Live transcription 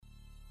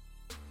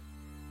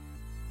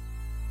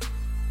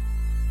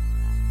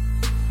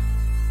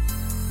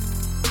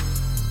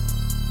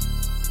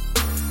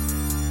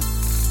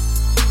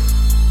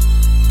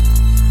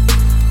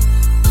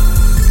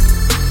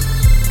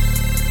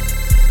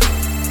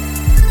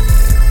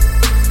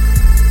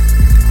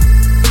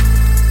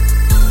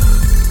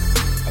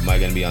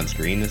be on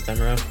screen this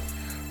time around?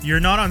 You're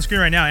not on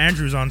screen right now.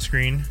 Andrew's on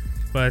screen.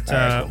 But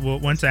right, cool.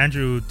 once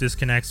Andrew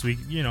disconnects,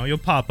 you'll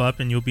pop up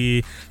and you'll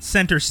be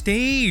center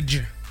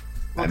stage.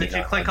 Well, did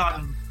you click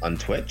on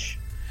Twitch?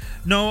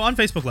 No, on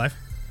Facebook Live.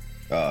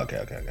 Oh,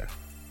 okay.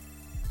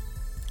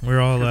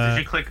 We're all.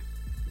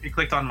 You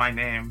clicked on my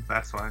name.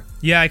 That's why.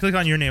 Yeah, I clicked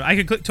on your name. I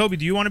could click. Toby,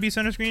 do you want to be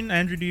center screen?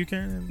 Andrew, do you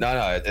care?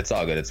 No, it's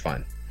all good. It's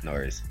fine. No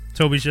worries.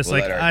 Toby's just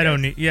like, I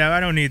don't need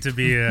to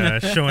be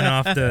showing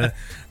off the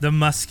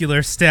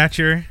muscular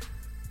stature.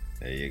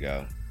 There you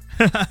go.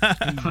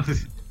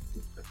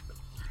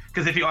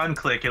 Because if you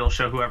unclick, it'll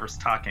show whoever's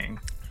talking.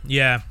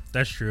 Yeah,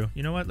 that's true.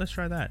 You know what? Let's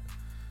try that.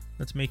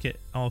 Let's make it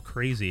all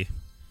crazy.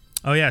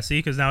 Oh yeah, see,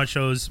 because now it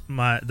shows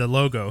the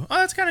logo. Oh,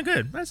 that's kind of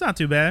good. That's not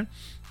too bad.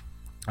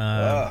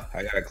 I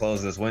gotta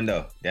close this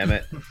window. Damn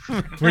it.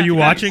 Were you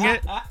watching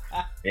it?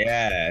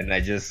 Yeah, and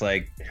I just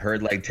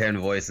heard 10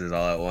 voices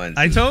all at once.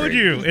 I told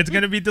you it's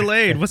gonna be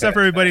delayed. What's up,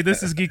 everybody?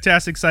 This is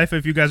Geektastic Sci-Fi.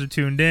 If you guys are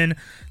tuned in,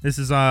 this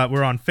is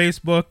we're on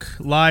Facebook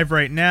Live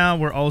right now.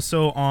 We're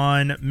also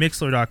on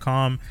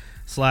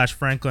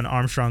Mixler.com/Franklin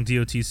Armstrong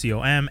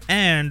DOTCOM,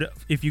 and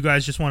if you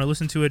guys just want to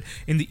listen to it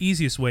in the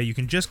easiest way, you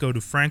can just go to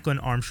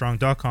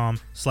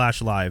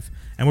FranklinArmstrong.com/live,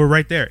 and we're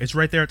right there. It's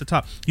right there at the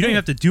top. You don't even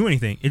have to do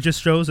anything. It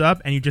just shows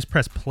up, and you just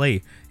press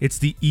play. It's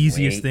the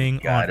easiest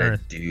thing on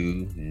earth.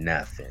 Do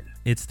nothing.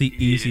 It's the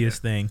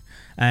easiest thing.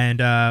 And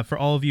for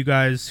all of you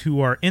guys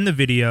who are in the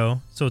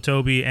video, so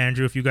Toby,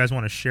 Andrew, if you guys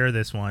want to share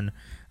this one,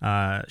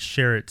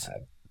 share it.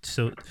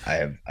 So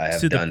I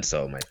have done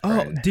so, my friend.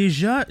 Oh,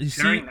 déjà, you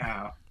see.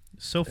 Now.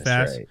 So That's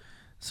fast. right.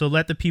 So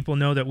let the people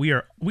know that we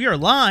are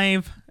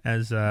live,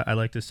 as I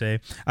like to say.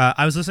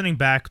 I was listening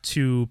back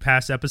to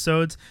past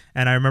episodes,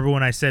 and I remember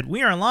when I said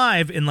we are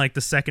live in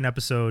the second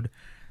episode,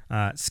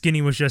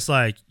 Skinny was just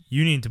like,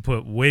 "You need to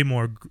put way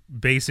more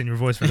bass in your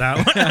voice for that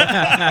one."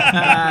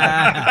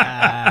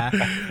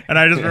 And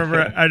I just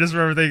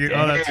remember thinking,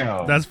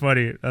 "Oh, that's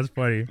funny. That's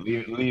funny."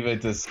 Leave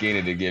it to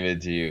Skinny to give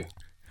it to you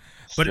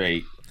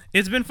straight.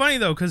 It's been funny,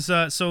 though, because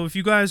so if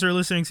you guys are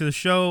listening to the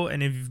show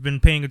and if you've been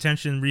paying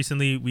attention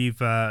recently,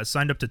 we've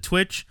signed up to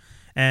Twitch,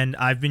 and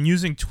I've been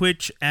using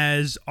Twitch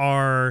as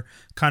our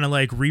kind of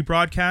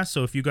rebroadcast.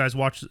 So if you guys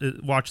watch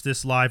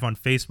this live on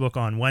Facebook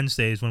on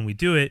Wednesdays when we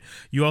do it,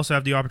 you also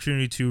have the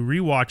opportunity to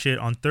rewatch it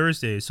on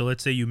Thursdays. So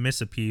let's say you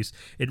miss a piece,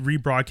 it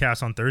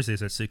rebroadcasts on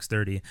Thursdays at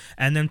 6:30.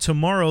 And then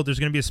tomorrow there's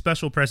going to be a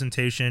special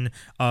presentation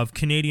of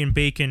Canadian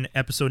Bacon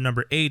episode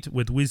number 8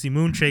 with Wizzy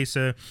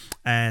Moonchaser,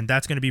 and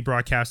that's going to be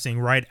broadcasting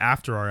right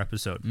after our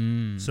episode.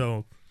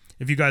 So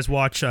if you guys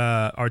watch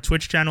our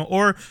Twitch channel,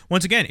 or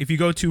once again, if you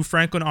go to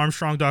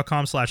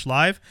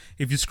FranklinArmstrong.com/live,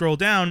 if you scroll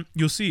down,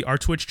 you'll see our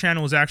Twitch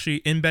channel is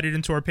actually embedded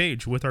into our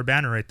page with our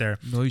banner right there.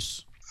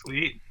 Nice.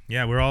 Sweet.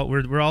 Yeah, we're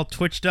all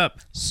Twitched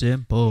up.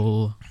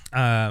 Simple.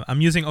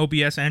 I'm using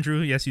OBS, Andrew.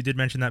 Yes, you did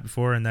mention that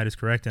before, and that is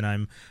correct. And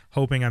I'm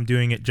hoping I'm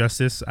doing it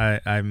justice.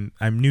 I'm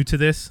new to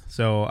this,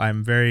 so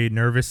I'm very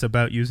nervous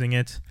about using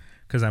it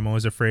because I'm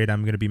always afraid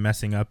I'm going to be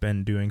messing up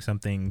and doing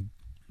something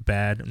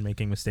bad and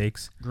making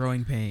mistakes.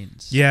 Growing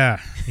pains.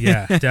 Yeah,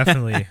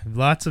 definitely.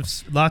 Lots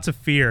of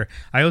fear.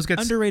 I always get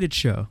underrated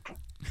show.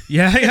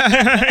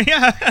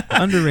 Yeah.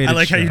 Underrated. I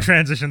like show. how you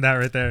transitioned that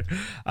right there.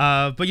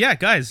 But yeah,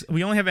 guys,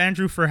 we only have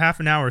Andrew for half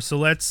an hour, so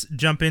let's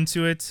jump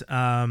into it.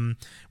 We're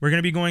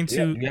gonna be going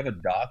to. Do you have a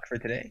doc for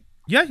today?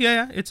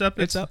 Yeah. It's up.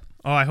 It's up.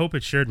 Oh, I hope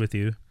it's shared with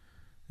you.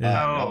 Yeah.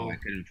 No, I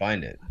couldn't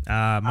find it.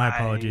 My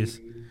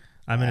apologies.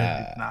 I'm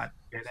gonna. Did not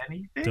get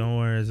anything. Don't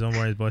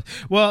worry, boys.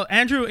 Well,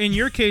 Andrew, in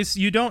your case,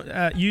 you don't.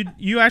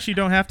 You actually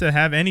don't have to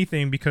have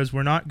anything because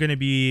we're not gonna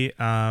be.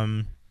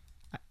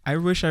 I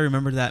wish I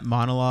remembered that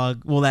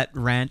monologue. Well, that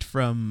rant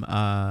from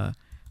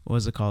what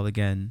was it called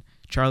again?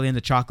 Charlie and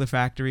the Chocolate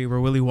Factory, where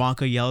Willy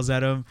Wonka yells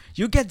at him,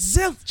 "You get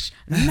zilch,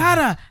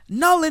 nada,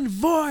 null and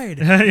void,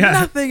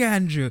 nothing,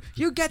 Andrew.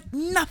 You get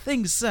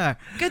nothing, sir.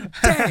 Good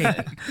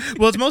day."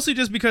 Well, it's mostly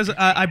just because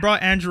I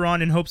brought Andrew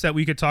on in hopes that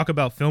we could talk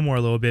about Fillmore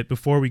a little bit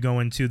before we go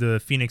into the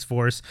Phoenix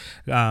Force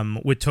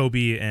with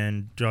Toby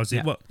and Jaws.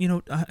 Yeah. Well,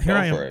 here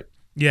I am. For it.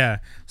 Yeah.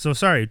 So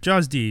sorry,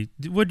 Jaws D.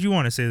 What do you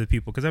want to say to the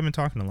people? Because I've been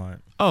talking a lot.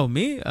 Oh,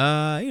 me?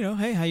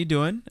 Hey, how you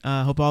doing?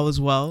 Hope all is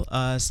well.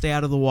 Stay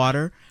out of the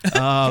water.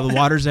 The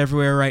water's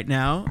everywhere right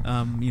now.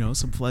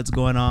 Some floods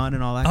going on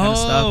and all that kind of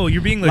stuff. Oh,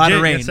 you're being legit. A lot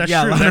of rain. Yes, that's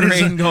Yeah, true. a lot of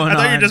rain going on. I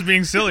thought you were just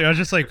being silly. I was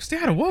just like, stay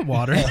out of what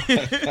water? He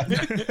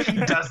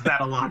does that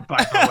a lot,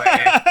 by the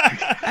way.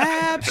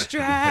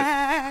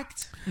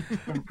 Abstract.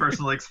 From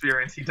personal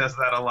experience, he does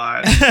that a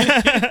lot.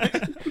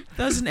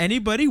 Doesn't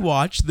anybody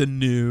watch the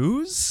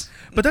news?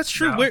 But that's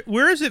true. No.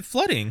 Where is it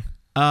flooding?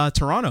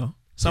 Toronto.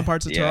 Some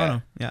parts of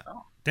Toronto. Yeah.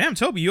 Damn,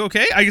 Toby, you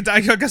okay? I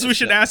guess we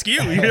should ask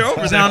you. You're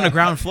over He's there. on the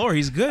ground floor.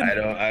 He's good.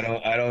 I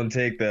don't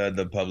take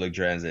the public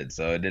transit,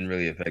 so it didn't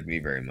really affect me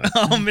very much.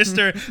 Oh,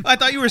 mister. I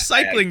thought you were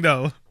cycling,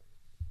 though.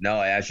 No,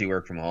 I actually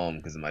work from home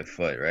because of my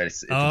foot, right? If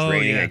it's Oh,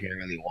 raining, yeah. I can't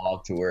really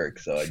walk to work,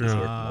 so I Sure. just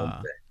work from home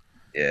today.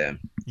 Yeah.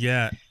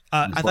 Yeah.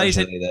 I thought you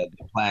said Unfortunately,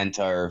 the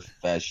plantar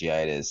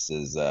fasciitis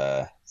is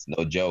It's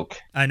no joke.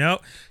 I know.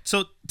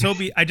 So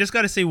Toby, I just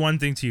got to say one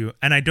thing to you,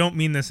 and I don't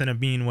mean this in a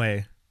mean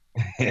way.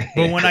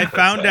 But when I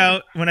found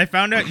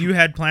out you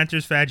had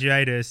plantar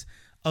fasciitis,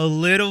 a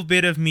little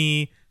bit of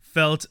me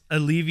felt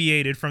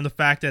alleviated from the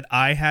fact that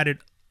I had it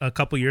a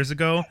couple years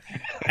ago,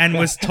 and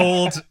was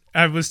told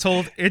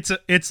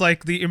it's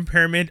like the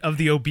impairment of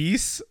the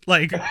obese.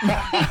 Like,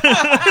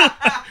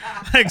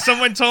 like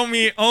someone told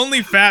me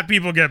only fat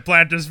people get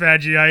plantar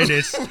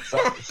fasciitis.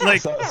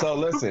 So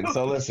listen.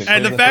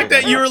 And the fact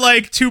that you're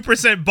like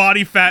 2%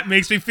 body fat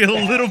makes me feel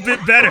a little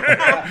bit better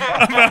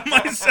about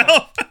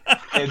myself.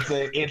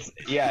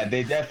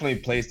 They definitely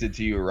placed it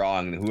to you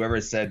wrong. Whoever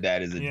said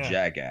that is a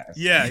jackass.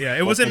 Yeah.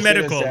 It wasn't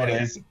medical.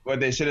 What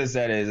they should have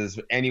said is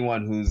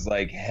anyone who's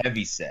like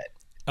heavy set.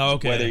 Oh,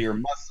 okay. Whether you're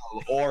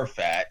muscle or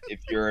fat,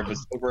 if you're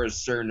over a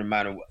certain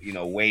amount of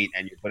weight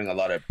and you're putting a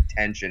lot of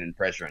tension and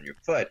pressure on your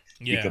foot,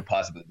 you could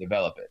possibly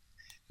develop it.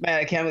 Man,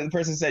 I can't believe the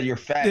person said you're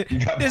fat.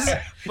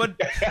 But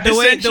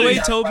the way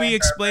Toby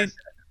explained.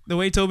 The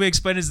way Toby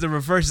explained is the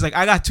reverse. He's like,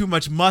 I got too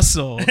much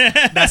muscle.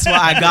 That's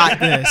why I got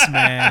this,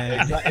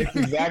 man.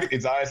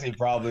 It's honestly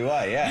probably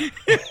why, yeah.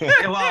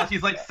 Well,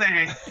 he's like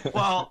saying,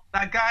 well,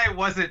 that guy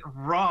wasn't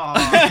wrong,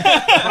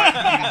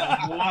 but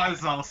he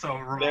was also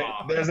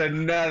wrong. There's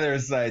another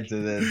side to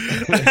this.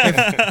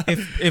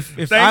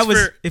 If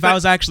I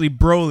was actually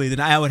Broly, then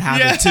I would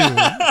have it too.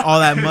 All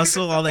that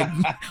muscle,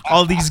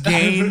 all these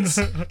gains.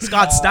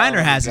 Scott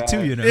Steiner has it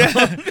too,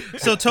 Yeah.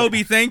 So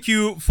Toby, thank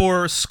you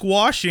for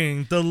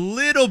squashing the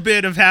little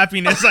bit of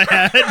happiness I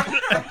had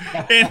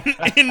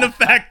in the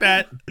fact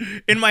that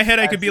in my head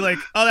I could be like,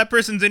 oh, that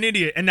person's an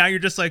idiot, and now you're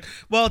just like,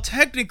 well,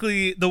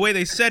 technically the way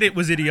they said it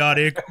was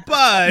idiotic,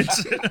 but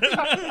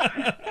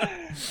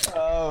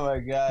oh my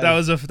god,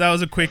 that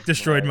was a quick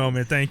destroyed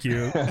moment. Thank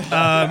you.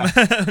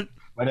 But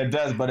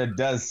it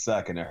does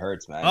suck and it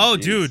hurts, man. Oh,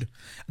 Jeez. Dude,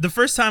 the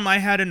first time I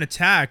had an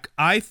attack,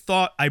 I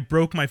thought I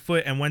broke my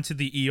foot and went to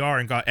the ER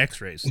and got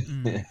X-rays.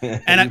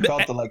 And you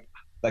felt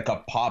like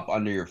a pop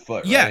under your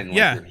foot, right? And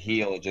your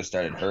heel just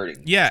started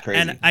hurting. Yeah, it's crazy.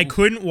 and I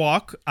couldn't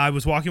walk. I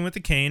was walking with a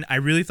cane. I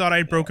really thought I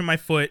had broken my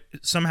foot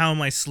somehow in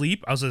my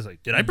sleep. I was just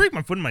like, did I break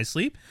my foot in my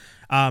sleep?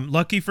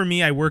 Lucky for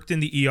me, I worked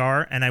in the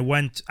ER, and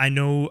I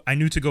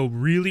knew to go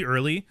really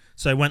early,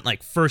 so I went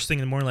like first thing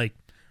in the morning, like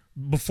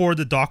before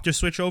the doctor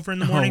switch over in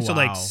the morning, so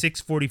like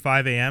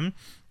 6:45 a.m.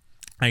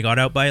 I got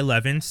out by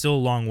 11, still a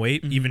long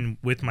wait, even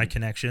with my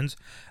connections.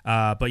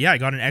 But yeah, I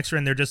got an X-ray,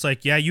 and they're just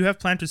like, yeah, you have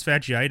plantar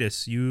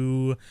fasciitis.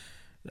 You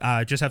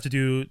just have to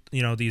do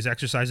these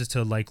exercises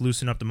to like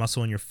loosen up the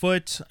muscle in your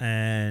foot,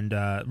 and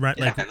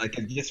like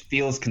it just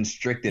feels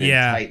constricted and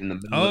tight in the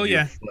middle of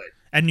your foot.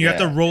 And you have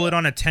to roll it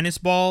on a tennis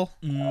ball.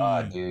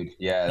 Oh, dude.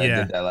 Yeah, I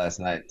did that last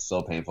night.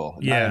 So painful.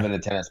 Yeah. Not even a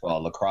tennis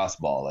ball, a lacrosse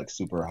ball, like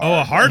super hard. Oh,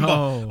 a hard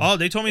ball. Oh,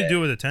 they told me to do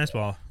it with a tennis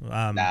ball.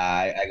 Nah,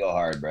 I go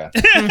hard, bro.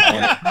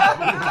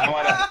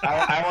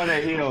 I want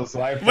to heal,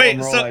 so I foam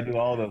roll, I do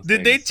all those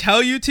Did things. they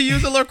tell you to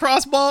use a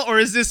lacrosse ball, or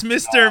is this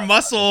Mr.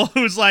 Muscle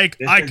who's like,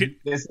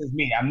 This is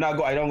me. I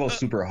don't go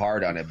super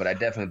hard on it, but I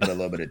definitely put a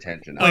little bit of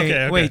tension on it.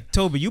 Okay. Wait,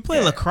 Toby, you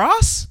play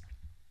lacrosse?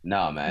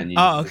 No, man. You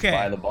just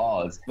fly the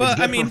ball. It's good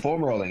for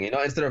foam rolling.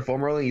 Instead of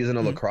foam rolling, using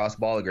a lacrosse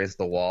ball against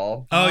the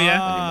wall. Oh,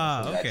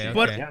 yeah. Okay.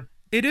 But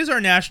it is our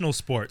national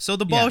sport, so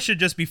the ball should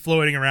just be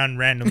floating around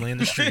randomly in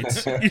the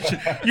streets.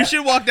 You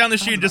should walk down the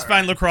street and just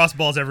find lacrosse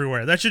balls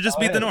everywhere. That should just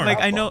be the norm. Like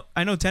I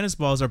know tennis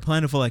balls are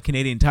plentiful at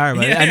Canadian Tire,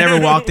 but I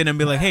never walked in and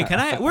be like,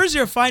 hey, where's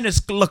your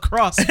finest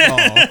lacrosse ball?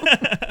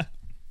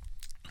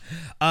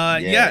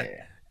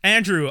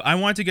 Andrew, I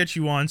want to get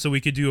you on so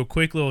we could do a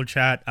quick little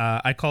chat.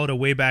 I call it a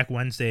Way Back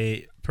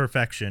Wednesday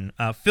perfection.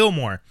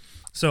 Fillmore.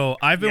 So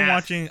I've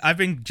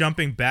been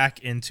jumping back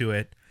into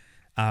it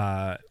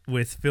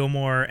with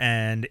Fillmore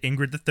and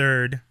Ingrid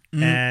III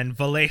and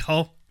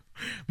Vallejo.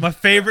 My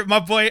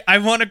boy. I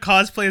want to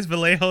cosplay as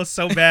Vallejo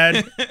so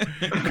bad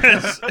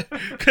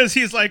because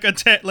he's like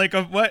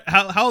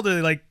how old are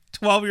they? Like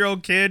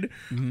 12-year-old kid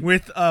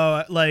with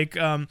what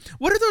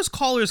are those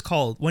collars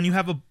called when you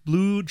have a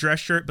blue dress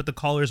shirt but the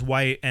collar's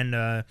white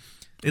and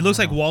it looks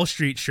like Wall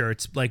Street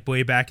shirts like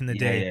way back in the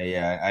day.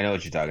 Yeah, I know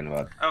what you're talking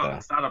about.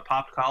 It's not a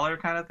pop collar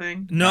kind of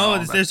thing?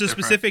 No, there's a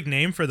specific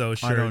name for those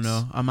shirts. I don't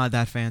know. I'm not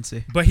that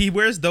fancy. But he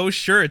wears those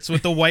shirts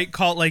with the white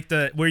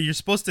where you're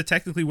supposed to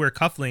technically wear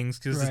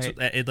cufflinks because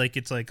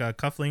it's like a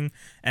cuffling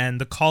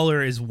and the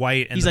collar is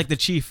white. And he's like the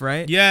chief,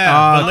 right?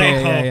 Yeah. Oh,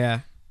 okay,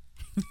 yeah.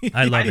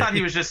 I thought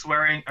he was just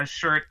wearing a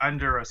shirt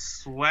under a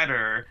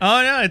sweater.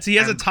 Oh no, he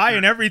has a tie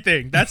and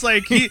everything. That's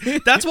like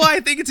that's why I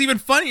think it's even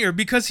funnier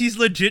because he's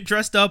legit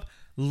dressed up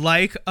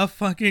like a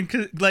fucking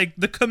like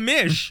the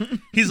commish.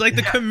 He's like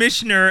the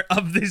commissioner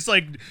of this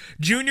like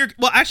junior.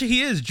 Well, actually,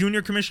 he is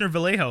Junior Commissioner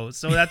Vallejo,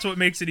 so that's what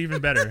makes it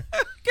even better.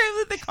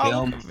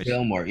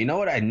 Fillmore. You know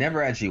what? I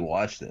never actually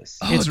watched this.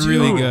 It's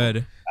really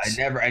good.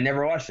 I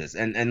never watched this,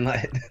 and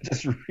like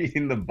just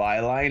reading the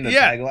byline, the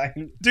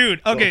tagline.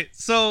 Dude, okay,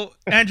 so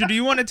Andrew, do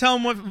you want to tell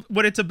him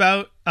what it's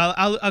about?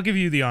 I'll give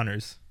you the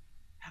honors.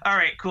 All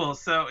right, cool.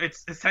 So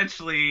it's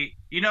essentially,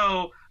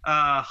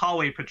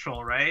 hallway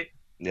patrol, right?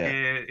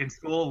 in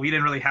school. We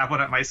didn't really have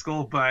one at my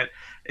school, but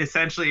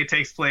essentially it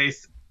takes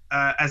place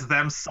as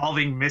them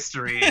solving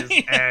mysteries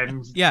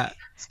and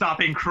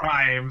stopping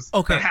crimes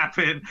that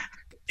happen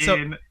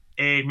in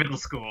a middle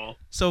school.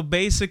 So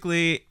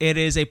basically, it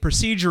is a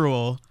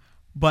procedural,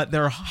 but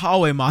they're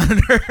hallway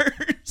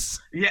monitors.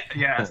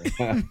 Yes.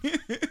 But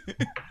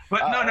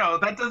no,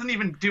 that doesn't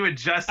even do it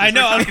justice. I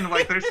know. We're talking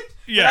like there's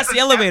that's the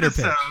elevator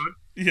pitch.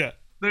 Yeah.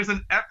 There's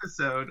an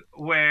episode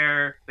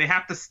where they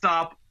have to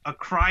stop a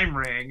crime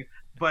ring,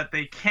 but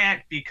they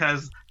can't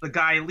because the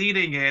guy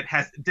leading it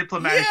has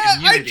diplomatic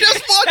immunity. I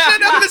just watched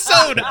that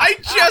episode.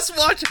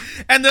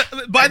 And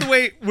by the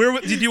way, where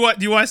do you want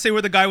to say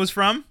where the guy was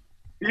from?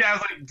 Yeah, I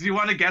was like, do you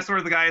want to guess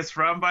where the guy is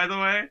from, by the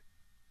way?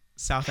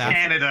 South Africa.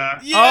 Canada.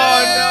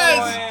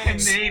 Yes! Oh, no.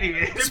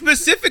 Canadian.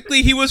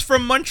 Specifically, he was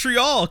from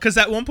Montreal, because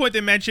at one point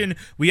they mentioned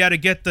we had to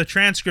get the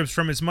transcripts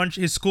from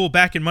his school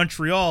back in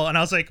Montreal, and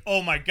I was like,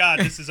 oh my God,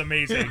 this is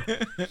amazing.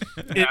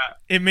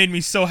 It made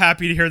me so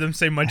happy to hear them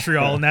say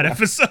Montreal in that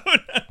episode.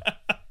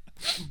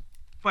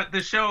 But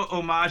the show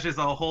homages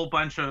a whole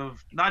bunch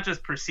of not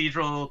just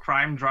procedural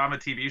crime drama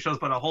TV shows,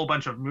 but a whole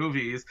bunch of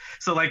movies.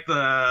 So like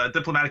the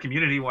diplomatic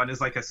immunity one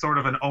is like a sort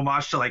of an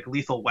homage to like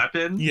Lethal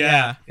Weapon.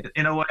 Yeah.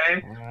 In a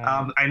way.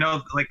 I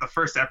know like the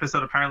first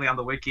episode apparently on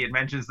the wiki, it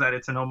mentions that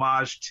it's an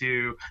homage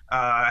to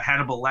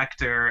Hannibal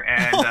Lecter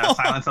and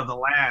Silence of the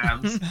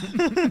Lambs.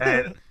 And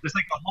there's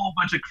like a whole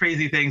bunch of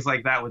crazy things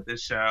like that with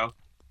this show.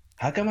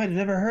 How come I've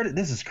never heard it?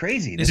 This is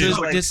crazy. This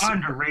is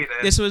underrated.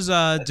 This was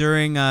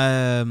during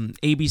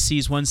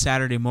ABC's One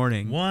Saturday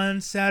Morning.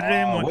 One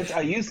Saturday morning. Which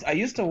I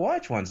used to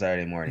watch One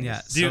Saturday Morning.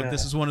 Yeah, so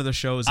this is one of the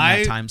shows in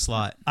that time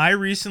slot. I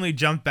recently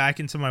jumped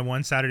back into my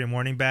One Saturday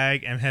Morning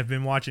bag and have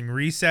been watching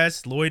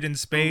Recess, Lloyd in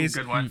Space,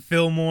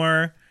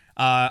 Fillmore.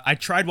 I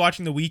tried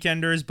watching The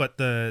Weekenders, but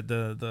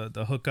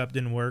the hookup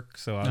didn't work,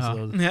 so I was a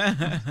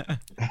little.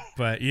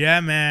 But yeah,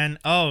 man.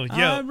 Oh, yo.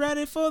 I'm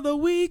ready for the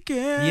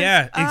weekend.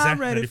 Yeah, exactly.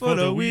 I'm ready for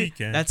the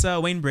weekend. That's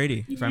Wayne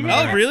Brady. If I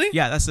remember. Oh, really?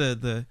 Yeah, that's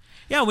the.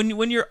 Yeah,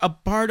 when you're a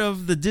part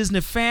of the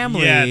Disney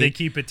family. Yeah, they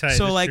keep it tight.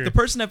 So like the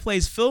person that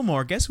plays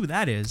Fillmore, guess who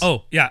that is?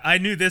 Oh yeah, I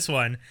knew this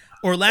one.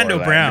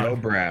 Orlando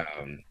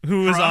Brown,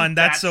 who was on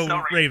That's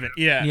So Raven.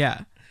 Yeah.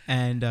 Yeah,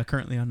 and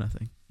currently on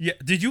nothing. Yeah.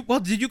 Did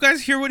you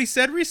guys hear what he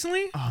said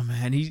recently? Oh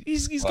man,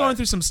 he's going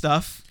through some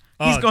stuff.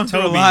 He's going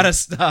through a lot of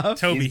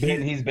stuff.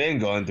 He's been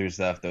going through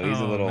stuff though. He's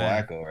a little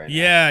wacko right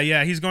now.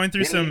 Yeah, he's going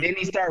through Didn't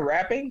he start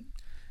rapping?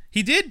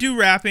 He did do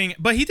rapping,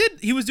 but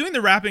he was doing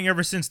the rapping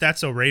ever since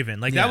That's So Raven.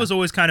 Like that was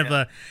always kind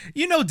of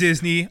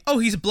Disney. Oh,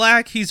 he's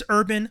black, he's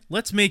urban.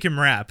 Let's make him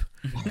rap.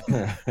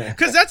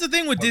 Because that's the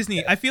thing with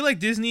Disney. I feel like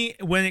Disney,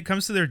 when it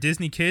comes to their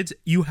Disney kids,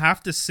 you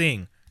have to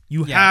sing.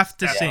 You have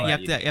to sing.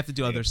 You have to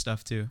do other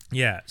stuff too.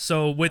 Yeah.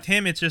 So with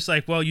him, it's just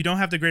like, well, you don't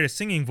have the greatest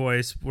singing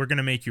voice. We're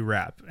gonna make you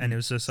rap, and it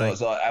was just like.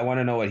 So I want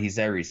to know what he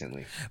said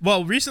recently.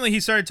 Well, recently he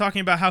started talking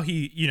about how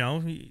he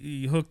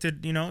hooked it.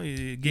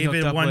 He gave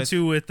it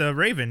 1-2 with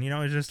Raven.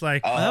 It's just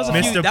like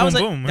Mr. Boom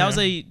Boom. That was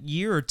a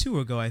year or two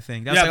ago, I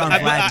think. That was on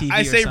Vlad TV.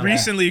 I say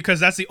recently because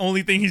that's the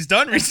only thing he's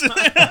done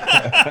recently.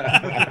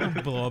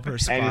 Blow up her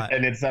spot.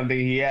 And it's something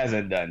he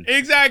hasn't done.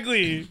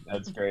 Exactly.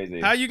 That's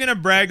crazy. How are you gonna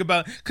brag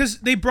about?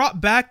 Because they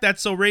brought back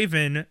That's So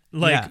Raven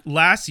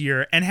last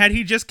year, and had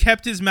he just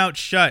kept his mouth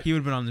shut, he would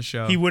have been on the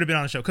show. He would have been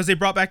on the show because they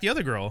brought back the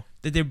other girl.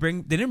 Did they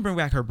bring? They didn't bring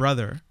back her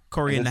brother,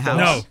 Corey in the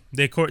House.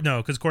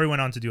 No, because Corey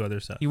went on to do other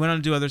stuff. He went on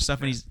to do other stuff,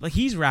 and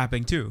he's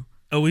rapping too.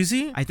 Oh, is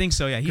he? I think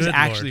so. Yeah, he's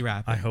actually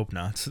rapping. I hope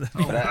not.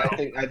 But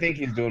I think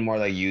he's doing more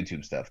like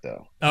YouTube stuff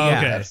though. Oh,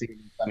 okay. I've seen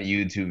some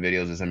YouTube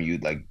videos of some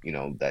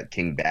that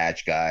King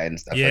Batch guy and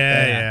stuff like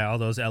that. Yeah, yeah, all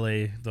those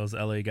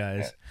LA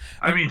guys.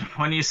 Yeah. I mean,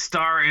 when you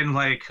star in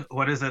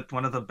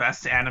one of the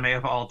best anime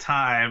of all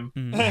time,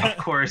 of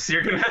course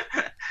you're gonna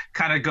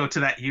kind of go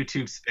to that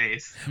YouTube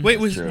space. Wait,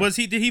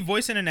 did he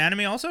voice in an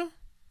anime also?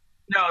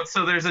 No,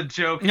 so there's a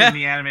joke in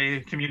the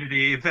anime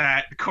community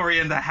that Cory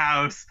in the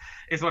House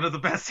is one of the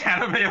best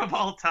anime of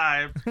all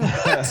time.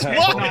 It's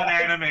not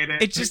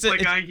animated. It's just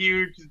a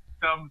huge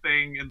dumb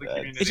thing in the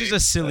community. It's just a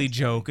silly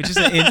joke. It's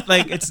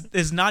just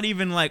it's not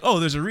even like, oh,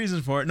 there's a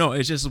reason for it. No,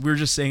 it's just we're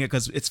just saying it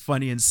because it's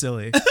funny and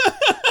silly.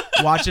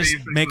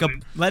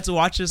 Let's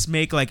watch us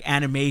make like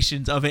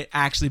animations of it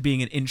actually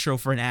being an intro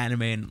for an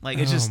anime, and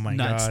it's just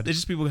nuts. God. It's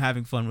just people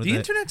having fun with it. The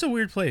internet's a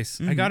weird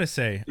place. I gotta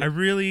say, I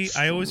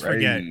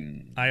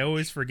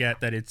always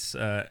forget that it's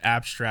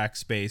abstract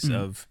space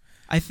of.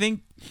 I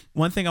think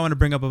one thing I want to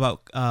bring up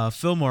about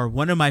Fillmore,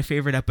 one of my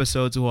favorite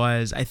episodes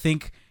was, I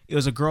think it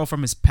was a girl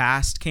from his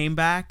past came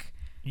back.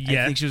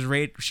 Yeah. I think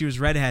she was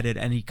redheaded,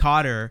 and he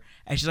caught her,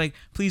 and she's like,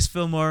 "Please,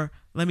 Fillmore,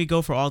 let me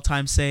go for all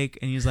time's sake."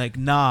 And he's like,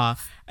 "Nah."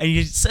 And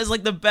he says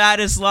like the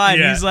baddest line.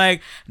 Yeah. He's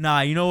like,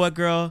 "Nah, you know what,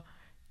 girl?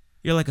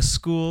 You're like a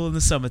school in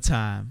the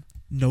summertime.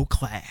 no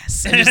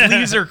class, and just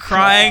leaves her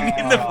crying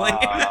in the plane.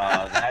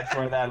 That's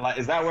where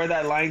is that where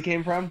that line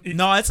came from?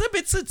 No, it's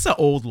an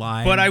old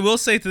line. But I will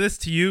say this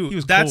to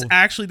you, that's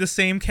actually the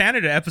same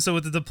Canada episode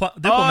with the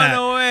diplomat. Oh,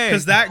 no way.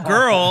 Because that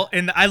girl,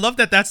 and I love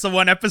that that's the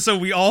one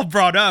episode we all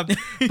brought up,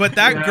 but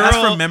that girl... That's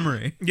from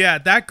memory. Yeah,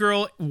 that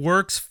girl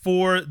works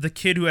for the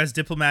kid who has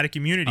diplomatic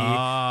immunity.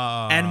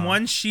 And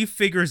once she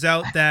figures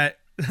out that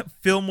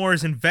Fillmore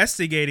is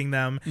investigating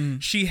them,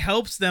 she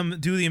helps them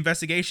do the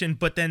investigation,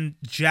 but then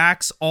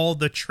jacks all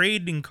the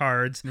trading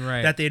cards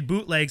that they had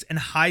bootlegs and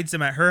hides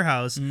them at her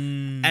house,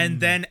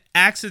 and then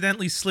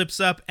accidentally slips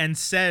up and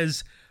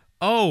says,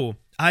 "Oh,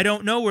 I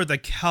don't know where the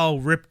Cal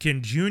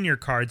Ripken Jr.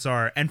 cards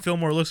are." And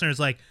Fillmore looks at her and is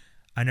like,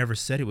 "I never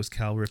said it was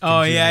Cal Ripken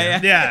Jr."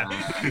 Yeah.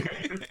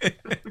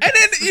 And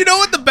then, you know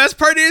what the best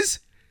part is?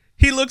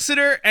 He looks at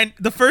her, and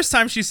the first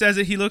time she says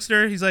it, he looks at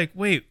her, he's like,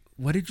 "Wait,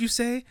 what did you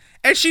say?"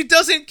 And she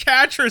doesn't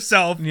catch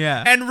herself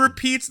and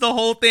repeats the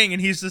whole thing.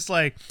 And he's just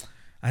like,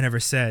 "I never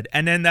said."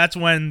 And then that's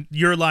when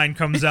your line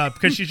comes up,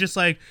 because she's just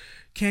like,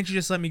 "Can't you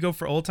just let me go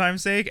for old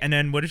time's sake?" And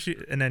then what is she?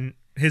 And then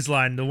his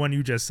line, the one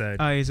you just said.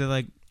 Oh, he's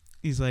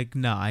like,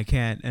 "No, I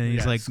can't." And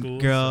he's like,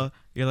 "Girl,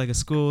 you're like a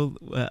school.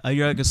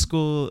 You're like a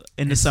school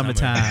in the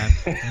summertime.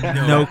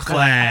 No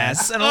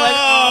class." And I'm like,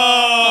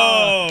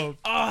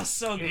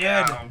 so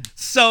good,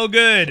 so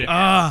good.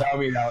 Tell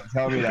me that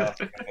of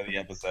the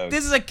episode.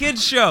 This is a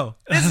kids show.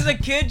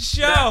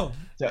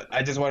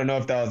 I just want to know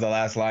if that was the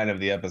last line of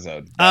the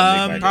episode.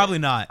 Probably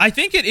not. I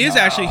think it is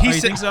actually. He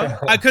said, think so?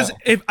 Because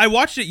if I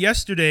watched it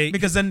yesterday,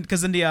 because then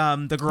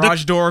the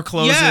garage door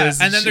closes,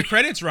 and then the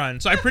credits run.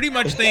 So I pretty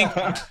much think.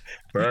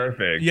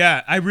 Perfect.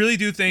 Yeah, I really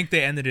do think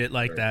they ended it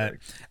like that.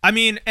 I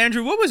mean,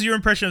 Andrew, what was your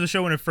impression of the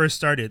show when it first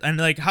started? And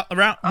like,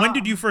 when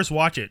did you first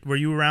watch it? Were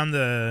you around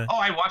the? Oh,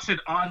 I watched it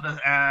on the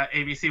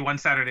ABC one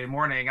Saturday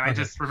morning, and I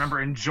just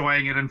remember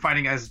enjoying it and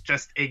finding it as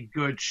just a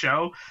good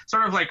show,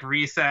 sort of like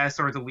Recess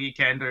or The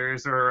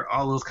Weekenders or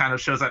all those kind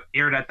of shows that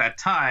aired at that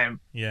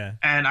time. Yeah.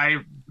 And I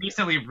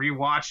recently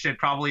rewatched it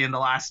probably in the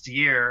last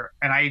year,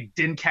 and I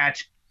didn't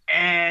catch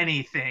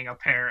anything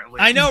apparently.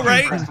 I know,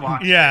 right?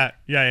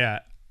 Yeah.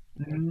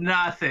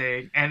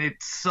 Nothing, and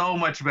it's so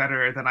much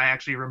better than I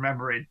actually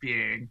remember it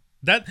being.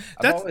 I've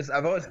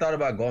always thought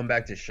about going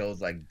back to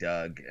shows like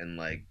Doug and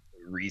like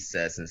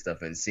Recess and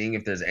stuff, and seeing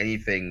if there's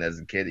anything as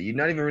a kid that you're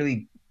not even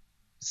really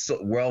so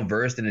well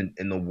versed in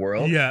the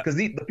world. Yeah, because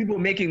the people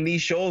making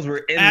these shows were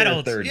in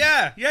adults. their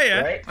 30s.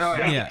 Yeah.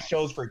 Right?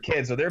 Shows for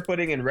kids, so they're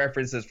putting in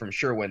references from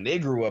when they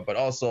grew up, but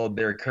also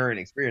their current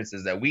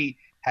experiences that we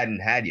hadn't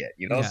had yet.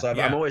 So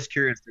I'm always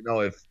curious to know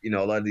if a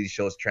lot of these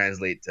shows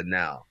translate to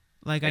now.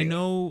 Like, I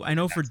know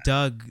for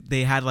Doug,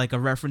 they had like a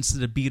reference to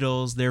the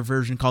Beatles, their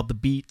version called The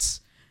Beats.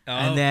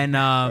 And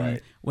then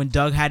when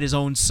Doug had his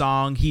own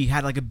song, he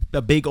had like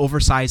a big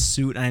oversized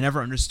suit, and I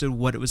never understood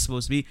what it was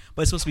supposed to be,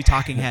 but it's supposed to be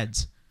Talking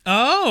Heads.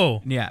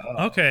 Oh. Yeah.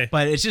 Okay.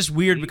 But it's just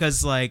weird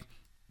because like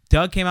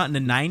Doug came out in the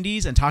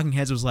 90s and Talking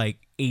Heads was like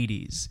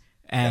 80s.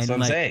 And that's what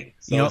I'm saying.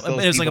 So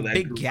it was like a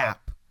big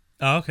gap.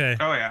 Oh, okay.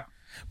 Oh, yeah.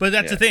 But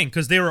that's the thing,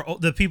 because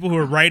the people who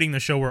were writing the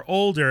show were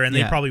older, and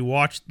they probably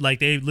watched, like,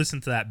 they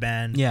listened to that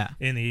band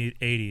in the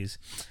 80s.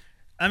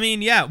 I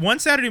mean, One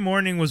Saturday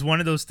Morning was one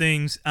of those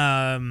things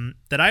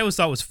that I always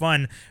thought was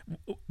fun.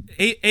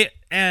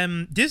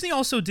 Disney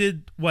also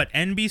did,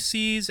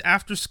 NBC's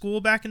After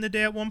School back in the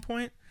day at one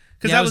point?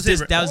 Because that was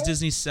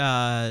Disney's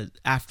Afternoon?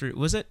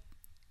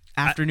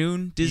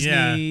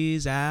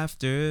 Disney's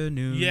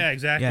Afternoon. Yeah,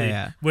 exactly.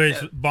 Yeah. With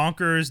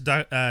Bonkers,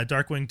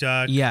 Darkwing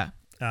Duck. Yeah.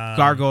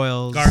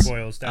 Gargoyles,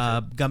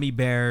 Gummy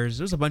Bears.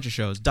 There's a bunch of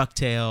shows.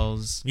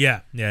 DuckTales. Yeah.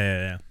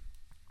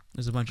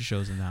 There's a bunch of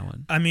shows in that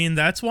one. I mean,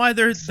 that's why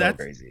they're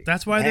crazy.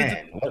 That's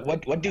why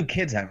what do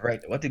kids have? Right?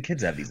 What do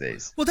kids have these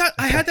days? Well,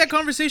 I had that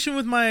conversation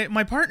with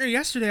my partner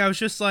yesterday. I was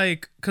just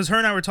like, because her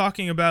and I were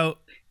talking about,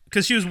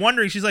 because she was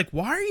wondering. She's like,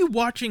 "Why are you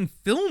watching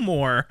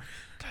Fillmore?"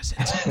 Because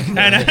it's good.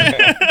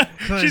 And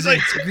she's like,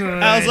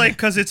 I was like,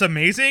 "Because it's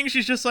amazing."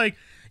 She's just like,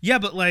 "Yeah,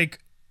 but like."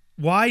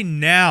 Why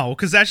now?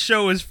 Because that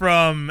show is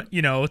from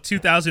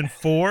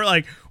 2004.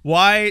 Like,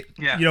 why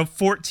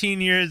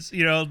 14 years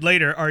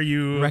later are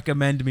you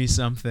recommend me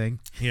something?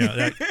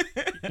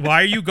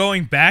 Why are you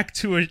going back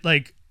to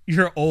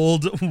your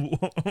old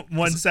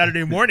One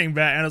Saturday Morning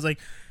back? And I was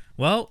like,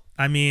 well,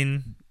 I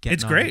mean,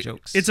 it's great.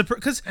 It's it's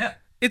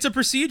a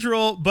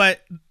procedural, but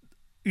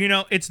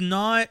it's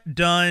not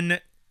done.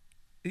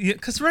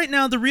 Because right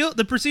now the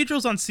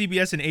procedurals on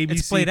CBS and ABC,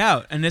 it's played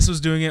out, and this was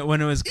doing it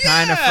when it was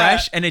kind of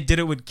fresh, and it did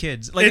it with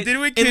kids. Like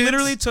it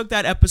literally took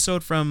that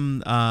episode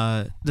from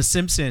The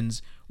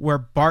Simpsons where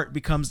Bart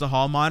becomes the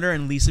hall monitor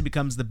and Lisa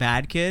becomes the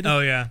bad kid.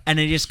 Oh yeah, and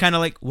it just kind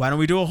of like, why don't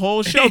we do a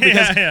whole show?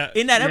 Because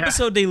in that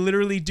episode they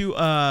literally do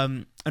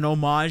an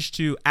homage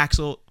to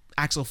Axel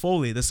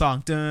Foley, the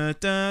song. Dun,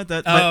 dun,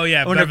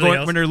 dun,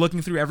 when they're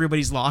looking through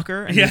everybody's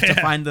locker and you have to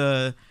find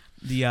the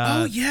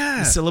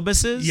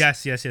syllabuses.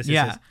 Yes.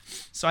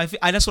 So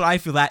that's what I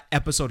feel that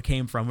episode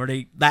came from,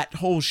 where that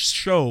whole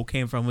show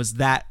came from, was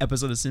that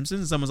episode of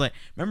Simpsons. And someone's like,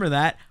 remember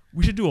that?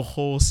 We should do a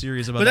whole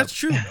series about But that. that's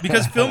true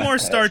because Fillmore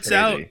starts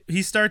out.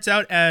 He starts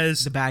out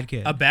as The bad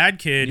kid. a bad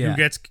kid who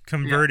gets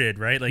converted,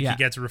 right? Like Yeah. he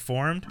gets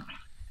reformed.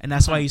 And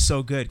that's why he's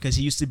so good, because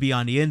he used to be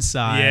on the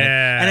inside.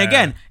 Yeah. And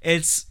again,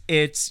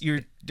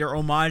 they're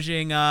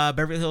homaging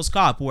Beverly Hills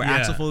Cop, where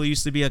Axel Foley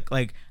used to be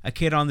a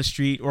kid on the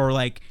street, or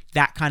like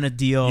that kind of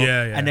deal.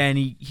 Yeah. And then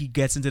he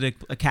gets into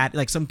a cat,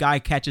 like some guy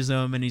catches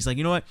him, and he's like,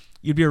 you know what?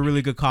 You'd be a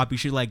really good cop. You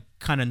should like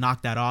kind of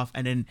knock that off.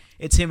 And then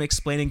it's him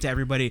explaining to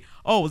everybody,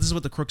 oh, this is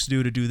what the crooks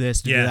do to do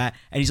this, to do that.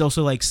 And he's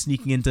also like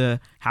sneaking into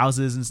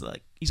houses and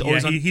like he's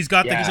always he's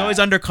always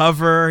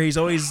undercover. He's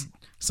always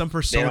some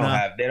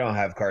persona. They don't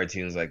have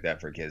cartoons like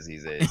that for kids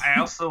these days. I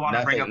also want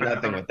to bring up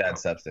nothing with that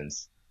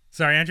substance.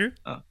 Sorry, Andrew.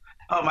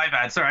 Oh, my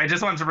bad. Sorry, I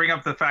just wanted to bring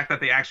up the fact that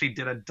they actually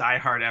did a Die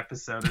Hard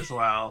episode as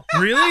well.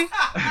 Really?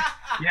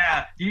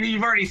 Yeah,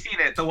 you've already seen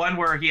it. The one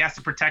where he has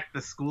to protect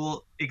the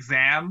school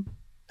exam.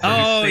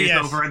 So he stays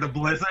over in the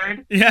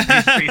blizzard. Yeah.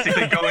 He's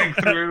basically going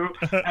through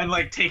and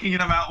like taking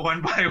them out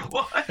one by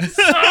one.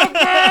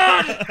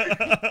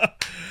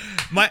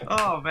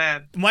 Oh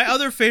man. My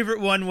other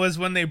favorite one was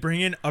when they bring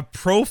in a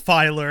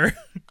profiler.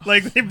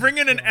 Like they bring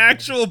in an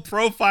actual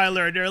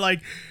profiler and they're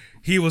like,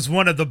 he was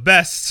one of the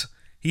best.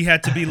 He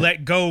had to be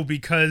let go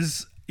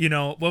because,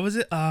 what was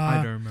it? I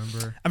don't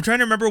remember. I'm trying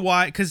to remember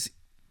why, because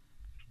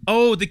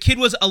the kid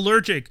was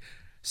allergic.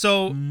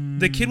 So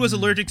the kid was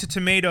allergic to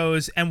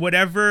tomatoes, and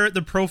whatever the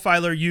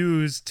profiler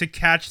used to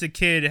catch the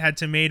kid had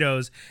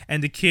tomatoes,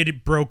 and the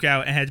kid broke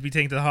out and had to be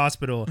taken to the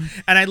hospital.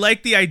 And I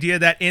like the idea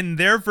that in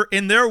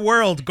their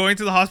world, going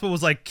to the hospital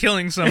was like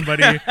killing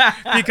somebody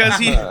because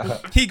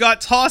he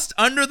got tossed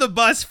under the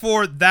bus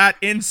for that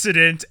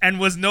incident and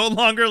was no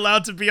longer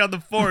allowed to be on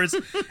the force.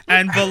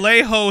 And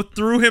Vallejo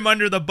threw him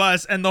under the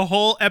bus, and the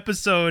whole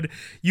episode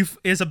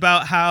is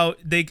about how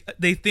they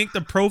think the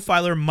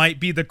profiler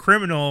might be the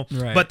criminal,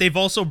 but they've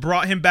also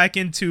brought him back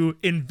in to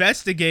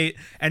investigate,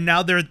 and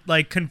now they're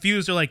like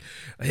confused. They're like,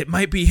 it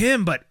might be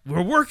him, but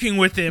we're working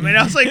with him. And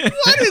I was like,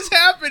 what is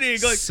happening?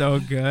 Like, so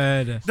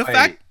good.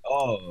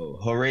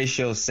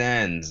 Horatio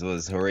Sands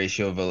was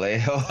Horatio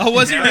Vallejo. Oh,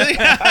 was he really?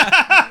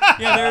 Yeah,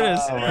 there it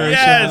is.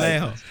 Yes.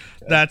 Vallejo.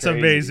 That's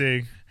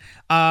amazing.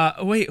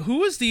 Wait, who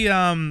was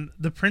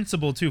the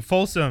principal too?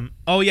 Folsom.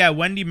 Oh yeah,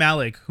 Wendy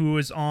Malick, who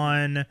was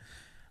on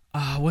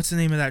what's the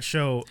name of that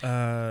show?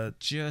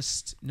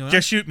 Just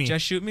Shoot Me.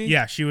 Just Shoot Me?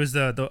 Yeah, she was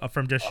the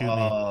from Just Shoot Me.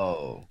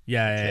 Oh.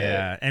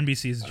 Yeah.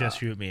 NBC's Just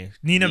Shoot Me.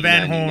 Nina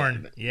Van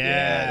Horn.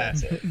 Yeah.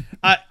 That's it.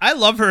 I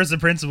love her as the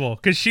principal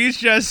because she's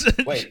just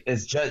Wait,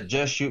 is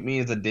Just Shoot Me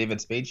is a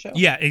David Spade show?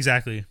 Yeah,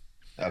 exactly.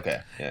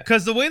 Okay. Yeah.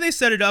 Because the way they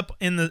set it up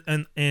in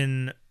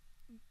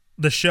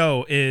the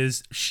show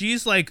is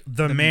she's like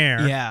the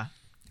mayor. Yeah.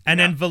 And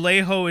then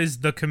Vallejo is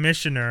the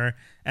commissioner,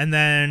 and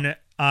then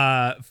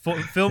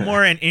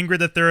Fillmore and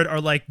Ingrid III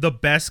are like the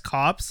best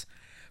cops.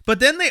 But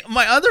then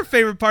my other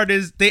favorite part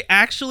is they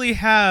actually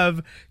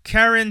have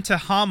Karen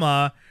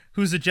Tahama,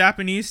 who's a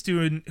Japanese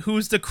student,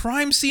 who's the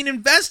crime scene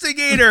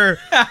investigator,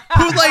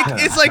 who like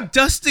is like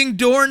dusting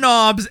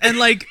doorknobs and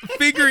like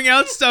figuring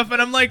out stuff.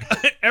 And I'm like,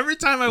 every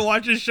time I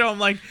watch this show, I'm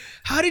like,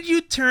 how did you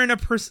turn a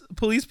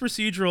police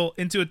procedural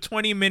into a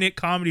 20-minute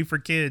comedy for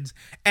kids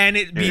and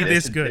it be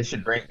this good? They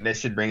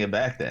should bring it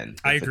back then.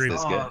 I agree.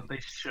 They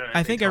should.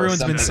 I think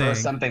everyone's been saying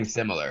something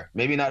similar.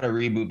 Maybe not a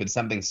reboot, but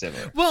something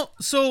similar. Well,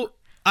 so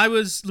I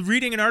was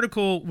reading an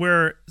article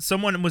where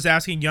someone was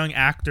asking young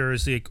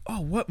actors, like,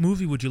 oh, what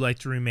movie would you like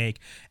to remake?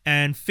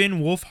 And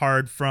Finn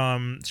Wolfhard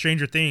from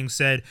Stranger Things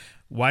said,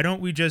 why don't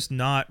we just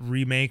not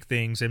remake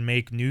things and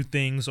make new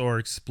things or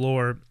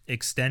explore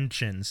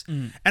extensions?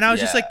 And I was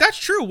just like, that's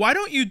true. Why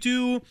don't you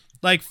do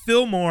like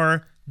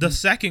Fillmore the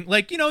second,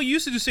 like, you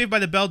used to do Saved by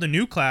the Bell, the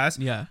new class.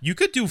 Yeah. You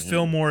could do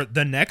Fillmore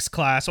the next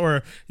class,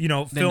 or,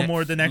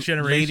 Fillmore the next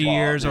generation. Later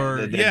years, or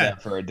they did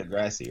that for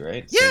Degrassi,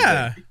 right?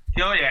 Yeah.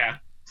 Oh yeah.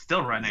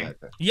 Still running.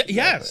 Exactly. Yeah,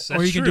 yes.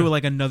 Or you can do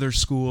like another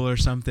school or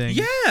something.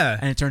 Yeah.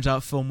 And it turns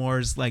out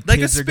Fillmore's like a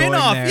kids are going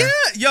spin-off. there.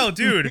 Yeah. Yo,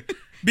 dude.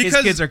 Because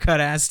his kids are cut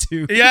ass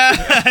too.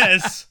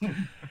 Yes.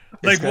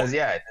 Because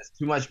there's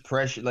too much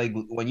pressure. Like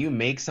when you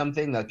make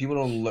something that people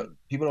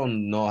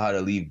don't know how to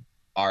leave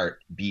art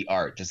be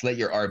art. Just let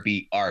your art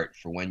be art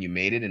for when you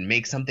made it and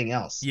make something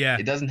else. Yeah.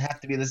 It doesn't have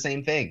to be the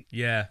same thing.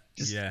 Yeah.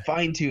 Just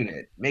fine tune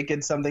it. Make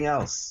it something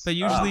else. But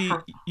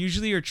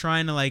usually you're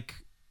trying to like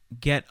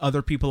get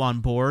other people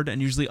on board,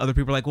 and usually other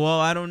people are like, well,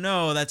 I don't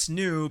know, that's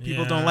new.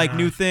 People don't like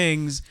new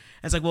things.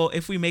 And it's like, well,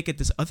 if we make it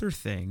this other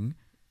thing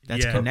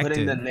that's connected.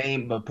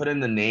 Putting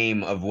the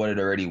name of what it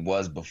already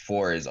was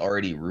before is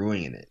already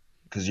ruining it.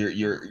 Because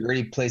you're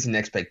already placing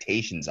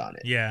expectations on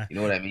it. Yeah. You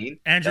know what I mean?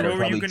 Andrew, that are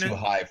probably too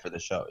high for the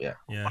show. Yeah.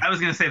 I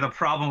was going to say the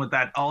problem with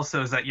that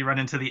also is that you run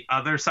into the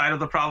other side of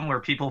the problem where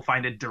people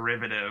find it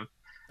derivative.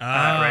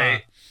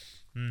 Right?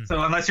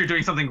 So unless you're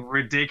doing something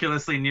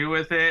ridiculously new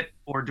with it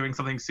or doing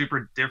something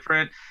super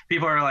different,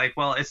 people are like,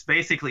 well, it's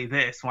basically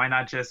this. Why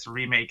not just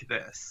remake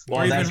this?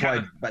 Well,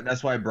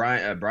 that's why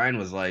Brian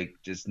was like,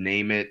 just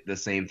name it the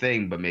same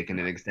thing, but making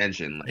an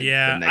extension. Like,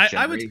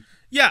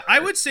 I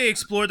would say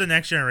explore the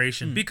next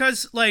generation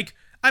because like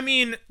I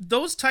mean,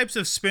 those types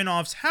of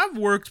spin-offs have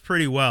worked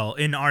pretty well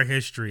in our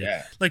history.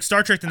 Yeah. Like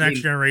Star Trek: The Next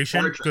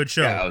Generation, good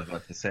show. Yeah, I was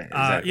about to say.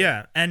 Exactly.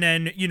 Yeah, and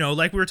then,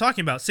 like we were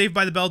talking about, Saved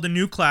by the Bell, The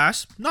New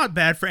Class, not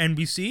bad for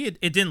NBC.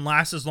 It didn't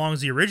last as long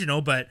as the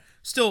original, but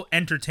still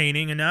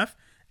entertaining enough.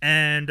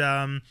 And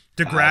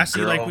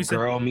Degrassi, like we said,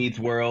 Girl Meets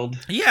World.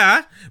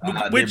 Yeah,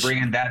 they're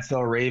bringing That's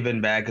So Raven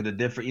back at a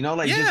different,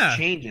 just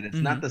change it. It's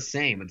not the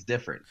same. It's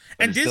different.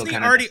 And Disney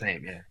already,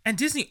 and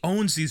Disney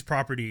owns these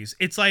properties.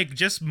 It's like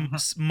just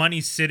money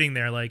sitting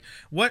there. Like,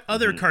 what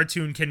other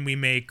cartoon can we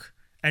make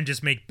and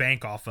just make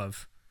bank off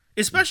of?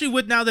 Especially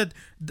with now that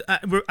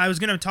I was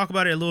going to talk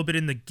about it a little bit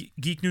in the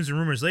Geek News and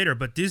Rumors later,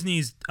 but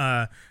Disney's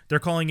they're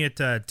calling it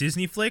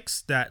Disney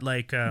Flix, that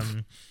like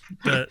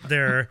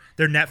their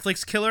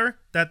Netflix killer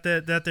that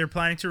they're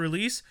planning to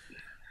release.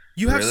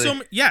 You have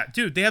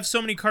dude, they have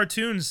so many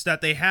cartoons that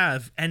they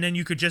have, and then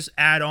you could just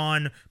add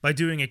on by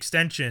doing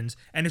extensions,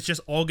 and it's just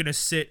all going to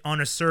sit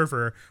on a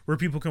server where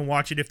people can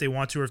watch it if they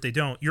want to or if they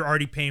don't. You're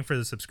already paying for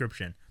the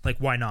subscription. Like,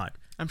 why not?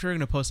 I'm sure they're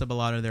going to post up a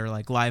lot of their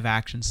like live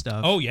action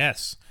stuff. Oh,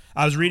 yes.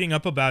 I was reading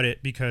up about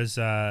it because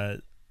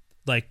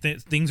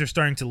things are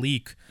starting to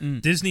leak.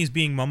 Disney's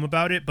being mum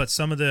about it, but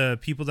some of the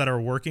people that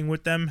are working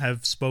with them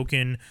have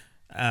spoken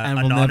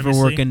and will never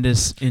work in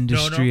this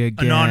industry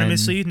again.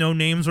 Anonymously, no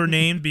names were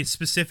named,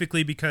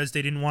 specifically because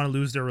they didn't want to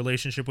lose their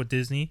relationship with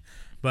Disney.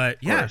 But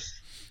yeah,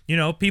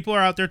 people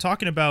are out there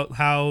talking about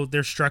how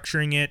they're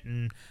structuring it,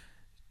 and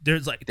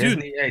there's like,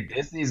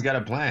 Disney's got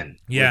a plan.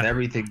 With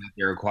everything that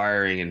they're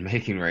acquiring and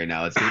making right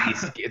now.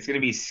 It's gonna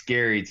be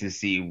scary to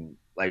see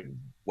like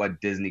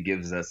what Disney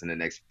gives us in the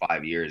next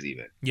 5 years,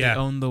 even. Yeah, they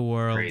own the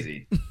world.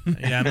 Crazy.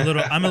 Yeah,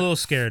 I'm a little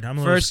scared.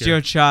 First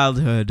your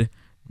childhood,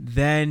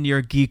 then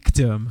your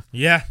geekdom.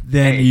 Yeah.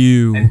 Then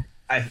you.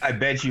 I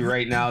bet you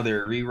right now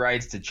there are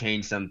rewrites to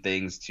change some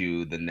things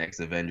to the next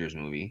Avengers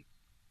movie,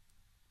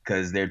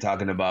 because they're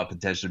talking about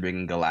potentially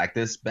bringing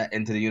Galactus back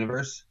into the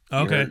universe.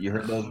 Okay. You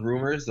heard those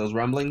rumors, those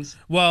rumblings?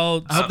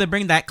 Well, I hope they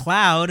bring that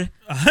cloud.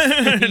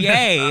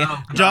 Yay.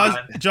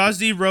 Jaws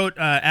D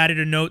added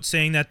a note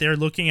saying that they're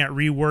looking at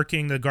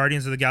reworking the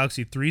Guardians of the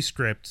Galaxy 3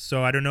 script.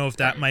 So I don't know if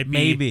that might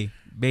be...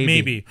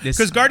 Maybe.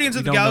 Because Guardians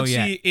of the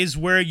Galaxy is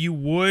where you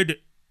would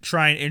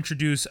try and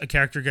introduce a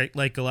character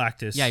like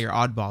Galactus. Yeah, your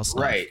oddball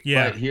stuff. Right.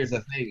 Yeah. But here's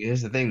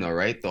the thing though,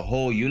 right? The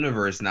whole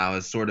universe now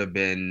has sort of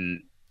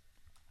been...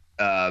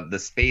 the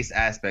space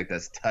aspect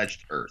has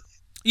touched Earth.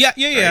 Yeah.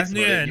 Right? So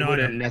you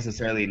wouldn't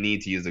necessarily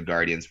need to use the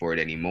Guardians for it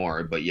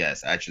anymore, but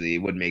yes, actually, it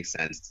would make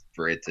sense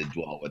for it to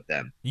dwell with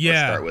them.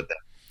 Yeah, start with them.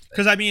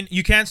 Because I mean,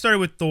 you can't start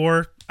with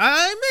Thor.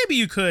 Maybe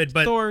you could,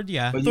 but Thor,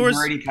 yeah. But you've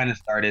already kind of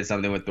started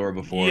something with Thor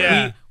before.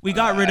 Yeah, we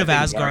got rid of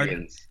Asgard.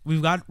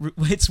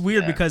 It's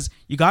weird because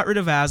you got rid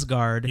of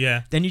Asgard.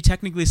 Yeah. Then you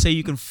technically say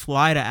you can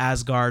fly to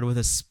Asgard with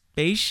a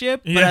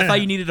spaceship, but I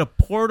thought you needed a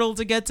portal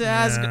to get to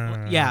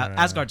Asgard. Yeah,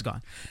 Asgard's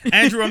gone.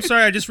 Andrew, I'm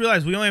sorry, I just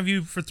realized we only have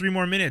you for 3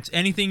 more minutes.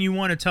 Anything you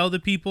want to tell the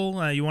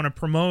people? You want to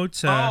promote?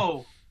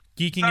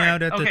 Geeking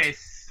out at the...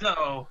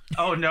 So,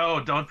 oh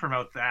no, don't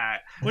promote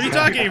that. What are you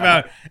talking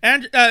about?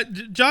 And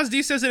Jaws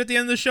D says it at the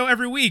end of the show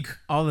every week.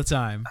 All the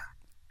time.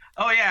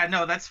 Oh yeah,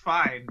 no, that's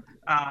fine.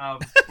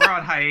 We're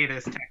on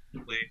hiatus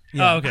technically.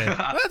 Yeah. Oh, okay.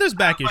 Well, there's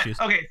back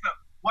issues. Okay, so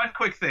one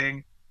quick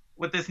thing.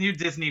 With this new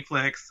Disney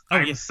Flix,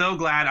 I'm so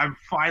glad I'm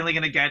finally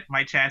going to get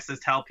my chance to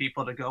tell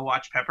people to go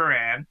watch Pepper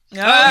Ann. Oh,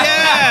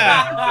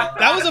 yeah!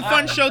 That was a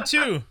fun show,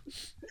 too.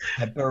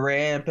 Pepper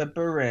Ann. Much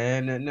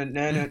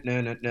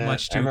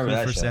too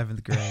quick for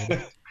 7th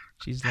grade.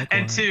 She's like,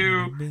 and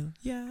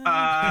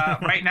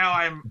right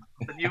now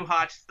the new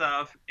hot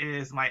stuff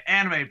is my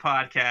anime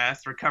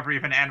podcast, Recovery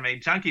of an Anime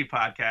Junkie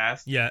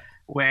podcast. Yeah.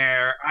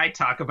 Where I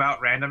talk about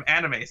random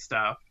anime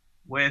stuff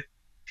with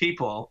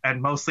people,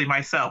 and mostly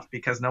myself,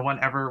 because no one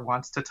ever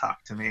wants to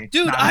talk to me.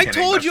 Dude, I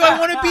told you I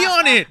want to be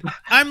on it.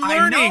 I'm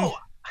learning.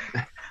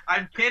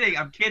 I'm kidding.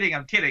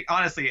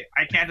 Honestly,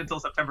 I can't until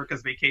September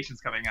because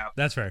vacation's coming up.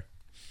 That's fair.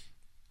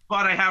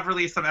 But I have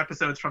released some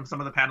episodes from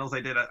some of the panels I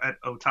did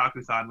at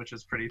Otakuthon, which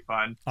is pretty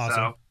fun. Awesome.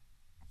 So,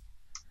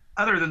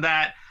 other than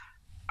that,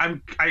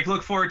 I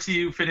look forward to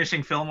you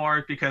finishing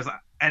Fillmore,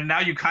 and now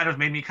you kind of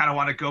made me kind of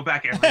want to go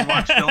back and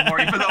rewatch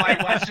Fillmore, even though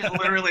I watched it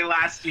literally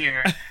last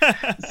year.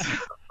 So,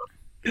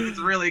 it's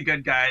really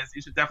good, guys.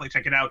 You should definitely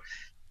check it out.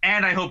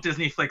 And I hope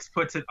Disney Flix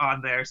puts it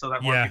on there so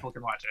that more people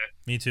can watch it.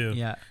 Me too.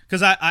 Yeah.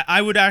 Because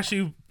I would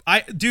actually...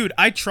 I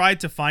tried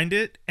to find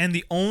it, and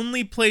the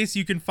only place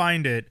you can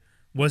find it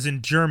was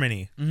in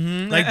Germany.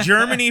 Mm-hmm. Like,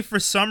 Germany, for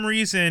some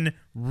reason,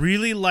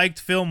 really liked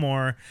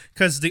Fillmore,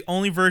 because the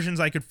only versions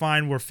I could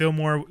find were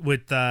Fillmore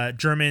with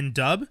German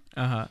dub,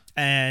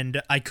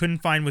 and I couldn't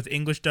find with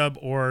English dub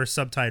or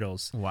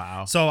subtitles.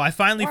 Wow. So I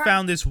finally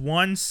found this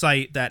one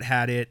site that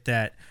had it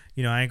that...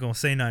 I ain't gonna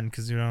say nothing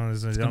because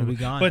it's gonna be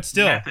gone. But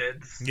still,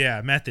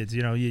 methods.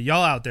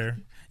 Y'all out there,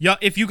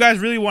 if you guys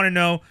really want to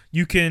know,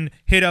 you can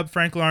hit up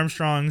Franklin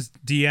Armstrong's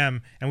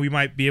DM, and we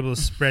might be able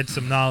to spread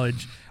some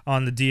knowledge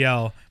on the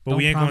DL, but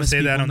we ain't gonna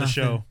say that on the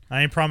show.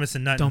 I ain't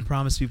promising nothing. Don't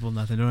promise people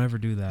nothing. Don't ever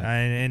do that.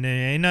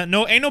 Ain't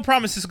no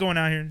promises going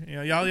out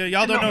here.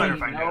 Y'all don't know.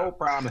 No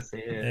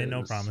promises. Ain't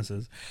no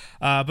promises.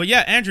 But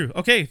yeah, Andrew.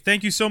 Okay,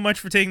 thank you so much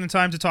for taking the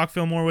time to talk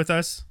film more with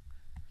us.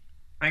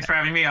 Thanks for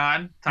having me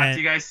on. Talk to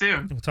you guys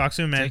soon. We'll talk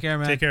soon, man. Take care,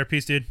 man. Take care.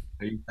 Peace, dude.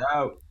 Peace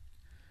out.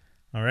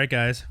 All right,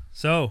 guys.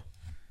 So,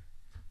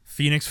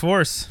 Phoenix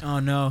Force. Oh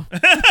no.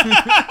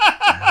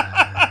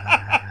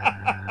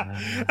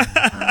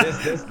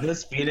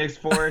 This Phoenix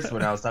Force,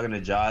 when I was talking to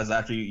Jaws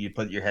after you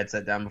put your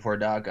headset down before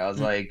Doc, I was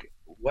like,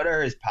 what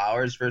are his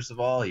powers, first of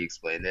all? He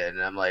explained it,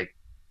 and I'm like,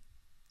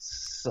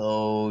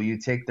 so you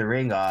take the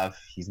ring off,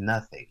 he's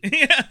nothing.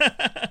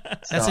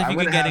 That's if you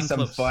can get in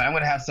close. I'm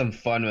gonna have some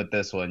fun with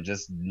this one,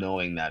 just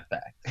knowing that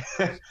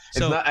fact.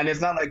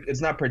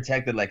 It's not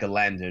protected like a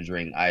lantern's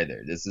ring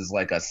either. This is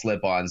like a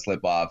slip on,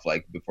 slip off.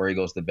 Like before he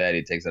goes to bed,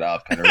 he takes it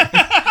off, kind of.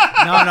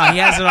 No, he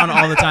has it on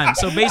all the time.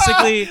 So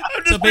basically,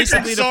 the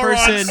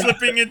person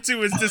slipping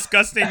into his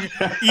disgusting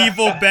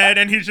evil bed,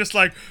 and he's just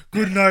like,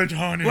 "Good night,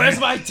 honey. Where's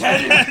my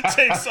Teddy?"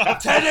 Takes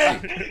off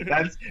Teddy.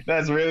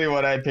 That's really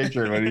what I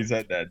pictured when he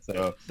said that.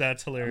 So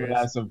that's hilarious. I'm gonna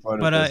have some fun.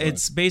 But with this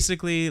it's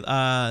basically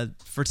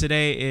for today.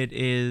 It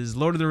is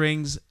Lord of the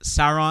Rings,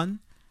 Sauron.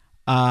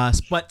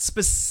 But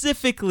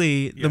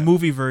specifically the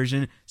movie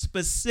version,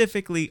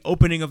 specifically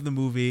opening of the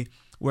movie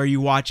where you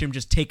watch him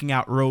just taking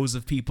out rows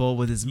of people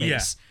with his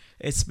mace.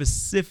 Yeah. It's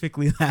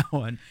specifically that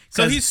one.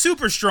 So he's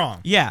super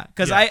strong. Yeah,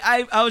 because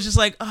I was just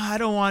like, I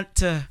don't want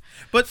to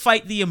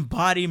fight the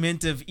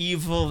embodiment of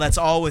evil that's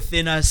all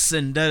within us.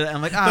 And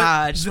I'm like,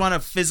 I just want a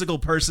physical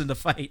person to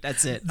fight.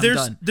 That's it. I'm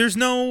done. There's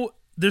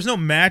no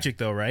magic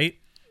though, right?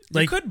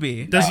 Like, it could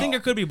be. I think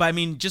it could be, but I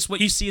mean, just what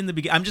you see in the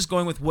beginning. I'm just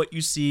going with what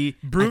you see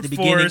at the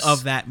beginning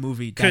of that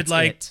movie.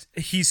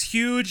 He's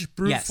huge,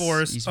 brute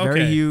force. He's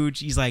very huge.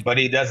 He's like, but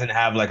he doesn't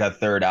have like a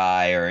third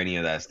eye or any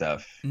of that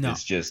stuff. No,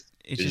 it's just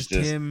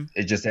him.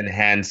 It just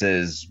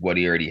enhances what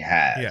he already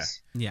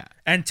has. Yeah.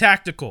 And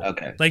tactical.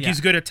 Okay. He's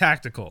good at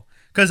tactical.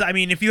 Because I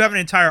mean, if you have an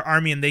entire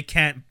army and they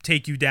can't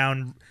take you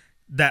down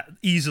that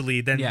easily,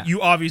 then you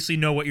obviously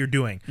know what you're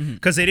doing,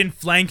 because they didn't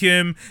flank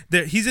him.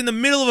 He's in the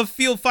middle of a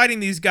field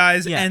fighting these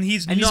guys, and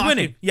he's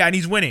winning. Yeah, and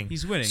he's winning.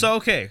 So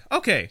okay,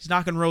 he's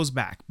knocking Rose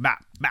back.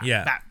 Bap,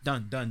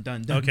 done.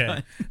 Okay,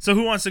 done. So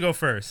who wants to go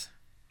first?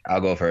 I'll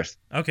go first.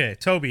 Okay,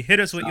 Toby, hit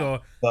us with your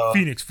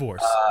Phoenix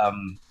Force.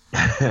 I'm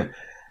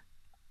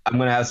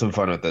gonna have some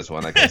fun with this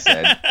one, like I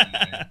said.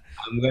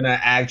 I'm gonna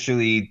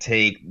actually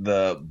take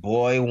the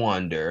Boy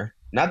Wonder,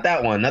 not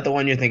that one, not the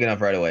one you're thinking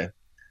of right away,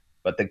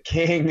 but the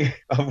King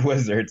of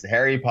Wizards,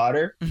 Harry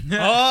Potter.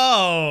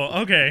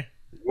 Oh, okay.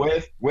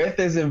 With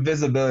his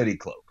invisibility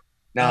cloak.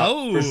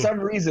 Now, for some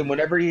reason,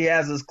 whenever he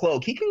has his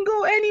cloak, he can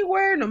go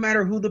anywhere, no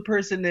matter who the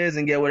person is,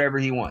 and get whatever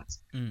he wants.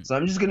 So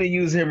I'm just going to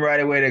use him right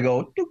away to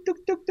go, tuk, tuk,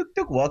 tuk, tuk,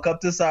 tuk, walk up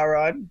to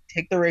Sauron,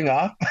 take the ring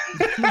off,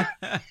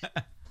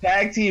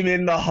 tag team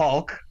in the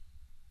Hulk,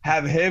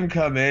 have him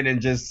come in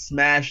and just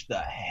smash the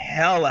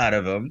hell out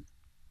of him.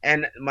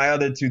 And my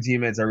other two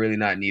teammates are really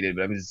not needed,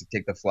 but I'm just going to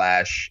take the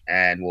Flash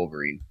and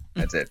Wolverine.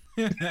 That's it.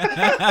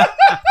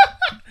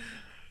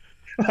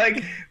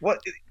 Like,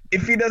 what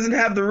if he doesn't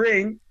have the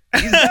ring?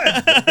 He's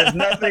done.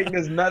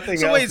 There's nothing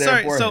so else wait, there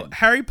sorry. for So him.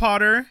 Harry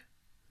Potter,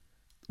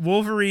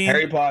 Wolverine,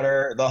 Harry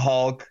Potter, the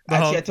Hulk.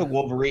 I took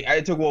Wolverine.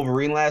 I took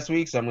Wolverine last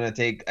week, so I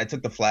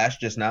took the Flash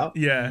just now.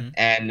 Yeah.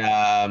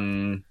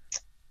 And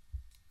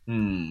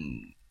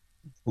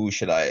who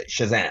should I?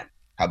 Shazam.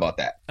 How about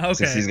that? Okay.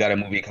 Since he's got a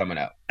movie coming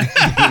out.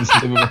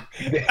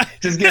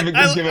 just give him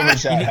a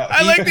shout out.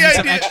 I like the idea.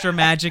 Some extra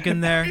magic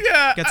in there.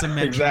 Yeah. Get some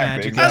magic.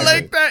 Exactly. I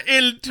like that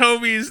in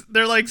Toby's,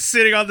 they're like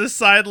sitting on the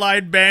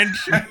sideline bench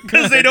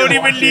because they don't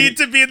even need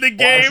to be in the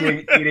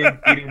game.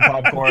 Eating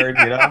popcorn,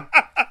 you know?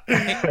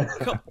 Hey,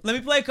 let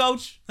me play,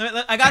 coach.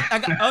 I got.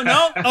 Oh,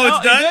 no. Oh,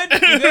 it's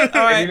done? You good?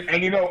 All right.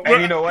 And you know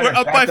what? We're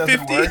up by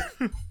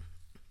 50.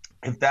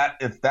 If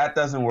that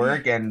doesn't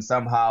work and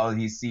somehow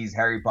he sees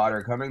Harry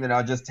Potter coming, then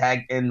I'll just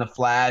tag in the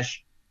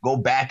Flash, go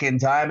back in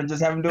time, and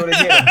just have him do it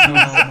again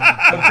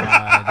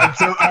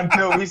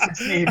until we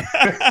succeed.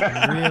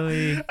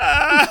 Really?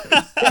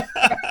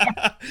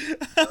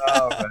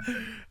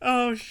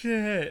 Oh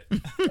shit.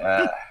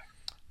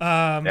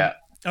 Yeah.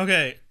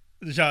 Okay,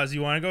 Jaz,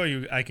 you want to go?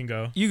 Or I can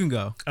go. You can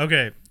go.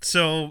 Okay,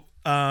 so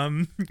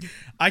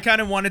I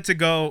kind of wanted to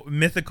go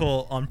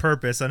mythical on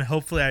purpose, and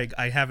hopefully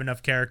I have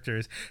enough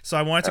characters. So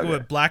I wanted to go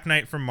with Black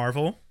Knight from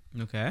Marvel.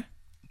 Okay.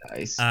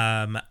 Nice.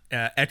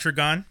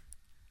 Etrigan.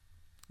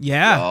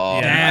 Yeah. Oh,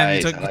 damn,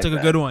 nice. you took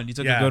a good one. You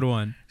took a good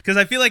one. Because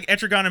I feel like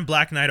Etrigan and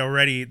Black Knight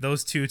already,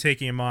 those two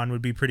taking him on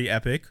would be pretty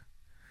epic.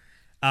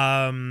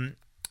 And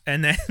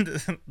then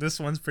this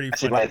one's pretty funny.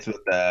 Actually, lights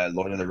with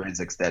Lord of the Rings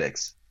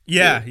aesthetics.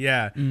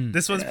 Yeah.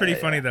 This one's pretty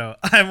funny though.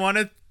 I want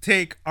to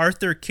take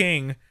Arthur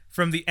King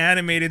from the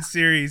animated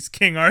series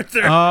King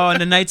Arthur. Oh, and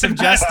the Knights of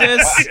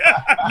Justice?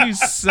 You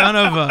son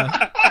of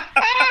a...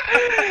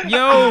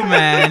 Yo,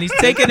 man, he's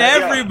taking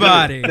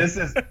everybody. This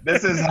is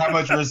how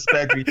much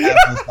respect we have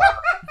for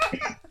Sauron.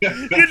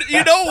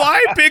 You know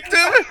why I picked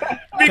him?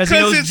 Because he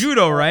knows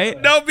judo, right?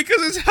 No,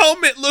 because his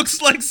helmet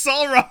looks like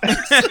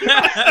Sauron's.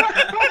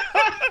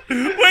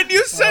 When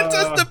you sent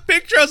us the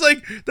picture, I was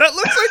like, that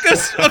looks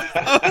like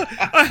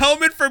a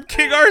helmet from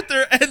King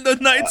Arthur and the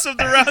Knights of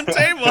the Round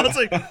Table. I was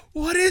like,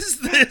 what is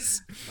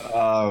this?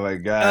 Oh my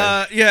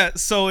god. Yeah,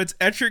 so it's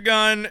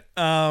Etrigan,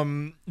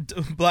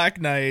 Black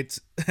Knight,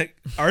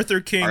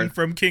 Arthur King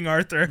from King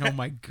Arthur. Oh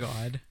my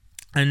god.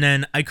 And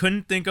then I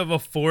couldn't think of a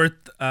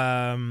fourth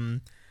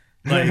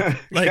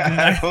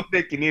I don't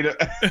think you need a.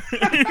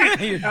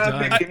 I don't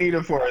think you need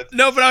a fourth.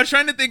 No, but I was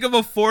trying to think of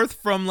a fourth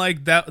from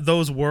like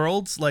those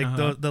worlds, like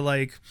the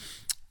like,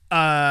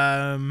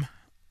 the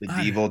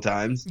evil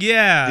times.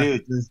 Yeah,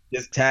 dude,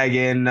 just tag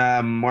in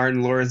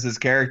Martin Lawrence's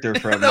character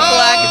from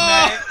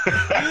Black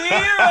Knight.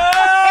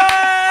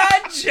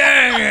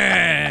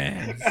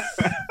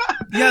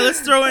 Yeah, let's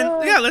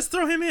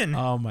throw him in.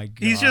 Oh my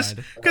god. He's just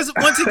because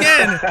once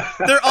again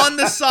they're on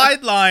the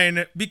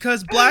sideline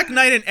because Black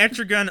Knight and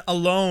Etrigan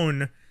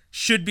alone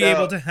should be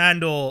able to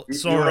handle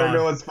Sauron. You want to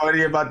know what's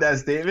funny about that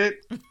statement?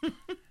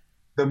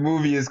 The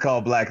movie is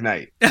called Black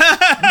Knight.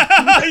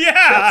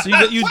 Yeah. So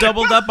you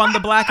doubled up on the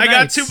Black Knights. I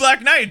got 2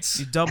 Black Knights.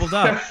 You doubled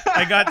up.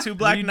 I got 2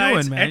 Black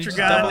Knights,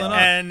 Etrigan, up.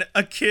 and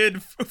a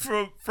kid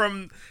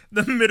from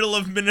the middle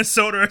of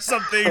Minnesota or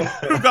something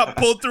who got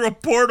pulled through a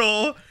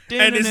portal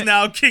and is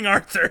now King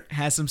Arthur.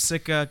 Has some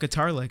sick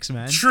guitar licks,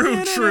 man. True.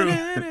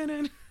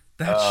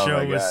 That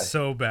show was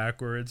so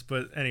backwards,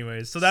 but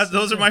anyways. So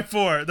those are my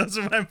 4. Those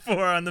are my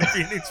 4 on the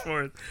Phoenix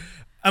Force.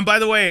 And by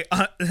the way,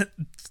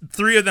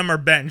 3 of them are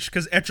bench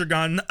because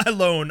Etrigan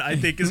alone, I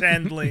think, is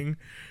handling.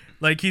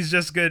 Like he's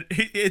just good.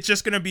 It's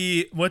just gonna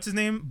be what's his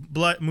name,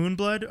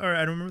 Moonblood, or I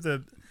don't remember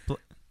the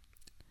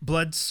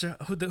Blood.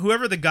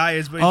 Whoever the guy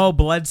is, but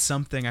Blood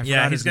something. I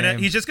forgot his name.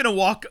 He's just gonna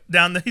walk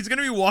down. He's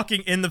gonna be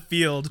walking in the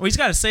field. Well, he's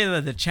got to say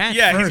the chant.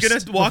 Yeah, first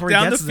he's gonna walk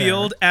down the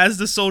field as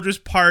the soldiers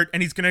part,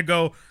 and he's gonna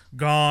go,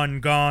 "Gone,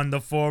 gone,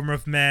 the form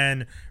of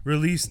man.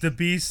 Release the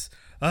beast."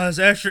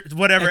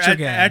 Etrigan,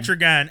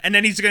 and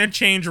then he's gonna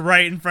change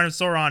right in front of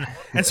Sauron,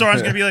 and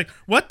Sauron's gonna be like,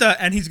 "What the?"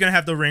 And he's gonna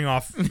have the ring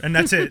off, and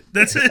that's it.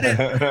 That's it.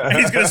 And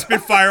he's gonna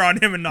spit fire on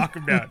him and knock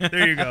him down.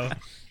 There you go.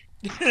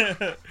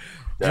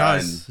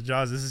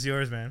 Jaws, this is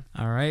yours, man.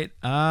 All right.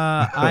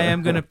 I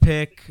am gonna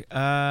pick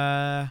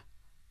Conan.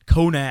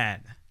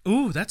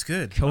 Ooh, that's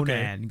good.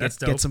 Conan. Okay,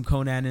 get some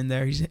Conan in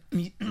there.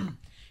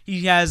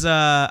 He has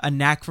a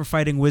knack for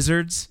fighting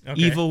wizards,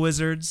 evil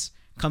wizards.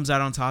 Comes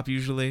out on top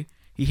usually.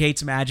 He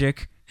hates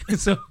magic,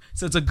 so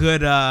it's a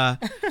good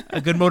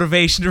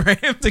motivation for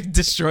him to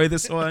destroy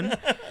this one.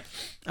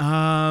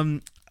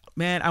 Man,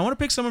 I want to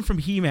pick someone from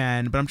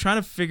He-Man, but I'm trying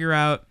to figure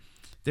out.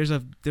 There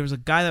was a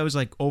guy that was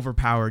like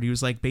overpowered. He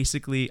was like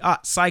basically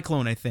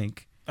Cyclone, I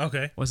think.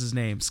 Okay, what's his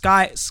name?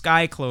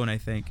 Sky Clone, I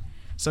think.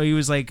 So he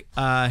was like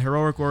a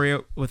heroic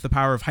warrior with the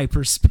power of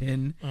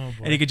hyperspin,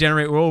 and he could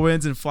generate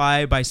whirlwinds and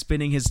fly by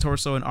spinning his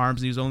torso and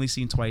arms. And he was only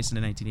seen twice in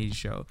the 1980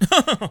 show.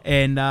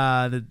 And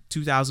the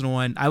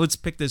 2001, I would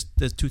pick this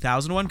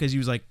 2001 because he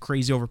was like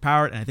crazy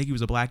overpowered, and I think he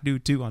was a black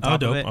dude too on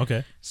top of it.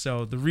 Okay.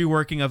 So the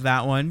reworking of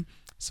that one.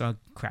 So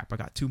crap, I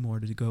got 2 more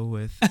to go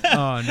with.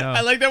 Oh no!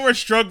 I like that we're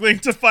struggling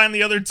to find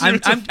the other 2.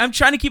 I'm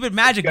trying to keep it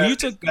magic. But you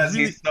took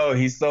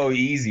he's so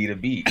easy to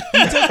beat.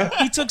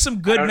 He took some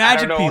good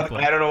magic people.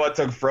 I don't know what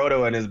took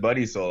Frodo and his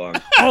buddy so long.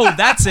 Oh,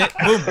 that's it.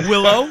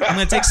 Willow. I'm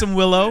gonna take some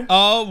Willow.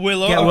 Oh,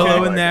 Willow. Get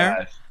Willow in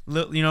there.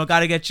 You know,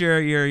 got to get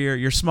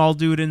your small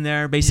dude in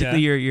there. Basically,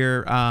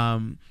 your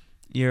what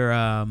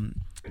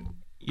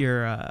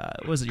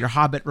was it? Your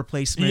Hobbit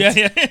replacement.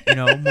 Yeah. You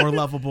know, more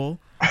lovable.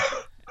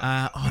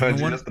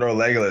 Just throw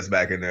Legolas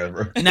back in there,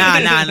 bro. Nah.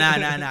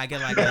 Get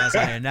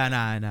Legolas in there.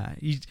 Nah.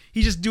 He's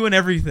just doing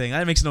everything.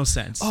 That makes no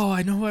sense. Oh,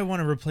 I know who I want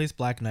to replace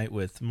Black Knight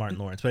with, Martin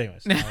Lawrence. But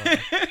anyways. And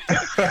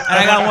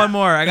I got one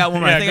more. I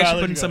think I should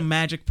put in some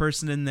magic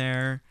person in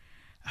there.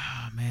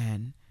 Oh,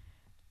 man.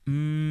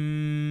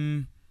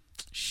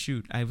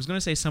 Shoot. I was going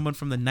to say someone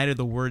from the Night of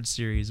the Word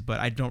series, but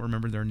I don't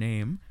remember their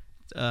name.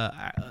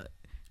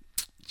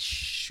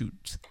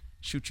 Shoot.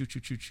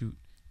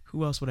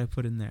 Who else would I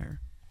put in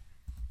there?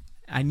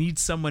 I need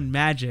someone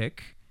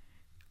magic,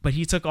 but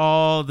he took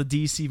all the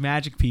DC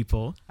magic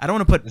people. I don't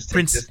want to put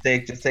Prince. Just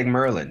take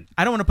Merlin.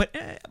 I don't want to put,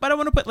 but I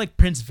want to put like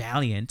Prince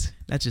Valiant.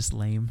 That's just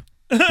lame.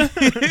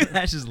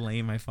 That's just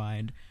lame. I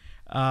find.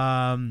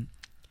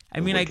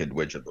 Wicked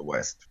Witch of the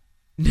West.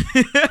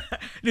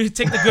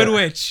 Take the good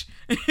witch.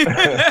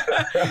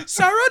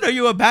 Sauron, are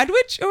you a bad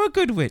witch or a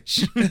good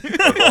witch?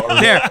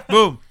 There,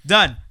 boom,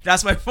 done.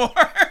 That's my 4.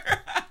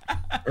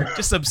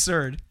 Just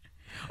absurd.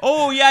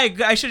 Oh yeah,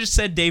 I should have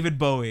said David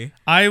Bowie.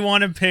 I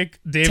want to pick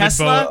David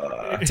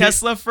Bowie.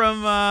 Tesla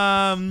from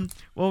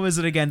what was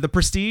it again? The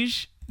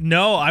Prestige?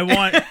 No, I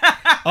want.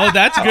 Oh,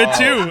 that's good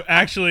too,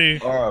 actually.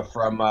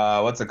 From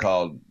what's it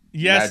called?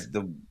 Yes,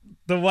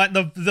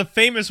 the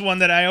famous one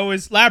that I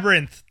always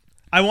Labyrinth.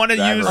 I want to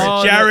use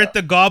Jareth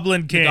the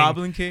Goblin King. The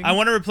Goblin King? I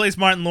want to replace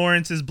Martin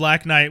Lawrence's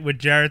Black Knight with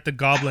Jareth the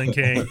Goblin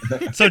King.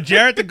 So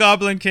Jareth the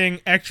Goblin King,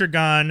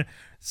 Etrigan,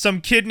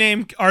 some kid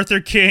named Arthur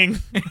King,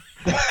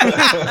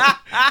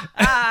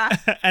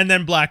 And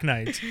then Black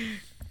Knight.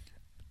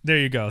 There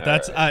you go.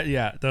 That's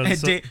yeah.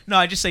 No,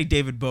 I just say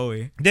David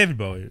Bowie. David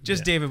Bowie.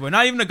 Just David Bowie.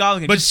 Not even a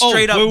Gallagher. But just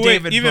straight up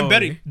David even Bowie.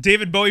 better.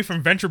 David Bowie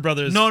from Venture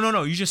Brothers.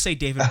 No. You just say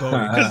David Bowie.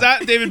 Because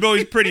that David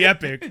Bowie's pretty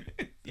epic.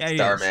 Yeah, he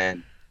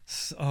Starman.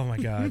 Oh my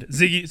God.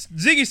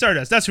 Ziggy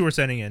Stardust. That's who we're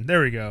sending in.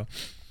 There we go.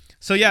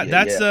 So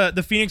that's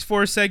the Phoenix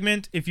Force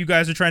segment. If you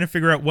guys are trying to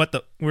figure out what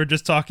we're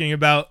just talking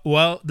about,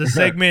 well, the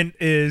segment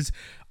is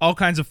all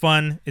kinds of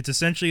fun. It's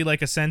essentially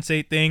like a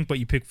Sense8 thing, but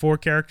you pick 4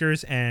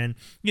 characters and,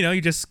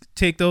 you just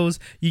take those,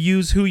 you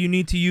use who you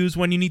need to use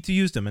when you need to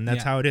use them, and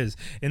that's how it is.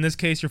 In this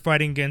case, you're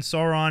fighting against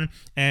Sauron,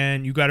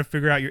 and you got to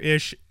figure out your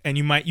ish, and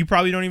you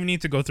probably don't even need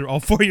to go through all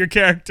 4 of your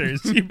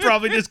characters. You're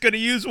probably just going to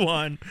use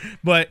one,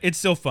 but it's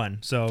still fun.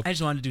 So I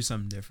just wanted to do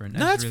something different.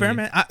 No, that's fair,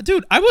 man.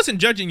 Dude, I wasn't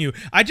judging you.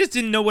 I just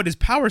didn't know what his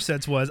power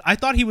sets was. I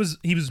thought he was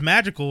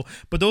magical,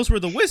 but those were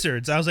the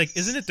wizards. I was like,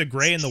 isn't it the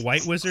gray and the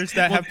white wizards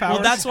that have powers?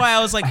 Well, that's why I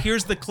was like,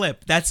 here's the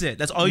clip. That's it.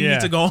 That's all you need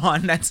to go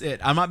on. That's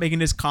it. I'm not making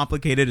this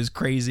complicated as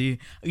crazy.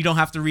 You don't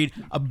have to read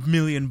a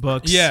million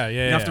books. Yeah.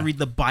 You don't have to read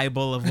the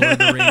Bible of Lord of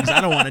the Rings.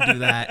 I don't want to do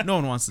that. No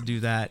one wants to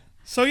do that.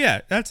 So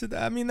that's it.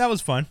 I mean, that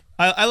was fun.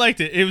 I liked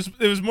it. It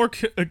was more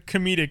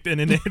comedic than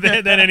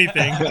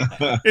anything.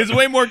 It was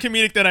way more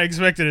comedic than I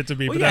expected it to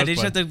be. Well, but they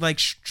just have to like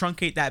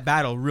truncate that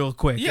battle real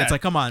quick. Yeah. It's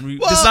like, come on,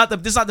 this is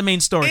not the main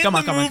story. Come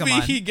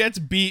on. He gets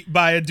beat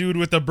by a dude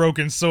with a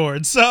broken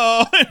sword.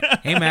 So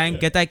hey man,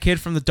 get that kid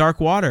from the Dark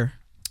Water.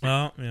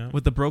 Well, yeah,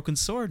 with the broken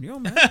sword,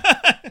 man.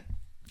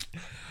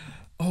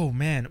 Oh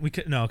man, we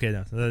could no.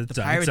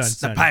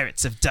 The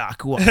Pirates of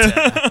Dark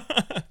Water.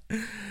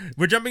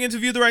 We're jumping into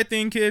View the Right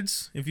Thing,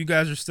 kids. If you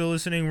guys are still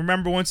listening,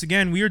 remember once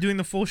again we are doing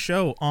the full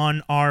show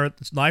on our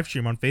live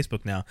stream on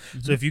Facebook now.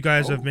 Mm-hmm. So if you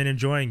guys have been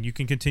enjoying, you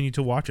can continue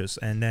to watch us.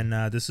 And then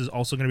this is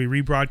also going to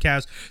be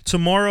rebroadcast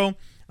tomorrow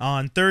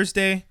on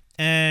Thursday,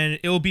 and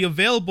it will be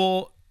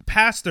available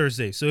past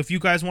Thursday. So if you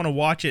guys want to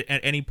watch it at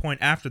any point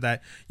after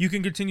that, you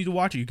can continue to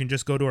watch it. You can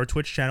just go to our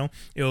Twitch channel.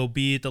 It will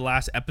be the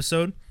last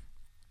episode,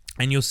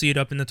 and you'll see it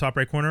up in the top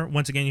right corner.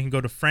 Once again, you can go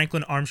to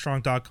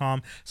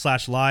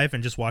franklinarmstrong.com/live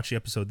and just watch the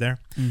episode there.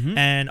 Mm-hmm.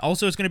 And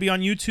also, it's going to be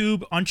on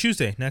YouTube on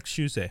next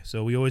Tuesday.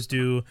 So we always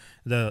do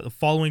the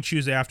following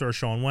Tuesday after our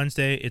show on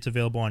Wednesday. It's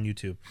available on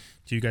YouTube.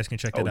 So you guys can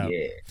check that out.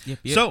 Yeah. Yep.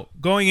 So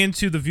going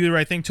into the View the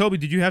Right Thing, Toby,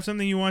 did you have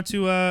something you want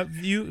to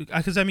view?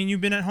 Because, I mean,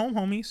 you've been at home,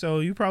 homie,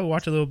 so you probably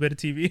watch a little bit of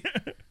TV.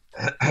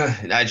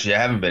 Actually, I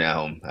haven't been at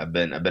home. I've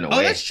been away.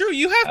 Oh, that's true.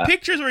 You have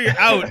pictures where you're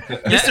out.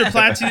 Mr.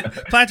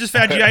 Plantus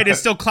Fagiitis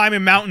still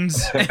climbing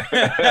mountains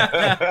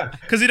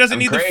because he doesn't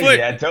need crazy. The foot.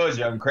 I told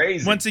you, I'm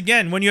crazy. Once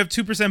again, when you have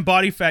 2%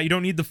 body fat, you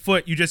don't need the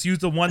foot. You just use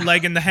the one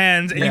leg and the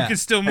hands, and you can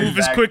still move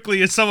as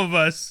quickly as some of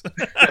us.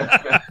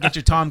 Get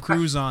your Tom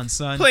Cruise on,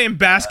 son. Playing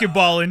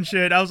basketball and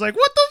shit. I was like,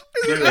 what the?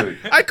 Dude.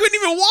 I couldn't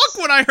even walk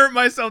when I hurt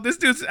myself. This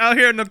dude's out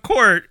here in the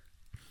court.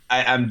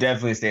 I'm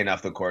definitely staying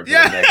off the court for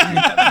the next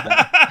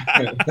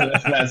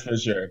that's for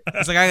sure.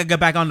 It's like, I gotta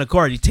get back on the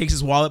court. He takes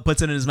his wallet,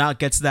 puts it in his mouth,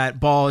 gets that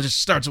ball, just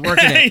starts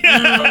working it.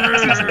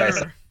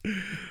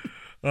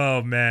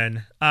 Oh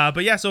man.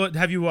 But yeah, so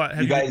have you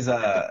guys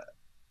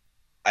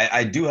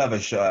I do have a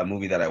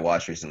movie that I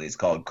watched recently. It's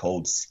called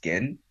Cold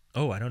Skin.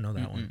 Oh, I don't know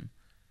that one.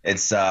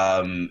 It's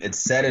set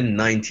in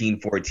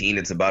 1914.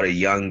 It's about a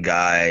young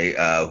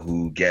guy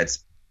who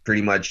gets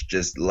pretty much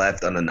just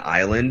left on an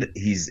island.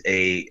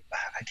 I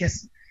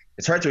guess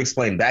it's hard to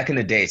explain. Back in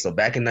the day, so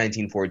back in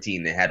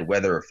 1914, they had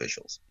weather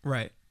officials.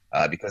 Right.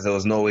 Because there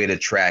was no way to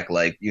track,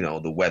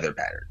 the weather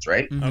patterns,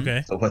 right? Mm-hmm.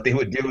 Okay. So what they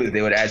would do is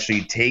they would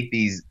actually take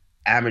these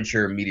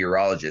amateur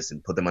meteorologists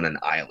and put them on an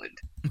island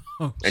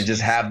and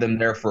just have them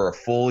there for a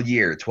full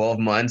year, 12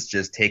 months,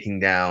 just taking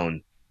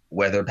down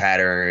weather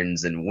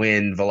patterns and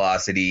wind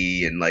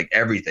velocity and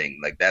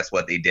everything. That's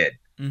what they did.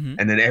 Mm-hmm.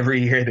 And then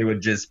every year they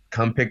would just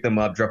come pick them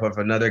up, drop off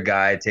another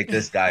guy, take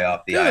this guy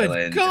off the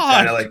island.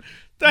 God.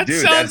 That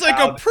sounds like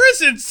a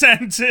prison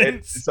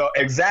sentence. So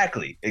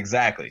exactly.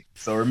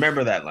 So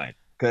remember that line,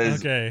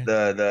 because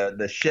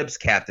the ship's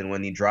captain,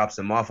 when he drops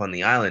him off on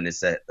the island, it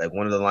said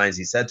one of the lines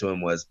he said to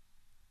him was,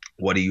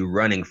 "What are you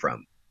running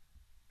from?"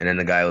 And then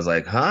the guy was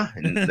like, "Huh?"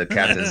 And the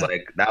captain's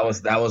like, "That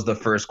was the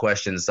first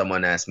question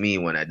someone asked me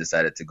when I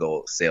decided to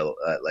go sail,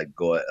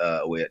 go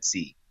away at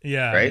sea."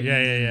 Yeah. Right.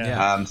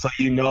 Yeah. So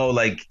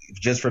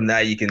just from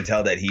that you can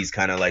tell that he's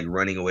kind of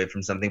running away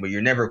from something, but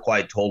you're never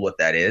quite told what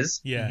that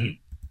is. Yeah. Mm-hmm.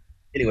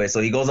 Anyway,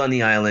 so he goes on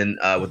the island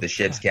with the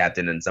ship's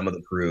captain and some of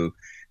the crew.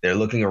 They're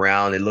looking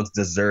around. It looks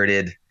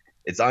deserted.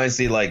 It's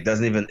honestly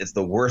it's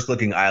the worst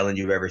looking island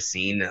you've ever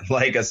seen. If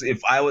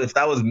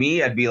that was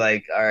me, I'd be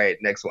like, all right,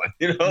 next one.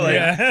 Let's go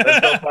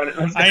find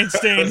it. I ain't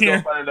staying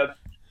here.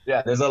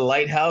 Yeah, there's a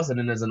lighthouse and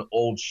then there's an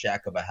old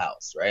shack of a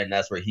house, right? And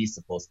that's where he's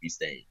supposed to be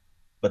staying.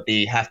 But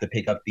they have to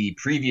pick up the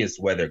previous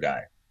weather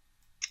guy,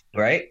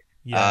 right?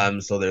 Yeah.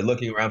 So they're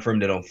looking around for him.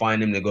 They don't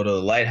find him. They go to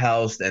the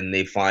lighthouse and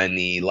they find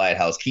the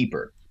lighthouse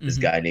keeper, this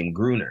guy named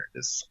Gruner,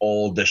 this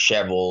old,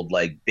 disheveled,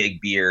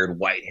 big beard,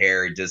 white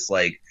hair, just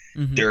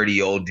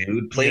dirty old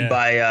dude, played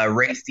by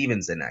Ray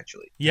Stevenson,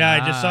 actually. Yeah,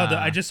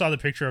 I just saw the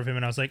picture of him,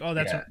 and I was like, oh,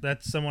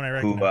 that's someone I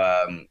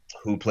recognize.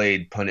 Who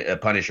played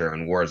Punisher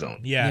in Warzone.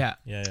 Yeah.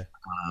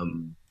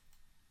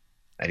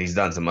 And he's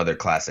done some other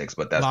classics,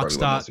 but that's probably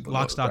what most people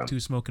know him from. Lock, Stock, Two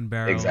Smoking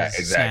Barrels,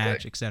 exactly.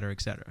 Snatch, etc.,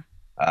 etc.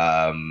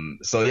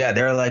 So yeah,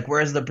 they're like,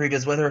 "Where's the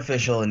previous weather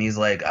official?" And he's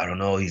like, "I don't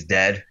know. He's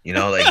dead. You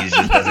know, like he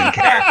just doesn't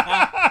care."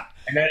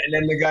 And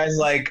then the guy's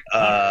like,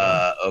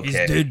 "Okay." He's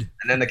dead.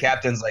 And then the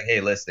captain's like,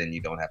 "Hey, listen,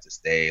 you don't have to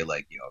stay.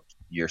 Like, you know,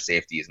 your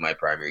safety is my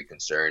primary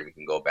concern. We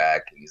can go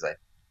back." And he's like,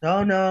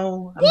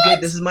 "No, I'm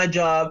good. This is my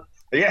job."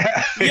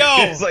 Yeah.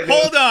 Yo, like,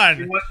 hold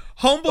on.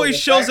 Homeboy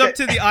shows up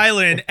to the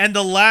island, and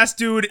the last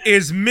dude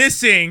is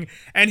missing,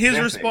 and his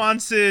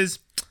response is,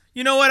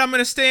 "You know what? I'm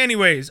gonna stay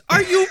anyways."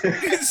 Are you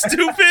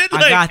stupid?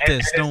 I got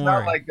this. Don't worry. It's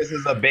not like this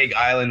is a big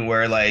island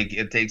where like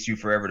it takes you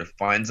forever to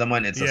find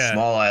someone. It's a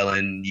small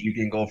island. You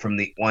can go from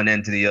the one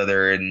end to the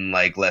other in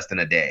like less than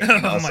a day. You know?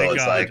 Oh my God.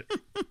 It's like,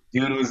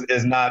 dude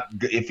is not.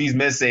 If he's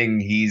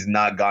missing, he's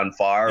not gone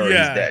far, or he's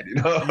dead. You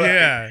know?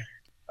 Yeah.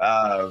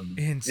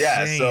 Insane.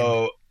 Yeah.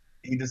 So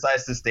he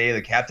decides to stay.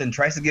 The captain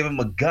tries to give him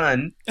a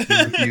gun. He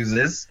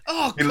refuses.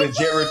 He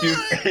legit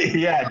refuses.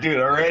 Yeah, dude.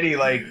 Already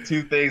like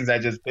two things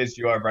that just pissed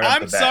you off right off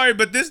the bat. I'm sorry,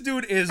 but this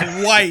dude is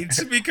white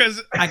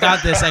because I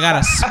got this. I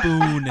got a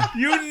spoon.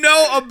 You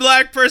know, a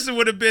black person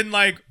would have been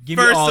like, Give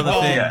me all the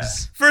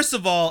things. First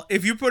of all,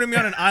 if you put me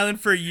on an island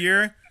for a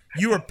year,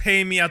 you are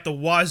paying me out the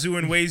wazoo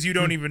in ways you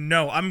don't even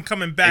know. I'm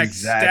coming back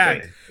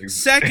stacked.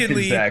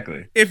 Secondly,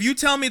 if you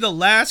tell me the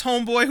last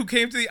homeboy who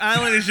came to the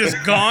island is just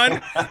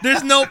gone,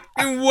 there's no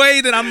way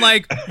that I'm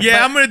like,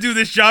 yeah, I'm going to do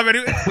this job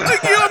anyway.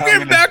 Like, I'm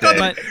getting back on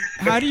the...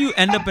 But how do you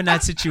end up in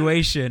that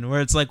situation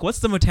where it's like, what's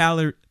the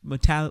mortality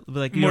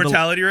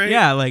rate?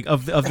 Yeah, like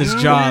of this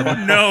job.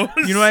 No.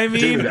 You know what I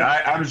mean? Dude,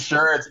 I'm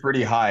sure it's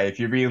pretty high if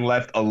you're being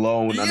left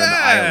alone on an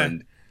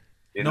island.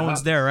 No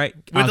one's there, right?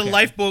 With the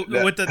lifeboat,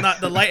 with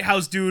the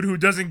lighthouse dude who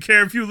doesn't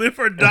care if you live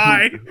or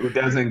die. Who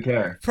doesn't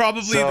care.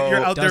 Probably you're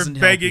out there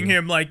begging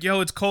him like,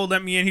 yo, it's cold,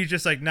 let me in. He's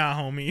just like, nah,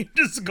 homie.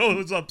 Just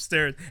goes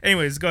upstairs.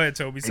 Anyways, go ahead,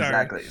 Toby. Sorry.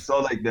 Exactly.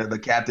 So like the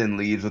captain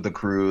leaves with the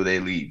crew. They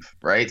leave,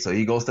 right? So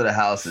he goes to the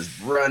house, this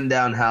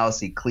run-down house.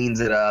 He cleans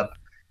it up.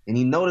 And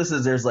he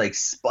notices there's like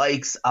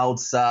spikes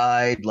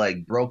outside,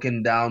 like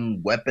broken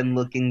down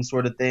weapon-looking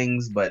sort of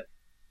things. But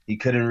he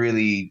couldn't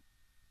really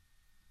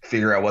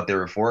figure out what they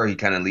were for. He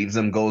kind of leaves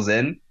them, goes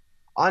in.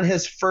 On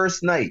his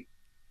first night,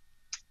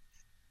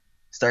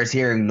 starts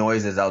hearing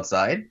noises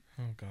outside.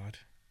 Oh, God.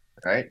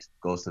 Right?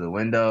 Goes to the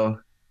window.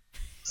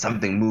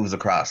 Something moves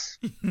across.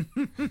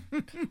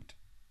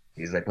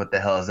 He's like, what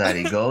the hell is that?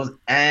 He goes,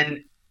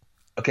 and...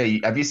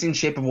 Okay, have you seen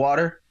Shape of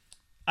Water?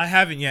 I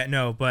haven't yet,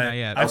 no, but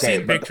I've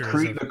seen pictures.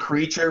 The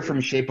creature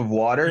from Shape of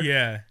Water?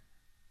 Yeah.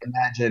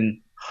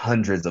 Imagine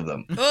hundreds of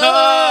them.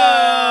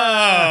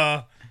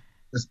 Oh!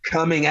 Just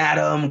coming at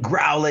him,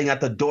 growling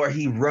at the door.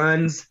 He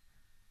runs.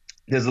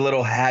 There's a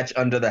little hatch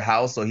under the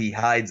house, so he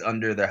hides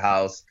under the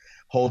house,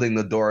 holding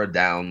the door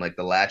down, like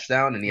the latch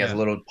down, and he has a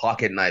little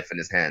pocket knife in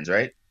his hands,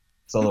 right?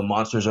 So the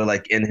monsters are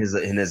like in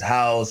his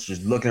house,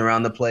 just looking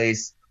around the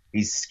place.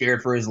 He's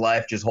scared for his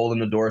life, just holding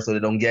the door so they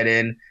don't get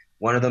in.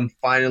 One of them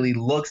finally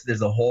looks,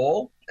 there's a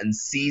hole, and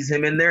sees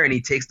him in there, and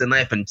he takes the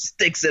knife and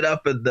sticks it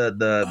up at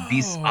the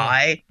beast's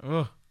eye,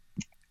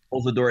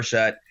 pulls the door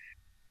shut.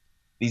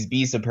 These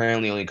beasts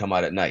apparently only come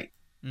out at night.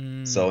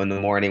 So in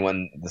the morning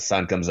when the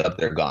sun comes up,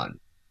 they're gone.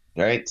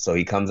 Right? So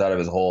he comes out of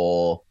his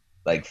hole,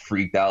 like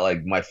freaked out,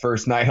 like my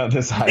first night on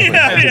this island.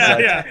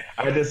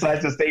 I decide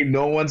to stay.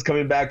 No one's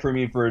coming back for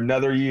me for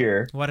another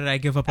year. Why did I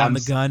give up on the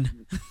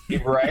gun?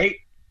 Right?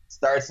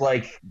 Starts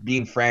like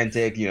being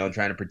frantic,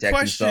 trying to protect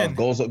himself.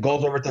 Goes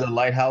over to the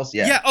lighthouse.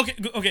 Yeah.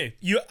 Okay.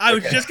 I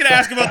was just gonna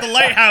ask about the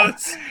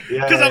lighthouse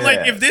because I'm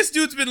like, if this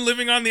dude's been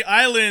living on the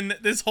island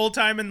this whole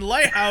time in the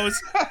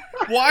lighthouse,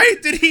 why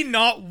did he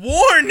not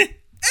warn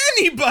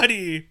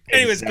anybody?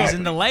 Anyways, goes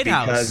in the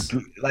lighthouse.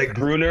 Because like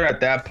Bruner at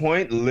that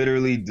point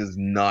literally does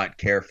not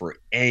care for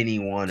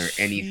anyone or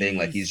anything.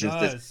 Like he's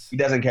just he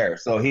doesn't care.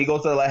 So he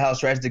goes to the lighthouse,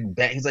 tries to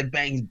bang. He's like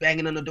he's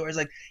banging on the door. He's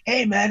like,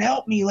 hey man,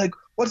 help me! Like,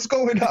 what's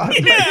going on?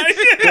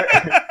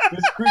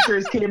 These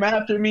creatures came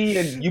after me,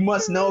 and you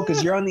must know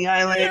because you're on the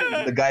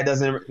island. The guy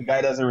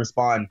doesn't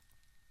respond.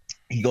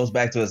 He goes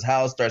back to his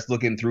house, starts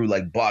looking through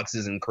like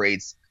boxes and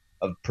crates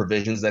of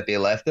provisions that they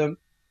left him.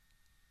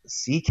 The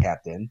sea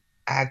captain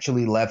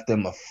actually left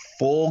him a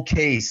full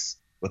case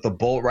with a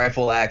bolt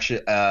rifle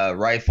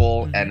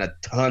and a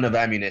ton of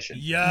ammunition.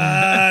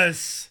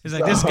 Yes. He's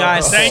like, this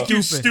guy's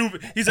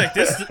stupid. He's like,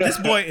 this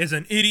boy is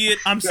an idiot.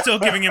 I'm still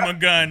giving him a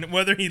gun,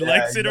 whether he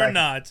likes it or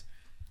not.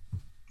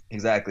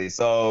 Exactly.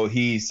 So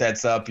he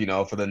sets up,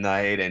 for the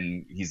night,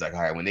 and he's like,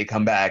 all right, when they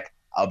come back,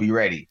 I'll be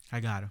ready. I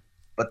got him.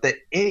 But the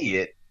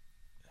idiot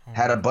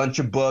had a bunch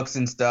of books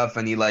and stuff,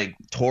 and he like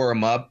tore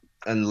them up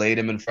and laid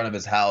him in front of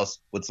his house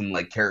with some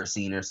like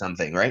kerosene or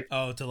something, right?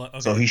 Okay.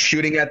 So he's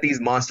shooting at these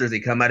monsters.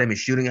 They come at him. He's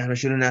shooting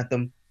at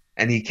them,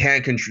 and he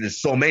can't control.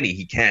 There's so many.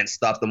 He can't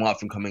stop them off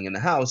from coming in the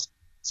house.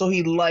 So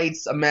he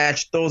lights a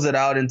match, throws it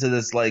out into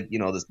this like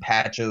this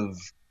patch of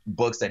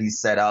books that he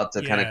set out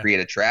to kind of create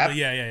a trap.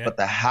 Yeah. But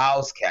the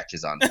house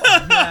catches on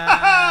fire.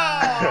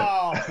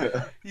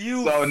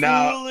 You so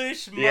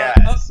foolish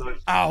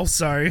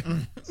sorry.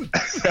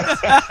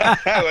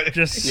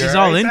 She's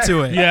all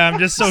into it. Yeah, I'm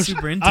just so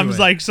super into I'm it.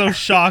 like so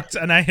shocked,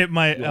 and I hit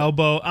my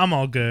elbow. I'm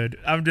all good.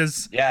 I'm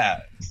just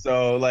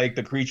So like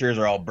the creatures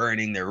are all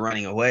burning. They're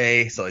running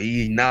away. So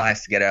he now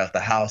has to get out of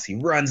the house. He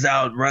runs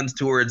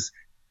towards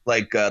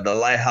like the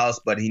lighthouse,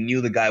 but he knew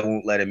the guy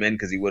won't let him in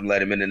because he wouldn't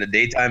let him in the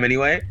daytime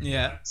anyway.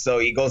 Yeah. So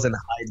he goes and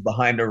hides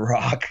behind a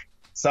rock.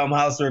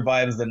 Somehow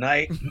survives the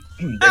night.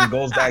 Then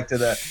goes back to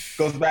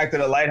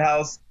the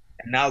lighthouse.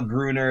 And now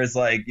Gruner is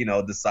like,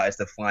 decides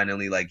to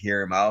finally like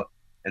hear him out.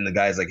 And the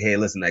guy's like, hey,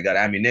 listen, I got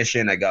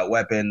ammunition, I got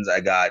weapons,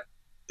 I got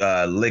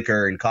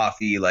liquor and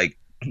coffee. Like,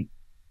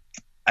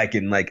 I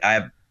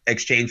have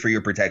exchange for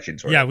your protection.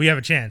 We have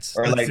a chance.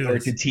 Or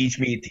to teach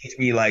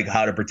me like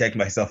how to protect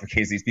myself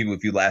against these people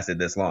if you lasted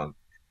this long.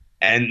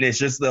 And it's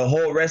just the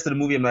whole rest of the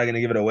movie. I'm not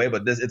gonna give it away,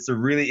 but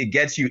it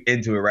gets you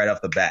into it right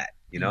off the bat.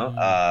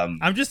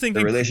 I'm just thinking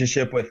the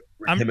relationship with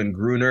him and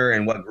Gruner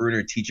and what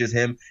Gruner teaches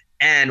him.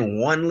 And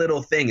one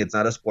little thing, it's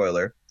not a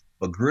spoiler,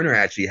 but Gruner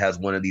actually has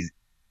one of these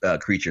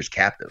creatures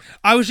captive.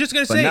 I was just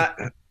gonna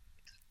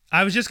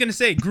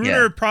say,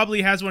 Gruner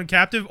probably has one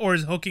captive or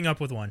is hooking up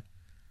with one.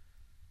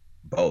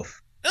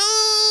 Both.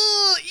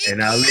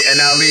 And I'll leave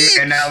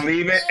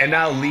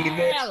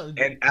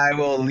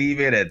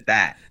it at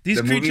that.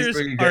 These creatures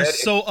are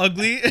so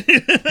ugly.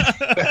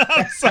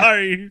 I'm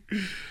sorry.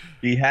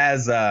 He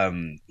has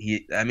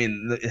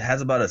it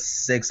has about a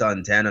 6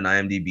 on 10 on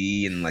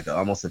IMDb and like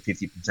almost a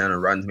 50% on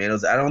Rotten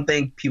Tomatoes. I don't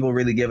think people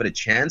really give it a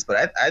chance,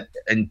 but I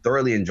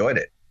thoroughly enjoyed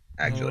it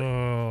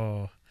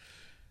actually.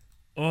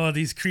 Oh,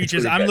 these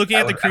creatures! I'm looking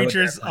at the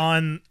creatures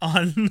on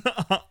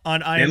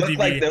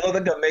IMDb. They look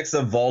like a mix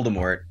of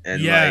Voldemort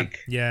and shark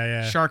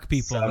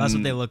people. That's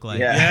what they look like.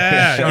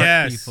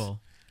 Shark people.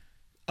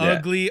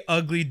 Ugly,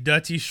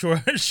 dirty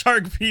shark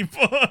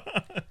people.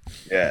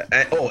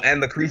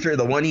 And the creature,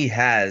 the one he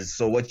has.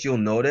 So what you'll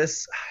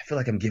notice, I feel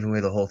like I'm giving away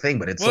the whole thing,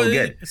 but it's so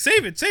good.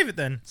 Save it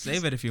then.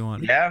 Save it if you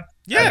want. Yeah,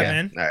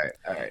 man. All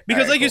right.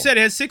 Because you said,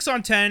 it has 6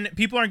 on 10.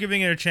 People aren't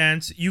giving it a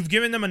chance. You've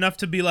given them enough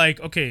to be like,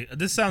 okay,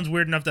 this sounds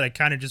weird enough that I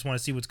kind of just want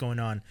to see what's going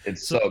on.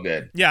 It's so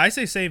good. Yeah, I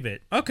say save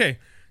it. Okay.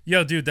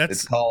 Yo, dude,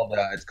 it's called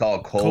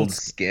Cold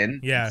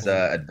Skin. Yeah, it's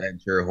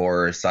adventure,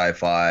 horror,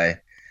 sci-fi.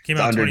 Came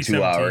out under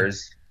 2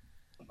 hours.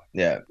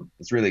 Yeah,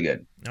 it's really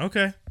good.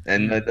 Okay.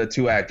 And the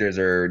 2 actors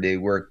they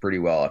work pretty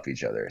well off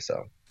each other,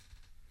 so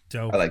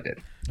dope. I liked it.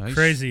 Nice.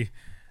 Crazy.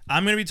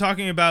 I'm going to be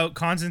talking about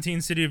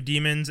Constantine City of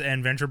Demons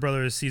and Venture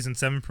Brothers season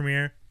 7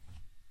 premiere.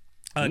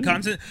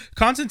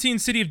 Constantine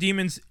City of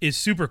Demons is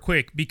super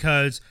quick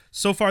because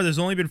so far there's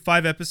only been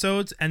 5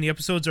 episodes and the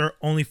episodes are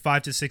only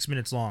 5 to 6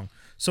 minutes long.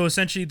 So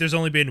essentially there's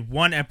only been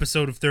 1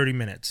 episode of 30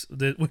 minutes,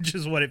 which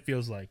is what it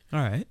feels like. All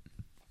right.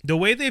 The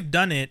way they've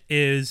done it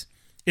is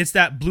it's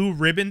that blue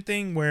ribbon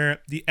thing where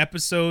the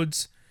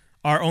episodes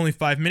are only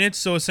 5 minutes.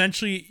 So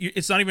essentially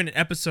it's not even an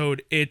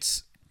episode,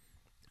 it's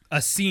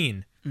a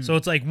scene. So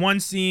it's like one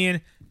scene,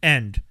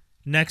 end.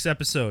 Next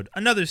episode.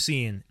 Another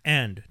scene,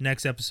 end.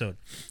 Next episode.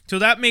 So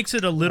that makes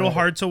it a little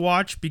hard to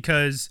watch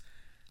because,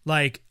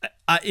 like,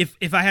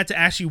 if I had to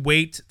actually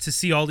wait to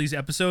see all these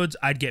episodes,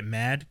 I'd get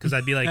mad because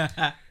I'd be like,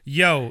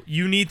 yo,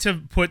 you need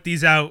to put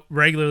these out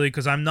regularly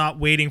because I'm not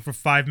waiting for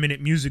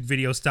 5-minute music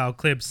video style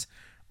clips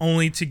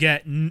only to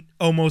get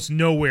almost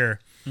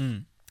nowhere.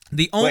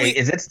 Wait,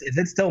 is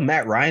it still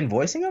Matt Ryan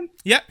voicing him?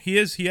 Yeah, he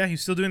is. Yeah,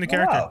 he's still doing the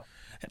character. Wow.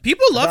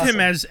 People love him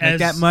as Make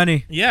that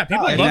money. Yeah,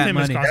 people love him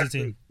as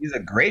Constantine. He's a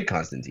great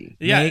Constantine.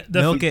 Yeah,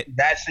 milk it. He's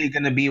actually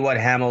going to be what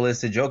Hamill is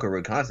to Joker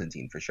with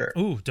Constantine for sure.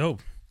 Ooh,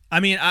 dope. I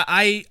mean,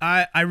 I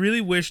really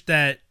wish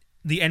that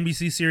the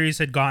NBC series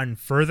had gotten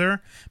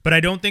further, but I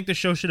don't think the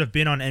show should have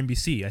been on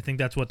NBC. I think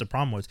that's what the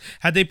problem was.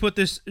 Had they put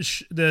this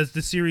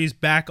the series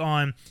back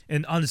on the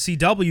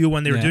CW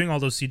when they were doing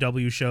all those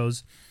CW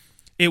shows,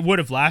 it would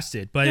have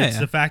lasted, but it's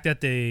the fact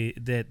that they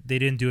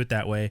didn't do it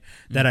that way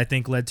that I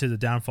think led to the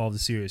downfall of the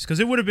series. Because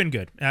it would have been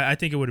good. I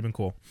think it would have been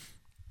cool.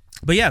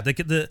 But yeah,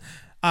 it's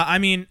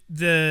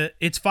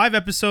 5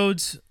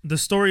 episodes. The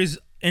story's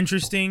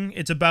interesting.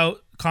 It's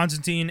about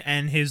Constantine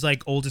and his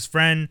like oldest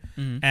friend,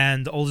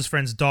 and the oldest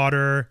friend's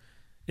daughter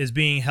is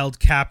being held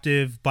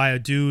captive by a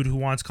dude who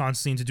wants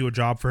Constantine to do a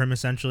job for him.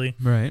 Essentially,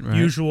 right.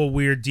 Usual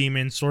weird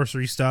demon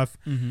sorcery stuff.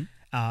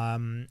 I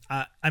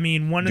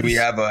mean, do we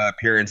have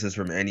appearances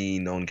from any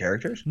known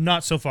characters?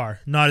 Not so far.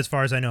 Not as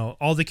far as I know.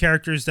 All the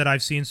characters that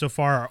I've seen so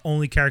far are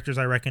only characters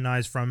I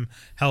recognize from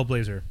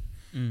Hellblazer.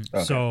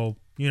 Okay. So,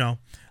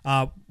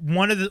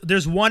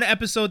 there's one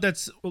episode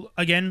that's,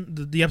 again,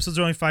 the episodes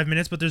are only 5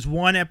 minutes, but there's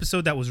one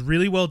episode that was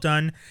really well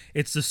done.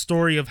 It's the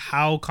story of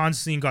how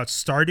Constantine got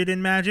started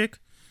in magic.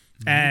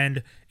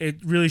 And it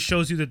really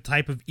shows you the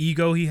type of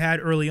ego he had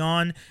early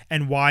on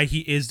and why he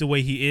is the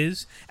way he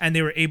is. And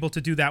they were able to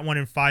do that one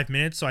in 5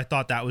 minutes. So I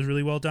thought that was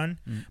really well done.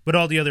 But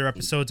all the other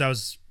episodes, I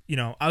was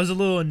a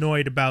little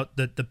annoyed about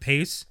the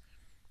pace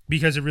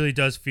because it really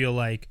does feel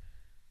like,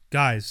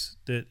 guys,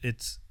 that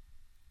it's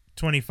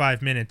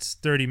 25 minutes,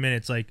 30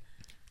 minutes, like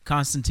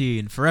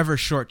Constantine, forever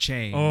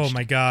shortchanged. Oh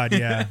my god,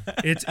 yeah.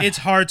 It's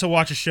hard to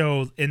watch a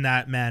show in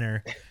that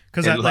manner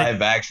because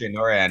live action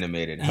or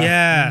animated. Huh?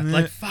 Yeah,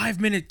 like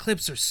 5-minute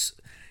clips are.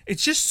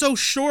 It's just so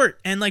short,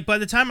 and like by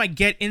the time I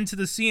get into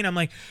the scene, I'm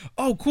like,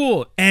 oh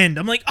cool, and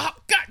I'm like, oh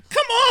god,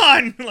 come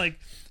on, like.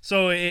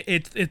 So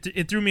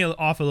it threw me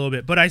off a little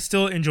bit, but I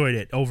still enjoyed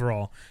it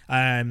overall.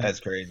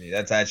 That's crazy.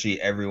 That's actually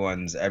every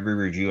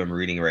review I'm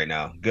reading right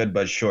now. Good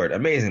but short.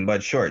 Amazing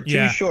but short.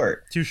 Too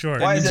short. Too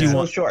short. Why is it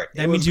so short?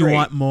 That means you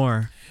want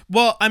more.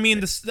 Well, I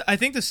mean, I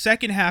think the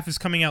second half is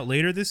coming out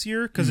later this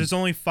year because there's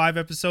only 5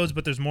 episodes,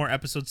 but there's more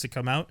episodes to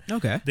come out.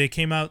 Okay. They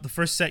came out. The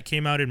first set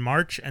came out in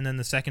March, and then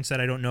the second set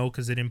I don't know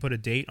because they didn't put a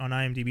date on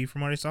IMDb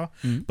from what I saw.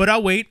 But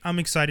I'll wait. I'm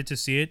excited to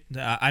see it.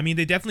 I mean,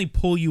 they definitely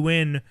pull you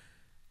in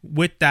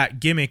with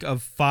that gimmick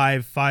of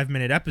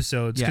 5-minute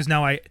episodes because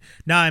now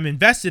I'm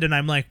invested and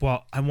I'm like,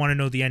 well, I want to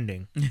know the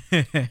ending.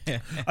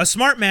 A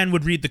smart man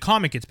would read the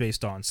comic it's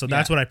based on, so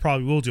that's what I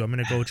probably will do. I'm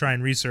gonna go try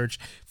and research,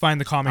 find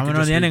the comic. I want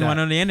to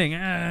know the ending.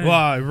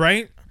 Well,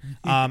 right.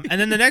 And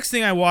then the next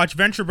thing I watched,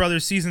 Venture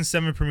Brothers season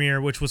 7 premiere,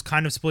 which was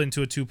kind of split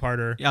into a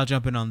 2-parter. Yeah, I'll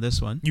jump in on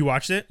this one. You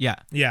watched it? Yeah.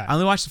 I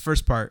only watched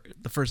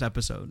the first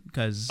episode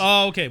because.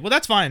 Oh, okay. Well,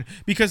 that's fine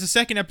because the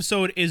second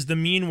episode is the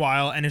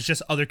meanwhile, and it's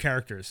just other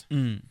characters.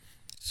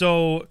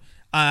 So,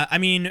 I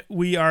mean,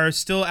 we are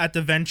still at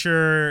the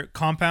Venture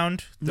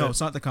compound. No,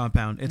 it's not the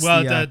compound. It's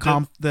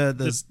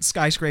the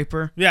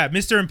skyscraper. Yeah,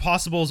 Mr.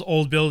 Impossible's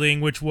old building,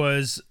 which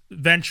was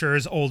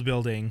Venture's old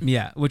building.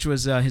 Yeah, which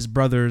was his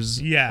brother's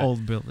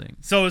old building.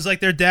 So it was like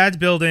their dad's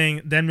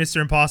building, then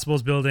Mr.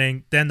 Impossible's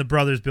building, then the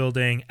brother's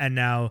building, and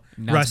now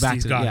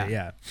Rusty's got it.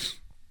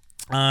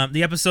 Yeah.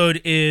 The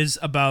episode is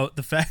about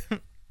the fact...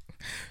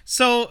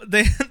 So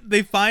they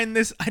find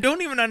this. I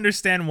don't even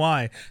understand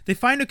why. They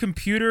find a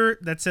computer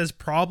that says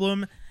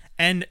problem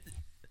and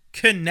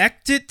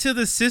connect it to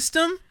the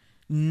system.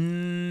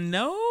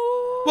 No.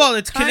 Well,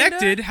 it's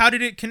connected. How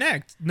did it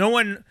connect? No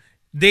one.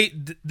 They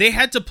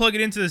had to plug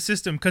it into the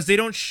system because they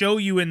don't show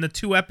you in the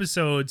 2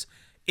 episodes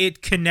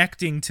it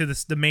connecting to the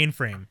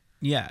mainframe.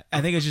 Yeah,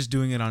 I think it's just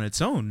doing it on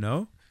its own.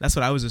 No, that's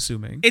what I was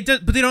assuming. It does,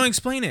 but they don't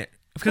explain it.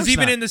 Because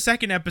even in the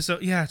second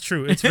episode, yeah,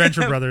 true. It's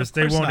Venture Brothers.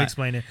 They won't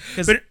explain it.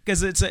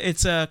 Because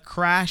it's a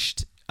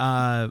crashed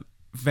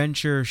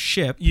Venture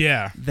ship.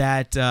 Yeah.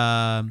 That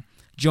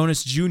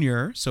Jonas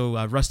Jr.,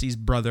 so Rusty's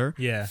brother,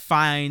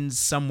 finds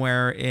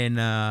somewhere in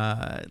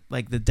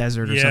like the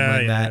desert or something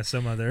like that. Yeah,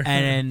 some other.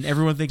 And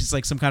everyone thinks it's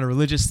like some kind of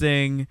religious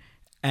thing,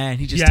 and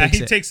he just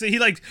takes it.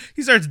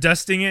 He starts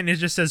dusting it, and it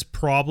just says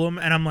problem.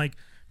 And I'm like,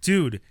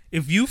 dude,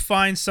 if you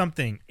find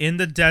something in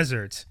the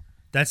desert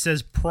that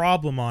says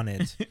problem on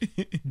it,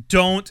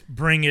 don't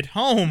bring it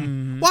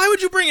home. Why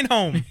would you bring it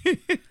home?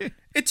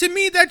 To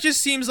me, that just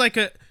seems like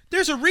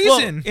there's a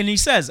reason. Well, and he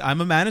says,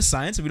 I'm a man of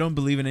science, and we don't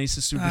believe in any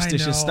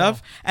superstitious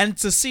stuff. And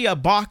to see a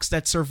box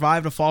that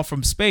survived a fall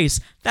from space,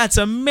 that's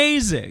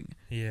amazing.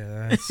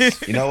 Yeah.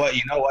 You know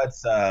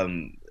what's,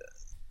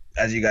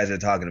 as you guys are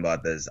talking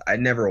about this, I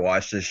never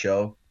watched this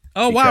show.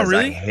 Oh, wow,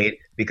 really?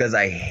 Because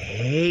I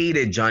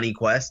hated Johnny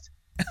Quest.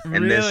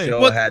 And really? This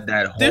show had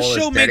that whole This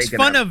show makes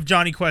fun of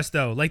Johnny Quest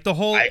though. Like the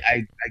whole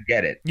I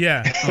get it.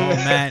 Yeah. Oh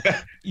man.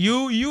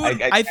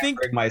 I think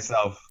bring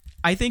myself.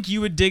 I think you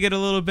would dig it a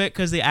little bit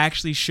because they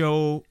actually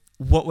show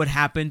what would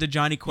happen to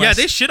Johnny Quest.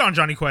 Yeah, they shit on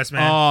Johnny Quest,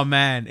 man. Oh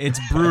man, it's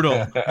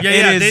brutal.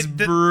 It is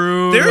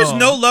brutal. There is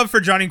no love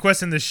for Johnny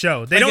Quest in this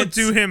show. They don't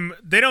do him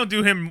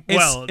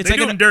well. They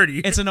do him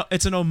dirty. It's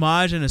an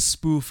homage and a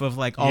spoof of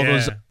like all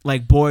those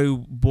like boy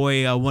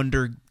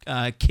wonder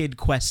kid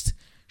quest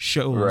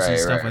shows and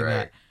stuff like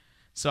that.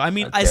 So I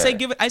mean, I say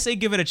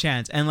give it a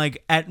chance, and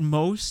like at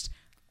most,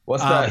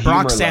 what's the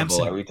humor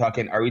level? Are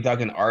we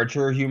talking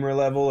Archer humor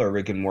level or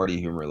Rick and Morty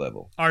humor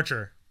level?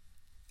 Archer.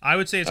 I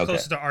would say it's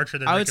closer to Archer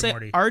than Rick and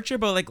Morty. Archer,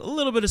 but like a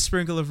little bit of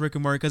sprinkle of Rick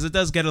and Morty because it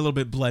does get a little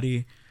bit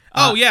bloody.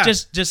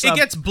 Just it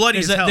gets bloody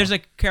as hell. There's a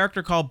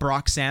character called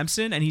Brock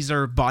Sampson, and he's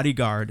their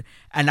bodyguard,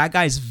 and that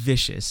guy's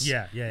vicious.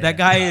 That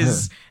guy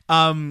is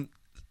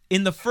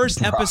in the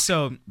first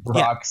episode.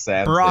 Brock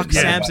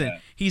Sampson.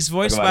 He's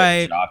voiced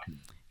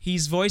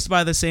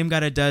by the same guy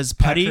that does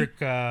Putty,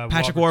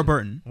 Patrick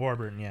Warburton.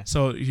 Warburton, yeah.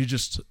 So he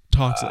just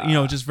talks,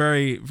 just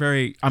very,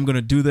 very, I'm going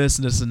to do this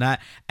and this and that.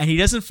 And he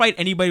doesn't fight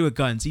anybody with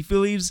guns. He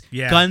believes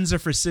guns are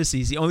for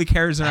sissies. He only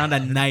carries around a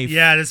knife.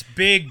 Yeah, this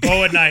big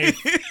boa knife.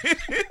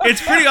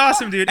 It's pretty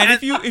awesome, dude. And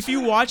if you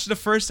watch the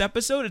first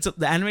episode,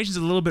 the animation's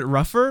a little bit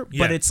rougher,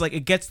 but it's like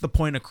it gets the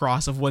point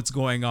across of what's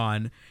going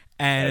on.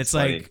 And that's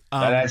it's funny.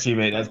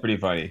 like that's pretty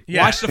funny.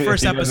 Yeah. Watch the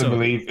first episode.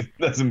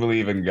 Doesn't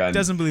believe in guns.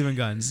 Doesn't believe in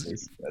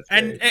guns.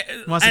 And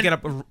wants to get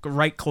up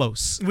right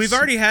close. We've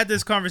already had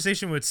this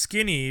conversation with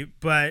Skinny,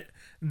 but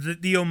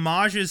the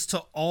homages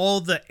to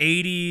all the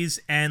 80s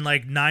and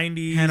like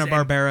 90s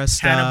Hanna-Barbera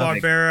stuff.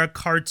 Hanna-Barbera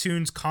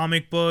cartoons,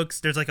 comic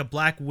books. There's like a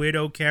Black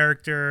Widow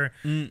character.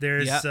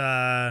 There's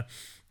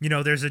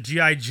there's a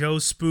G.I. Joe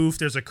spoof,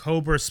 there's a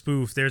Cobra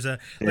spoof, there's a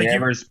Did they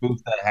ever spoof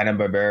that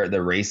Hanna-Barbera,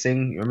 the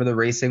racing? You remember the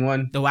racing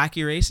one? The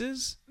Wacky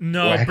Races?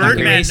 No, Wacky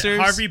Birdman, Racers?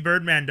 Harvey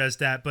Birdman does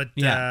that, but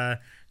no,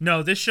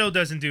 this show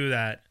doesn't do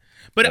that.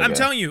 But I'm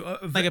telling you,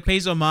 like it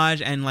pays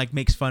homage and like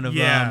makes fun of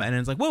them, and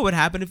it's like, what would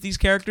happen if these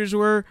characters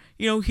were,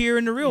 here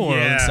in the real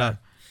world and stuff.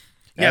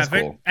 That's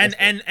cool. And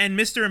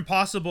Mr.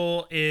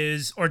 Impossible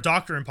or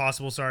Dr.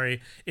 Impossible,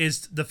 sorry,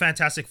 is the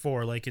Fantastic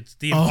Four. Like it's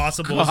the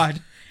Impossibles.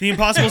 God. The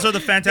Impossibles are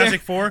the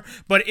Fantastic Four,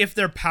 but if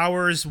their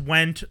powers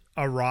went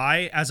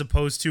awry as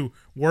opposed to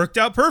worked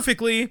out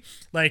perfectly,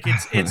 like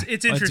it's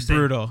interesting. It's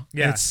brutal.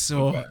 Yeah. It's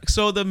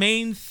so the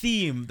main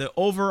theme, the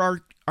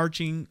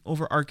overarching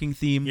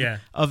theme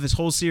of this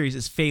whole series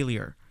is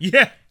failure.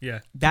 Yeah.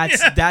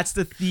 That's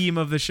the theme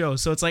of the show.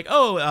 So it's like,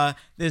 one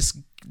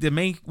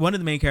of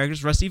the main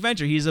characters, Rusty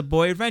Venture. He's a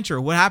boy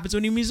adventurer. What happens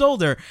when he's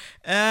older?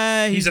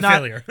 He's a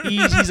failure.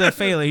 he's a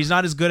failure. He's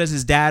not as good as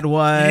his dad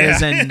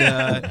was, and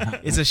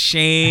it's a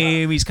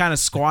shame. He's kind of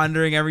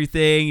squandering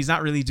everything. He's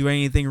not really doing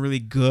anything really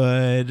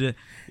good.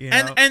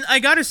 And I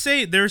gotta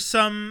say, there's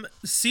some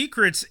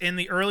secrets in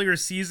the earlier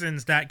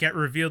seasons that get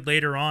revealed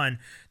later on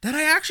that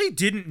I actually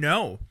didn't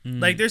know.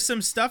 Like there's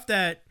some stuff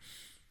that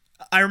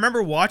I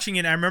remember watching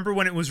it. I remember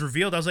when it was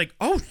revealed, I was like,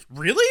 "Oh,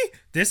 really?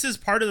 This is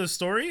part of the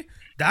story?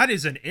 That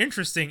is an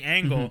interesting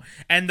angle."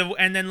 And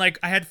then like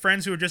I had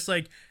friends who were just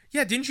like,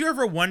 "Yeah, didn't you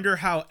ever wonder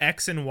how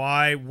X and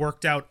Y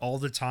worked out all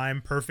the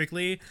time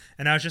perfectly?"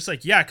 And I was just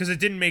like, "Yeah, because it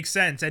didn't make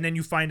sense." And then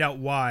you find out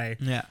why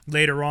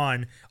later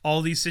on.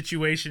 All these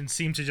situations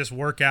seem to just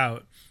work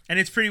out, and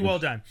it's pretty well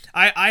done.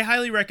 I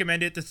highly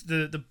recommend it.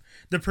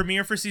 The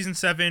premiere for season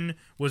 7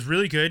 was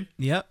really good.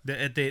 Yep,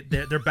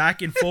 they're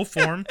back in full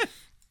form.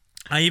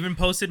 I even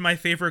posted my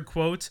favorite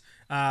quote.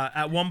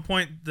 At one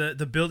point,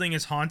 the building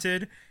is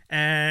haunted,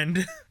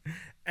 and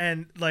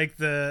like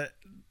the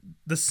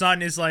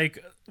son is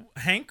like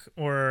Hank,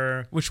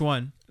 or which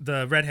one?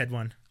 The redhead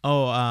one.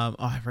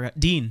 I forgot.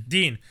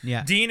 Dean.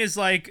 Yeah. Dean is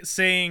like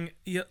saying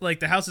like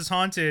the house is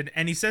haunted,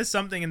 and he says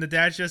something, and the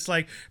dad's just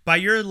like, by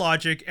your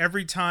logic,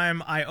 every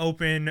time I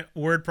open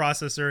word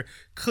processor,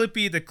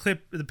 Clippy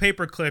the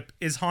paper clip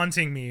is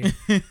haunting me.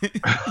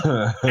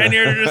 And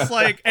you're just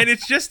like, and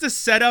it's just the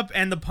setup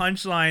and the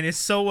punchline is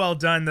so well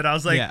done that I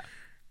was like,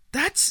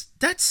 that's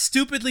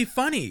stupidly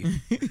funny.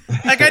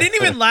 Like I didn't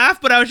even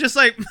laugh, but I was just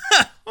like,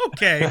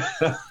 okay,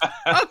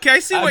 I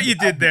see what you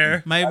did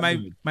there.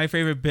 My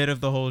favorite bit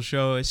of the whole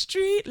show is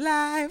Street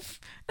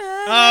Life.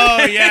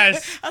 Oh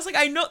yes. I was like,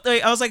 I know.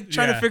 I was like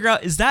trying to figure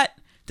out,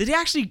 did he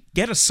actually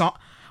get a song?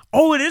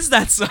 Oh, it is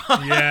that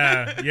song.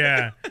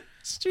 Yeah.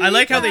 I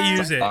like how they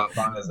use it. What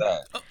song is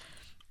that?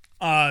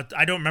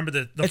 I don't remember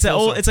the it's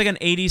it's like an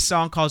 80s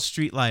song called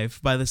Street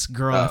Life by this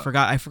girl.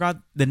 I forgot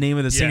the name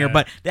of the singer,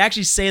 but they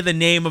actually say the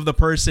name of the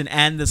person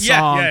and the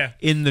song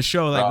in the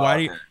show. Like, why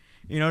do you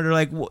they're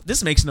like, well,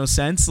 this makes no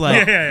sense.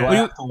 Like, do I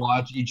have to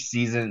watch each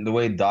season? The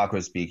way Doc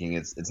was speaking,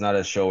 it's not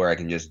a show where I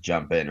can just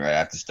jump in, right? I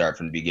have to start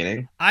from the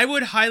beginning. I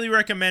would highly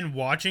recommend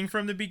watching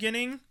from the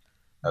beginning.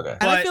 Okay.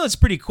 And I feel it's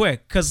pretty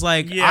quick because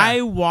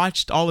I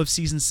watched all of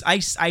seasons. I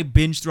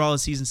binged through all of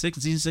season 6,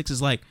 and season 6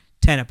 is like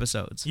 10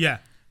 episodes. Yeah.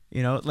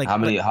 Like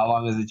how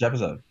long is each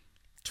episode?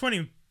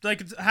 20,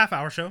 like it's a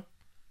half-hour show.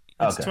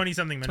 It's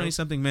 20-something minutes.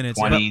 20-something minutes.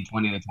 20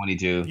 to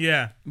 22.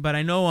 Yeah. But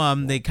I know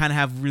they kind of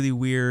have really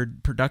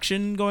weird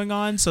production going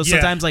on. So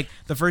sometimes like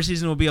the first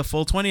season will be a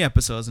full 20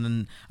 episodes, and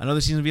then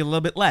another season will be a little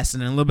bit less,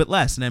 and then a little bit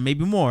less, and then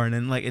maybe more, and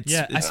then like it's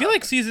I feel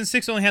like season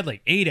 6 only had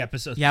like 8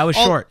 episodes. Yeah, it was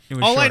short.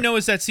 All I know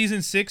is that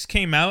season 6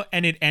 came out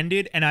and it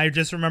ended, and I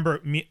just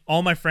remember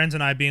all my friends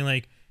and I being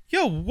like,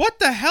 yo, what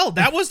the hell?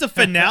 That was the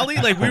finale?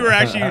 Like, we were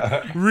actually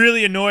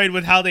really annoyed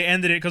with how they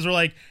ended it, because we're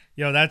like,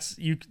 yo, that's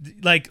you.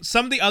 Like,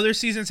 some of the other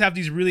seasons have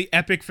these really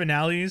epic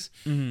finales.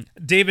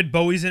 David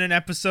Bowie's in an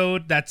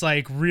episode that's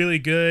like really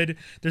good.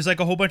 There's like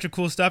a whole bunch of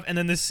cool stuff, and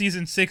then this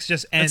season 6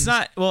 just ends.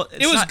 It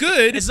was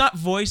good. It's not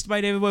voiced by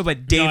David Bowie,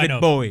 but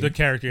David Bowie. The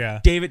character, yeah.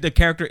 The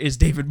character is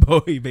David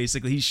Bowie,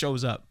 basically. He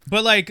shows up.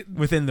 But like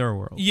within their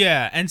world.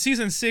 Yeah, and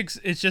season 6,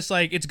 it's just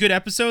like, it's good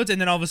episodes,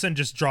 and then all of a sudden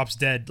just drops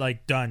dead,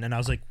 like done. And I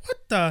was like, what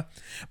the?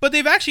 But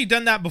they've actually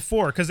done that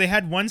before, because they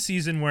had one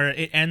season where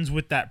it ends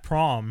with that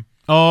prom.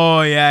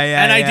 Oh,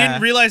 yeah. And I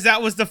didn't realize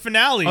that was the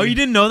finale. Oh, you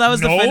didn't know that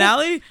was the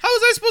finale? How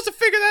was I supposed to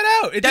figure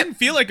that out? It didn't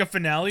feel like a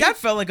finale. That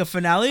felt like a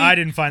finale. I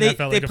didn't find that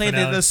felt like a finale.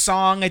 They played the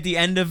song at the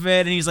end of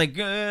it, and he's like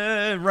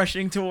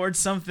rushing towards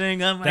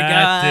something. Oh, my God.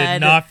 That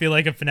did not feel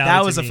like a finale.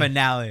 That was a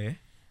finale.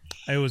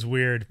 It was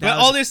weird. But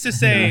all this to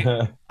say,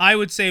 I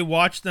would say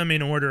watch them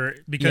in order,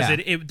 because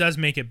it does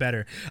make it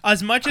better.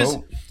 As much as,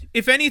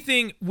 if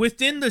anything,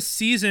 within the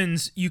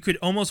seasons, you could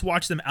almost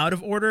watch them out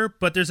of order,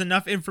 but there's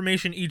enough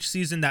information each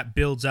season that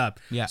builds up.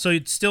 Yeah. So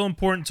it's still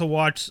important to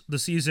watch the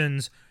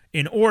seasons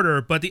in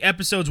order, but the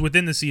episodes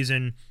within the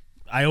season,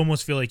 I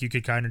almost feel like you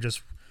could kind of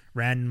just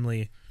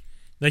randomly,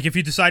 like if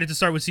you decided to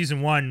start with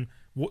season 1,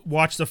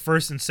 watch the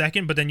first and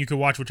second, but then you could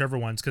watch whichever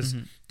ones, because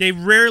they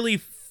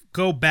rarely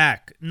go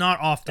back, not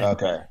often.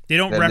 Okay. They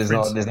don't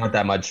reference. There's not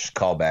that much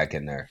callback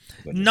in there.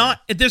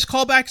 There's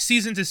callback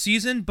season to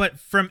season, but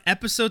from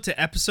episode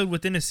to episode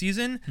within a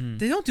season,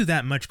 they don't do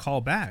that much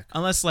callback.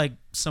 Unless like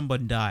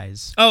someone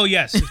dies. Oh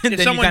yes,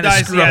 if someone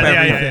dies,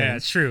 yeah,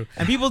 it's true.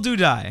 And people do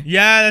die.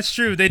 Yeah, that's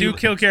true. They do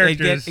kill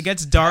characters. It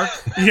gets dark.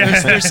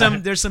 Yeah.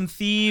 There's some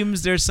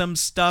themes. There's some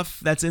stuff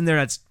that's in there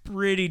that's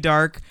pretty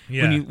dark.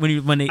 Yeah.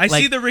 When they I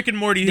see the Rick and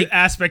Morty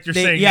aspect you're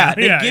saying. Yeah,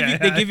 now.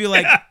 They give you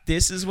like,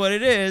 this is what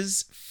it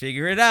is.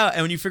 Figure it out.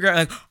 And when you figure out,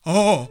 like,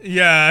 oh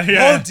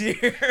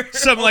dear,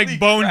 some like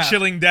bone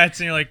chilling deaths,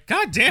 and you're like,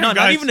 God damn. No, guys.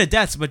 not even the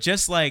deaths, but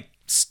just like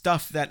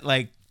stuff that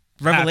like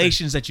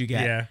revelations that you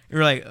get. Yeah.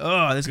 You're like,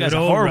 oh, this guy's a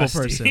horrible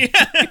person.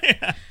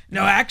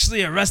 No,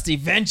 actually, a Rusty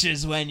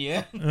ventures when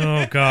you.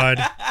 Oh God.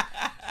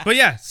 But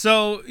yeah,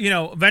 so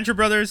Venture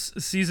Brothers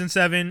season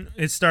 7,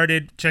 it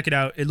started. Check it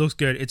out. It looks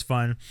good. It's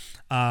fun.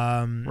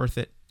 Worth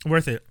it.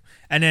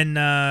 And then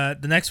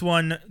the next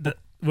one.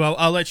 Well,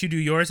 I'll let you do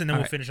yours, and then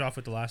we'll finish off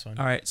with the last one.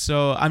 All right,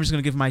 so I'm just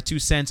going to give my 2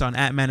 cents on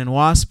Ant-Man and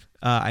Wasp.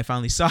 I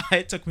finally saw it.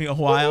 It took me a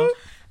while.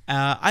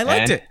 I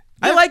liked it.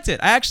 I liked it.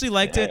 I actually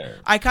liked it.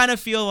 I kind of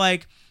feel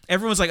like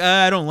everyone's like,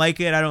 I don't like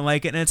it.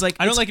 And it's like...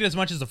 I don't like it as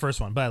much as the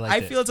first one, but I like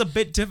it. I feel it's a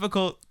bit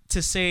difficult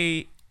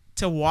to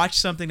watch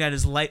something that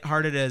is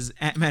lighthearted as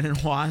Ant-Man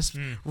and Wasp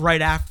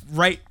right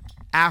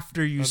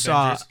after you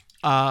saw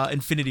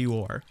Infinity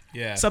War.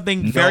 Yeah.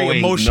 Something very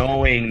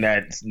emotional.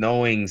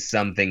 Knowing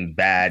something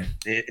bad,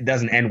 it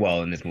doesn't end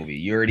well in this movie.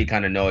 You already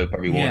kind of know it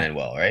probably won't end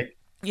well, right?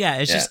 Yeah,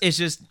 it's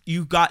just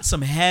you got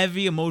some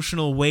heavy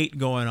emotional weight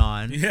going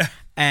on. Yeah.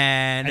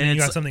 And then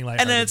you got something like,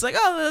 and then it's like,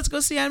 oh, let's go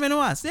see Ant-Man and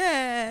Wasp.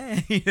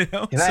 Yay!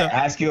 Can I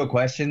ask you a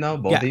question though,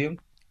 both of you?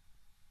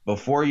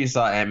 Before you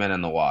saw Ant-Man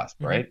and the Wasp,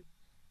 right?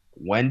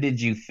 When did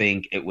you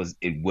think it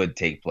would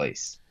take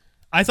place?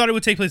 I thought it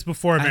would take place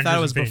before Avengers. I thought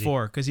it was Infinity.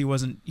 before because he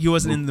wasn't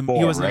in the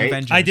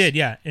Avengers. I did,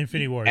 yeah,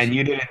 Infinity War. And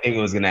you didn't think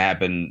it was going to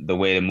happen the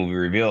way the movie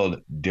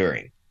revealed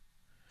during.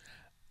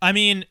 I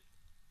mean,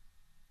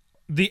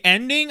 the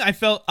ending, I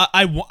felt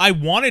I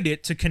wanted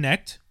it to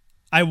connect.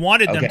 I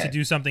wanted them to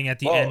do something at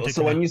the end.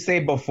 So when you say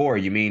before,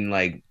 you mean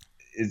like,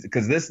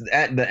 because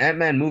the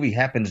Ant-Man movie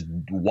happens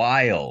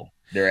while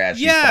they're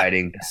actually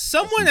fighting.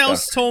 Someone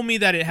else told me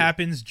that it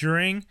happens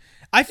during.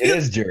 I feel it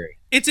is during.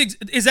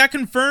 Is that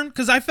confirmed?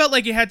 Because I felt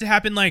like it had to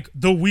happen like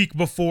the week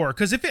before.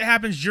 Because if it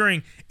happens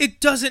during, it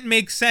doesn't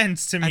make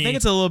sense to me. I think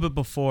it's a little bit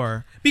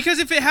before. Because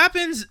if it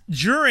happens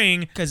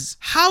during,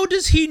 how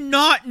does he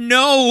not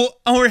know,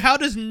 or how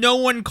does no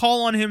one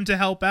call on him to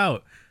help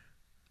out?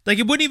 Like,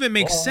 it wouldn't even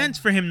make sense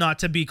for him not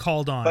to be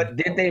called on. But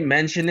did they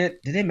mention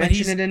it? Did they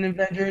mention it in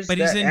Avengers? But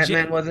he's in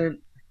Ant-Man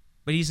wasn't.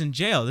 But he's in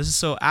jail. This is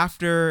so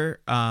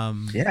after.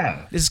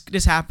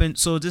 This happened.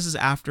 So this is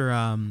after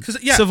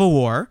Civil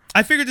War.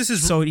 I figured this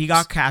is so he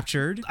got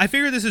captured. I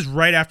figured this is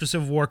right after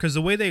Civil War because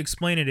the way they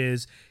explain it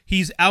is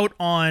he's out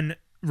on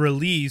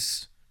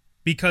release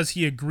because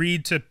he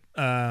agreed to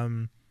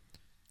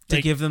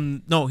give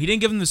them. No, he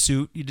didn't give them the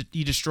suit.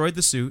 He destroyed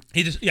the suit.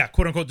 He just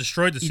quote unquote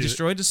destroyed the suit. He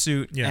destroyed the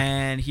suit,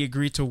 and he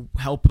agreed to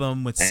help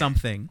them with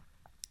something.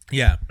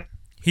 Yeah.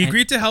 He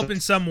agreed to help in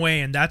some way,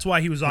 and that's why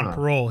he was on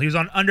parole. He was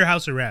under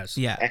house arrest.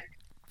 Yeah.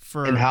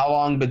 And how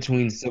long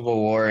between Civil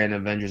War and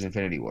Avengers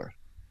Infinity War?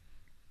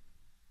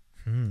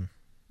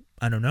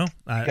 I don't know.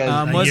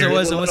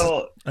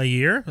 A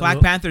year? Black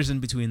Panther's in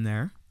between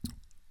there.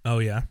 Oh,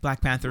 yeah.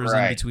 Black Panther is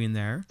in between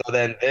there. So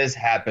then this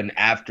happened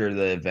after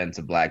the events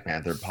of Black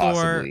Panther,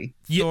 possibly.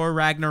 Thor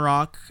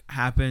Ragnarok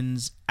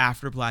happens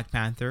after Black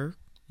Panther.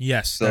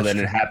 Yes. So then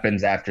it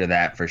happens after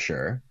that for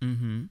sure.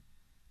 Mm-hmm.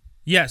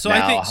 Yeah, so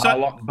now, I think how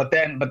long, but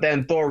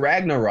then Thor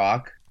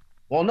Ragnarok.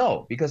 Well,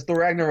 no, because Thor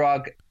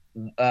Ragnarok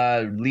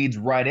leads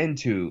right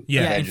into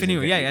Infinity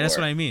War. Yeah, that's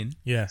what I mean.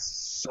 Yeah.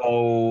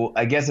 So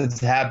I guess it's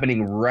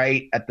happening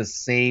right at the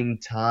same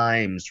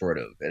time, sort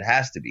of. It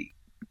has to be.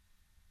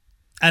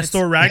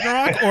 Thor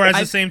Ragnarok, or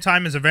the same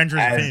time as Avengers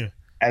Infinity?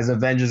 As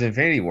Avengers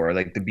Infinity War,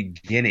 like the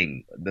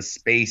beginning, the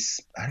space.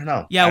 I don't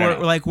know. Yeah,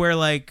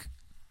 where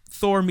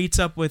Thor meets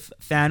up with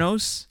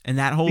Thanos, and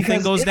that whole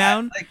thing goes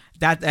down.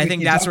 I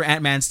think that's where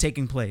Ant-Man's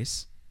taking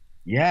place.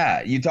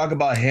 Yeah, you talk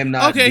about him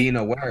not being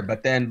aware,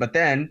 but then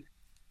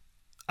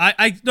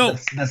I know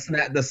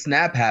the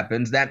snap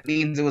happens. That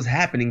means it was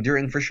happening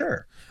during for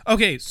sure.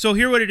 Okay, so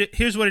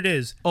here's what it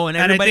is. Oh, and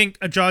I think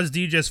Jaws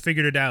D just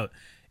figured it out.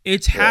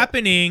 It's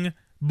happening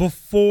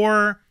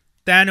before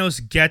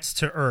Thanos gets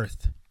to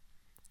Earth.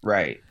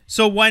 Right.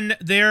 So when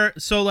the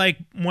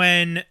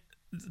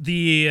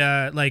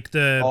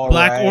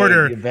Black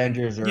Order, the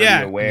Avengers are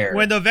already aware.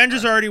 When the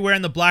Avengers are already aware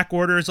and the Black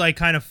Order is like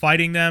kind of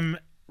fighting them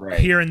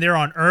here and there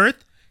on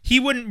Earth, he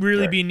wouldn't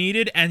really be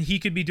needed, and he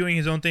could be doing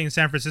his own thing in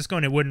San Francisco,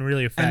 and it wouldn't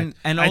really affect.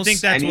 And I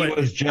think that's what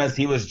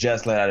he was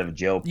just let out of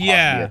jail. Possibly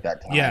at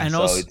that time. Yeah, and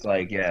so also, it's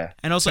like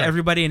and also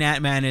everybody in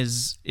Ant-Man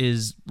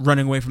is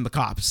running away from the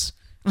cops.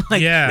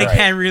 They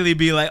can't really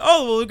be like,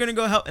 oh, well, we're gonna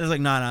go help. It's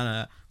like,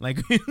 no. Like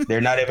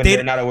they're not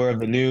aware of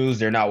the news.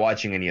 They're not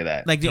watching any of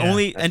that. Like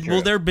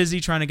they're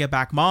busy trying to get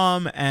back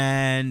mom,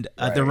 and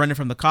they're running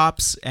from the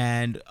cops,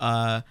 and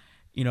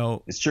you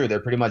know, it's true. They're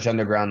pretty much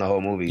underground the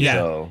whole movie. Yeah.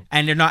 So.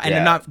 And they're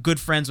not good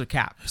friends with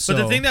Cap. So.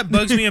 But the thing that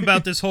bugs me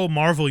about this whole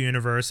Marvel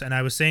universe, and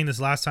I was saying this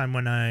last time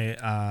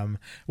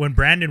when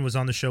Brandon was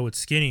on the show with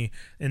Skinny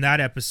in that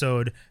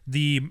episode,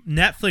 the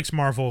Netflix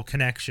Marvel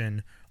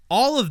connection,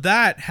 all of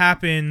that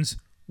happens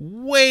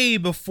way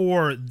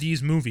before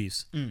these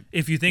movies,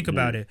 if you think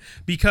about it,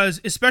 because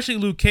especially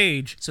Luke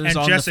Cage so it's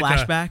and all Jessica. In the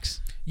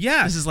flashbacks.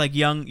 Yeah, this is like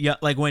young,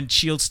 like when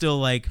Shield's still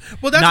like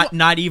that's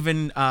not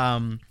even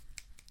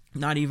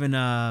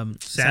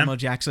Samuel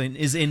Jackson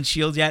is in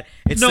Shield yet.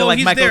 It's still like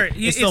Michael. There.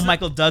 It's still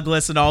Michael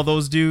Douglas and all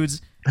those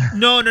dudes.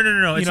 No.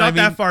 It's not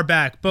that far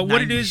back. But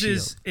what it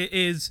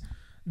is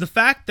the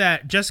fact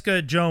that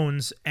Jessica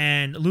Jones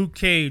and Luke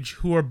Cage,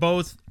 who are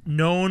both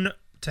known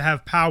to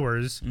have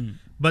powers,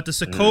 but the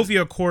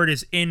Sokovia Accord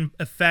is in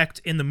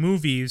effect in the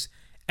movies,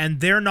 and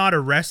they're not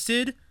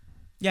arrested.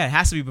 Yeah, it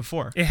has to be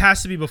before. It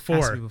has to be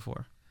before.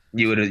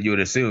 You would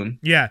assume.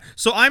 Yeah.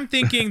 So I'm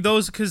thinking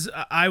those, because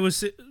I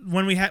was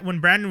when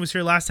Brandon was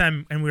here last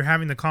time and we were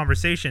having the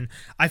conversation,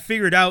 I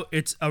figured out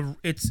it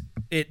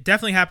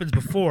definitely happens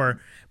before,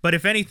 but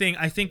if anything,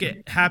 I think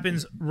it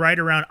happens right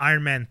around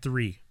Iron Man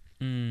 3.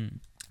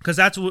 Because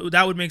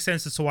that would make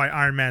sense as to why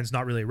Iron Man's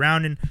not really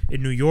around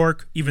in New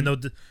York, even though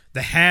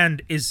the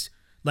Hand is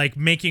like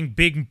making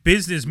big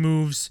business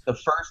moves. The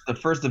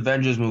first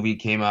Avengers movie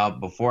came out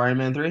before Iron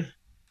Man 3?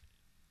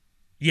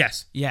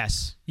 Yes.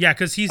 Yeah,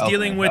 because he's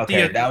dealing with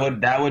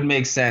that would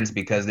make sense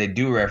because they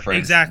do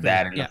reference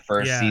that in the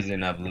first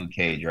season of Luke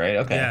Cage, right?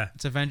 Okay. Yeah.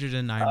 It's Avengers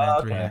and Iron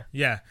Man 3. Okay.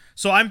 Yeah.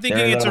 So I'm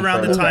thinking it's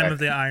around the time of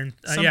the Iron.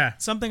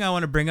 Something I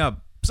want to bring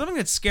up. Something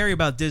that's scary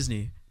about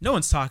Disney. No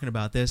one's talking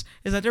about this.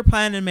 Is that they're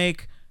planning to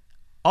make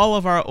all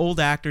of our old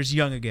actors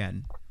young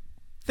again.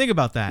 Think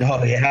about that.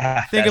 Oh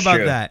yeah. Think about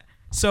true. that.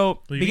 So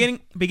beginning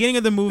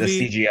of the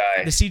movie,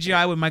 the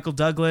CGI with Michael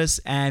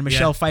Douglas and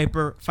Michelle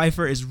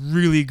Pfeiffer is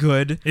really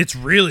good. It's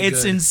really good.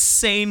 It's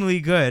insanely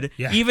good.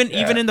 Yeah. Even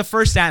in the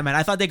first Ant-Man,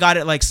 I thought they got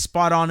it like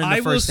spot on in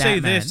the first Ant-Man.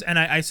 I will say this, and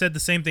I said the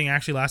same thing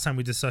actually last time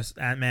we discussed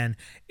Ant-Man.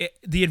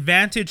 The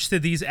advantage to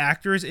these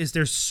actors is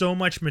there's so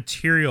much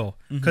material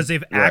because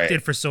they've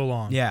acted for so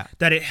long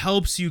that it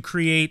helps you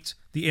create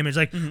the image.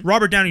 Like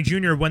Robert Downey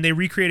Jr., when they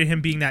recreated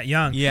him being that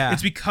young,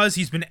 it's because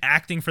he's been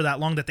acting for that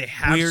long that they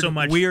have so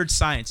much weird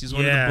science. He's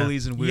one of the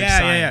bullies in Weird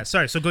Science. Yeah.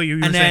 Sorry, so go. You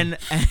were saying.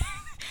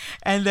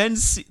 And then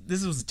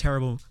this was a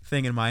terrible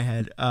thing in my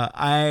head.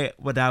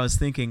 What I was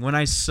thinking when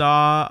I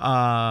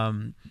saw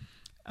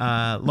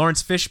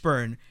Lawrence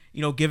Fishburne,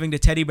 giving the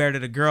teddy bear to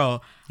the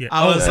girl,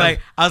 I was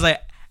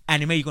like,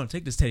 Anime, you gonna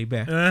take this teddy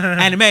bear?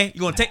 Anime,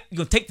 you gonna take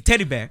the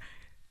teddy bear?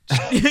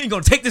 You're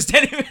gonna take this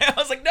teddy bear? I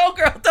was like, no,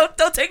 girl,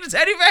 don't take the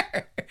teddy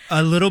bear.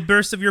 A little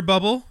burst of your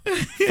bubble.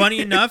 Funny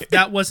enough,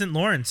 that wasn't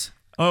Lawrence.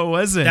 Oh, it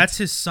wasn't? That's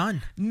his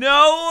son.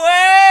 No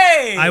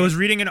way! I was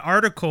reading an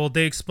article.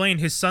 They explained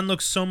his son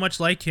looks so much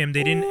like him.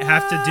 They didn't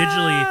have to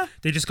digitally.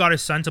 They just got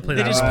his son to play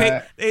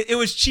that. It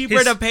was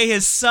cheaper to pay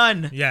his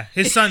son. Yeah,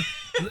 his son.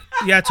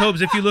 Yeah,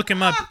 Tobes, if you look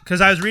him up,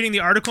 because I was reading the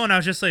article and I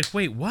was just like,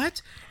 wait,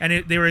 what?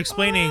 And they were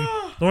explaining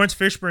Lawrence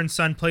Fishburne's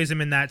son plays him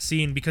in that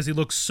scene because he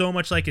looks so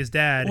much like his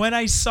dad. When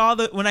I saw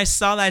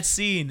that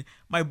scene,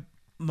 I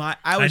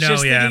was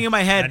just thinking in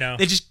my head,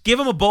 they just give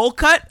him a bowl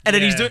cut, and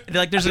then he's doing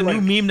like there's a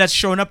new meme that's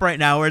showing up right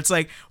now where it's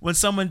like when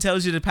someone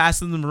tells you to pass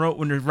them the remote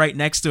when they're right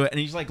next to it, and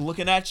he's like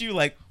looking at you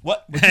like,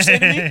 what? What'd you say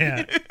to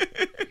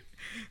me?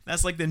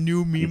 That's like the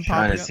new meme. I'm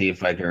trying to see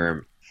if I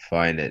can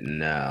find it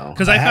now.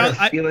 Because I had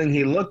a feeling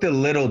he looked a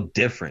little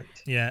different.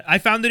 Yeah, I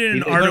found it in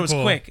an article.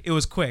 It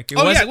was quick.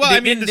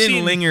 It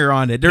didn't linger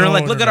on it. They were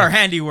like, look at our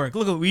handiwork.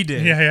 Look what we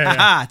did.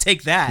 Yeah.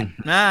 Take that.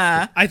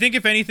 I think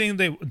if anything,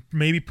 they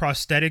maybe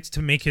prosthetics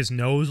to make his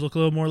nose look a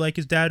little more like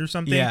his dad or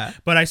something. Yeah.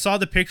 But I saw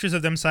the pictures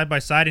of them side by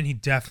side, and he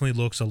definitely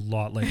looks a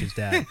lot like his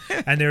dad.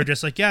 And they were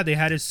just like, they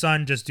had his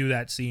son just do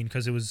that scene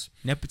because it was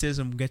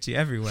nepotism gets you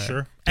everywhere.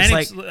 Sure.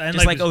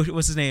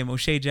 What's his name?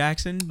 O'Shea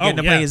Jackson getting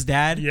to play his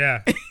dad.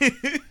 Yeah.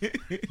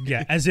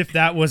 Yeah, as if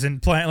that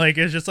wasn't planned. Like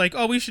it's just like,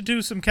 we should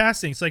do some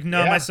casting. It's like,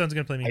 no, my son's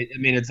gonna play me. I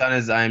mean, it's on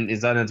his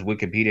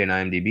Wikipedia and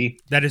IMDb.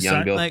 That is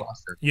young Bill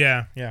Foster.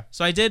 Yeah.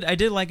 So I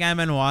did like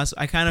Ant-Man Wasp.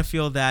 I kind of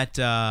feel that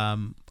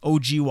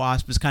OG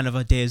Wasp is kind of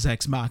a Deus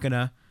Ex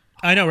Machina.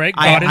 I know, right?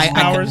 God is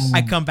powers.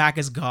 I come back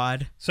as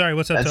God. Sorry,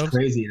 what's up, That's Tobes?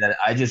 crazy that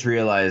I just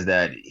realized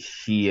that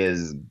he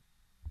is.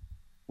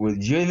 Do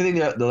you ever think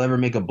they'll ever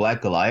make a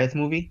Black Goliath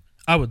movie?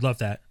 I would love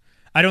that.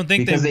 I don't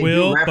think because they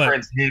will. Do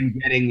reference him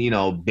getting,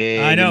 big.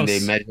 I know. And they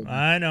measure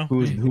I know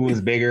who was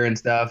bigger and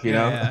stuff. You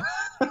know.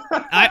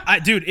 Yeah.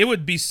 Dude, it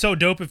would be so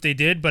dope if they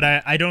did, but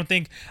I don't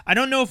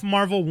know if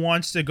Marvel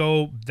wants to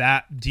go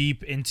that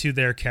deep into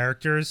their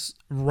characters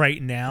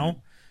right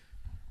now.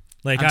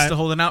 Like I'm still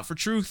holding out for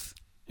truth.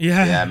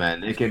 Yeah, man,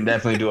 they can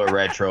definitely do a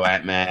retro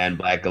Ant-Man,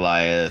 Black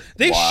Goliath.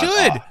 They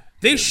should.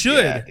 They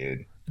should. Yeah,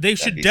 dude. They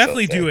should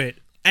definitely do it.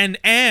 And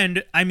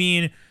I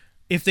mean,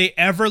 if they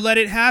ever let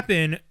it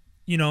happen,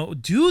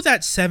 do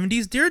that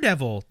 70s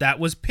Daredevil that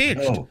was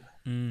pitched.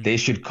 they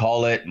should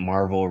call it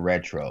Marvel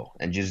Retro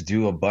and just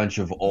do a bunch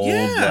of old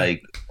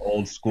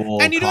old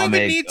school. And you don't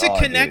comic, even need to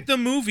connect the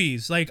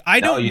movies. Like I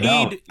don't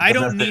need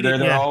they're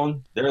their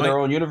own. They're their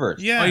own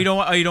universe. Yeah. Oh,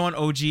 you don't want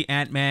OG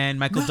Ant-Man,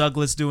 Michael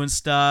Douglas doing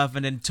stuff,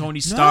 and then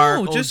Tony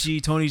Stark,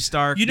 OG Tony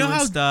Stark. You know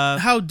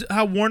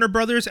how Warner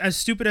Brothers, as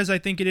stupid as I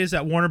think it is,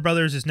 that Warner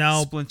Brothers is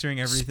now splintering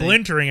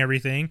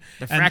everything.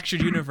 The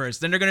fractured universe.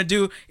 Then they're gonna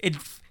do it.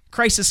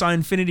 Crisis on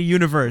Infinity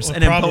Universe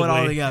and then pull it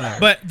all together.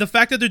 But the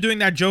fact that they're doing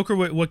that Joker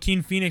with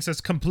Joaquin Phoenix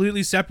that's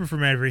completely separate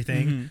from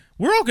everything,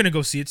 we're all gonna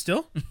go see it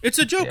still. It's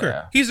a Joker.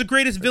 Yeah, he's the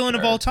greatest villain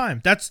of all time.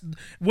 That's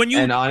when you.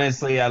 And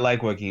honestly, I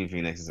like Joaquin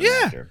Phoenix as an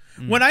actor.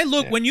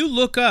 When you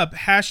look up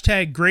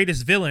 #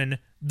 greatest villain,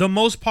 the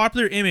most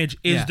popular image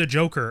is the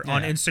Joker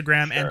on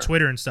Instagram and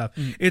Twitter and stuff.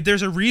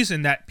 There's a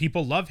reason that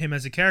people love him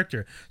as a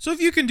character. So if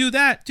you can do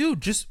that,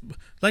 dude, just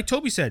like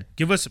Toby said,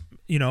 give us,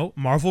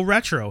 Marvel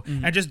Retro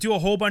and just do a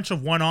whole bunch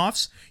of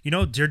one-offs.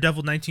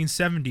 Daredevil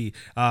 1970,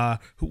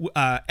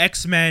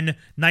 X-Men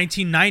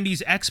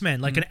 1990s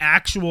X-Men, like an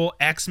actual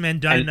X-Men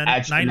done in the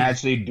 90s. And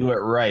actually do it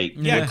right.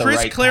 Yeah,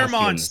 Chris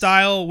Claremont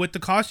style with the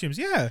costumes.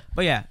 Yeah.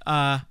 But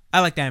I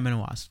like the Ant-Man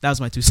and Wasp. That was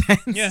my 2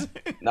 cents. Yeah.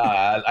 No,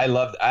 I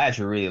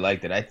actually really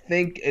liked it. I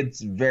think it's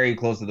very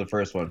close to the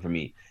first one for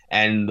me.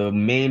 And the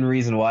main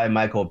reason why,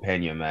 Michael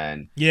Pena,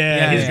 man.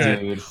 Yeah.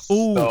 Dude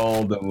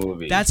stole the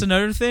movie. That's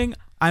another thing.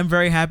 I'm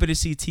very happy to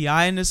see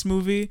T.I. in this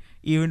movie,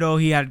 even though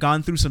he had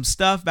gone through some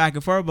stuff back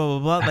and forth, blah,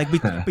 blah, blah.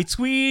 Like,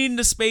 between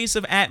the space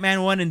of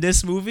Ant-Man 1 and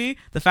this movie,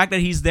 the fact that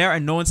he's there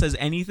and no one says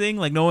anything,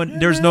 like,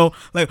 there's no,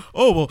 like,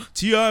 oh, well,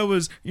 T.I.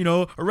 was,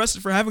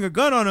 arrested for having a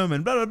gun on him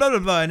and blah, blah, blah, blah,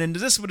 blah, and then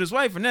this with his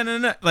wife,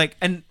 and nah. Like,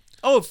 and,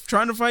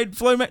 trying to fight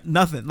Floyd,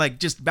 nothing. Like,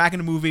 just back in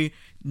the movie,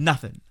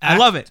 nothing. I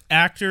love it.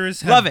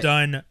 Actors have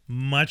done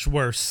much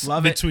worse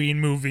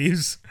between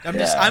movies.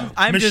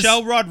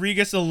 Michelle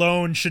Rodriguez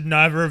alone should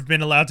never have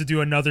been allowed to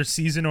do another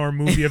season or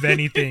movie of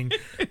anything.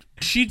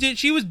 She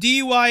was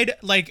DUI'd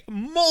like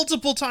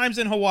multiple times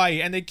in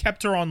Hawaii, and they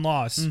kept her on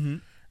Lost.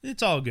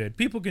 It's all good.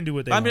 People can do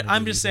what they want.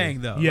 I'm just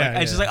saying though.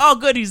 Yeah, it's just like, oh,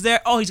 good, he's there.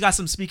 Oh, he's got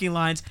some speaking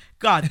lines.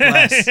 God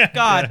bless.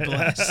 God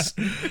bless.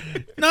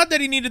 Not that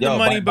he needed the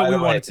money, but we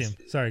wanted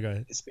to. Sorry, go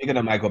ahead. Speaking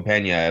of Michael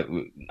Pena,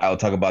 I'll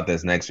talk about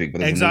this next week.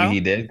 But there's a movie he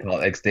did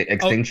called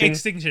Extinction.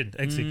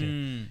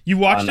 Extinction. You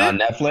watched it on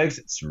Netflix?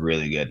 It's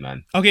really good,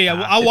 man. Okay,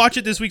 yeah, I'll watch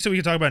it this week so we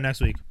can talk about it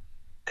next week.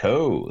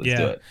 Cool. Let's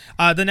do it.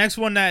 The next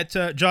one that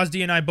Jaws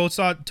D and I both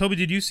saw. Toby,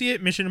 did you see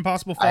it? Mission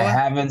Impossible Fallout? I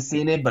haven't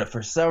seen it, but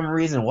for some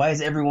reason, why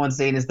is everyone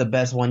saying it's the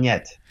best one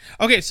yet?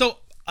 Okay, so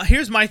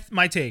here's my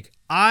take.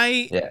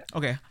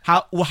 Okay.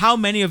 How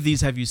many of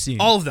these have you seen?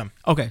 All of them.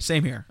 Okay,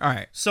 same here. All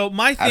right. So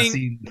my thing. I've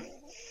seen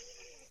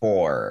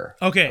 4.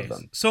 Okay.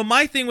 So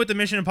my thing with the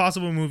Mission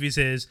Impossible movies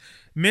is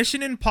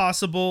Mission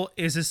Impossible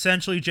is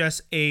essentially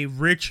just a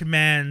rich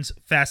man's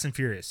Fast and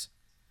Furious.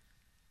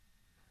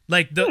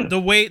 Like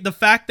the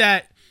fact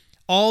that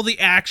all the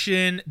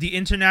action, the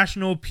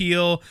international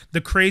appeal, the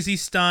crazy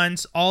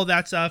stunts, all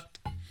that stuff,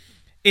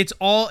 it's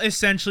all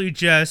essentially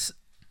just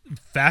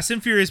Fast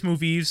and Furious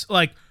movies,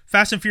 like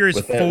Fast and Furious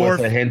 4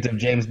 with a hint of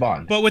James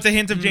Bond. But with a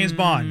hint of James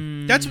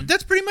Bond.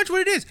 That's pretty much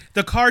what it is.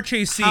 The car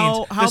chase scenes,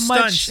 how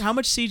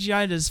much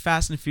CGI does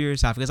Fast and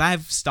Furious have? Because I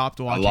have stopped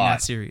watching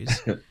that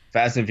series.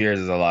 Fast and Furious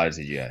is a lot of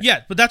CGI.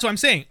 Yeah, but that's what I'm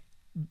saying.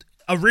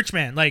 A rich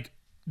man, like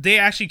they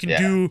actually can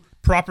do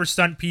proper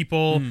stunt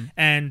people,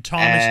 and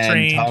Tom is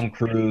trained. Tom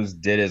Cruise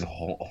did his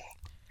whole.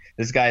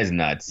 This guy is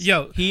nuts.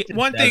 Yo,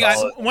 one thing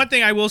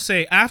I will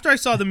say, after I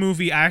saw the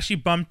movie, I actually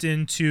bumped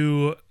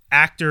into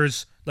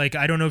actors. Like,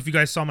 I don't know if you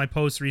guys saw my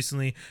post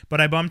recently,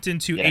 but I bumped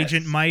into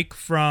Agent Mike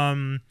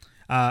from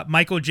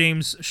Michael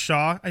James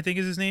Shaw, I think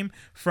is his name,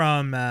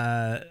 from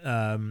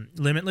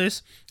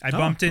Limitless. I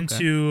bumped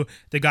into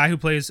the guy who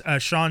plays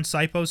Sean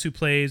Sipos, who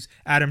plays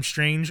Adam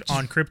Strange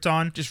on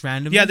Krypton. Just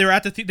randomly? Yeah, they were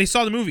at they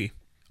saw the movie.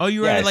 Oh,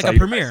 you were at like a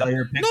premiere?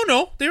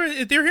 No, they're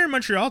here in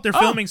Montreal. They're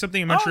filming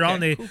something in Montreal,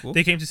 and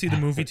they came to see the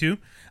movie too.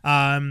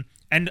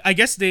 And I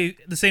guess the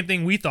same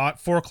thing we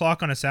thought,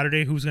 4:00 on a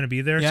Saturday, who's going to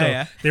be there?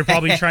 They're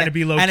probably trying to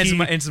be low key.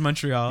 And it's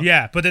Montreal.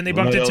 Yeah, but then they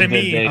bumped into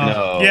me. They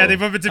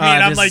bumped into me,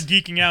 and I'm like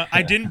geeking out.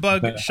 I didn't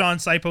bug Sean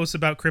Sipos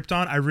about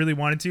Krypton. I really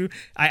wanted to.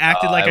 I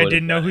acted like I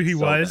didn't know who he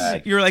was.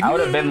 Bad. You were like, I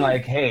would have been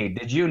like, hey,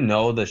 did you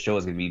know the show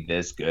was going to be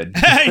this good?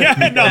 Yeah,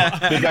 I know.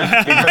 because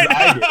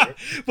I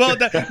did. Well,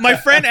 my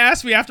friend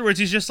asked me afterwards.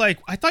 He's just like,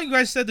 I thought you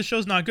guys said the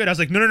show's not good. I was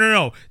like,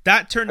 no.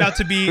 That turned out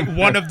to be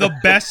one of the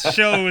best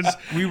shows.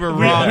 We were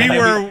wrong. We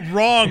were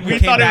wrong. We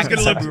thought it was going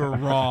to look. We were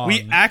wrong.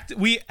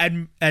 We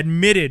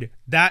admitted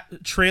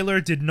that trailer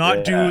did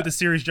not do the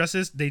series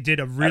justice. They did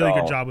a really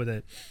good job with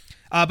it.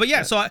 But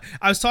yeah, so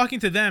I was talking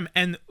to them,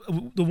 and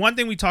the one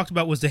thing we talked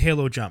about was the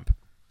Halo jump.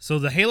 So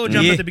the Halo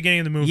jump at the beginning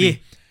of the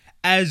movie,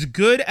 as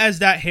good as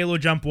that Halo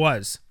jump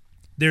was,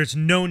 there's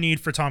no need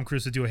for Tom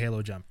Cruise to do a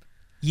Halo jump.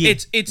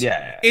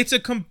 It's a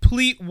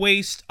complete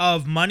waste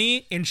of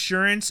money,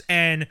 insurance,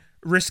 and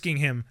risking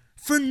him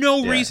for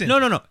no reason.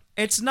 No.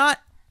 It's not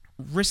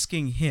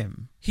risking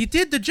him. He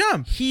did the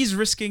jump. He's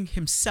risking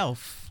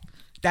himself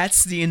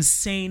That's the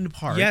insane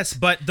part. Yes,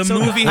 but the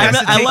movie has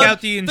to take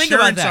out the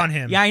insurance on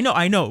him. Yeah,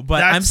 I know,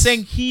 but I'm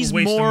saying he's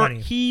more.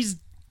 He's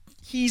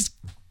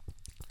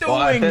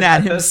doing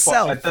that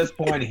himself. At this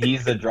point,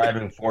 he's the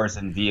driving force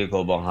and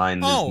vehicle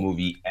behind this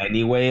movie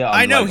anyway.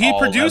 I know, he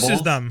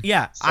produces them.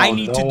 Yeah, so I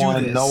need to do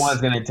this. No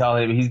one's gonna tell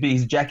him.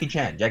 He's Jackie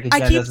Chan.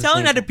 I keep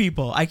telling that to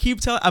people.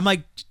 I'm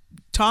like,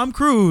 Tom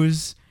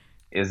Cruise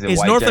is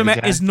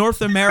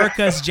North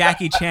America's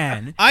Jackie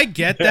Chan. I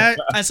get that.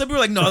 And some people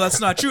are like, no, that's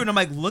not true. And I'm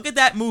like, look at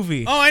that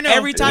movie. Oh, I know.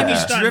 Every time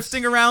he's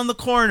drifting around the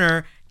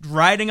corner,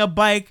 riding a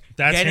bike,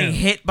 getting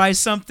hit by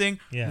something,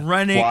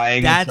 running,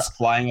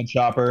 flying a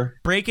chopper,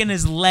 breaking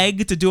his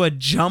leg to do a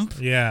jump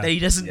that he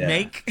doesn't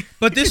make.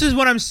 But this is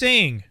what I'm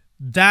saying.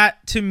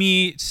 That to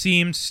me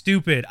seems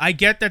stupid. I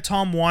get that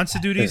Tom wants to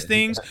do these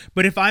things,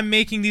 but if I'm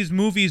making these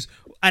movies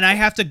and I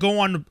have to go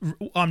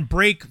on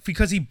break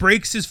because he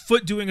breaks his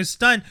foot doing a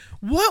stunt,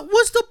 what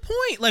was the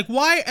point? Like,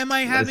 why am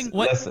I having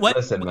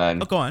Listen, man.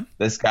 Go on.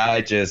 This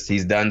guy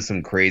he's done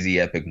some crazy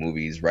epic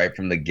movies right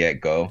from the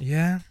get-go.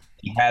 Yeah.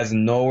 He has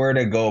nowhere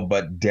to go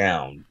but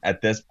down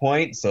at this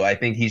point, so I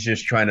think he's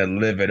just trying to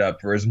live it up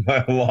for as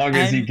long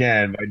as he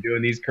can by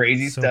doing these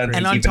crazy stunts.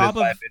 And on top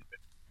of,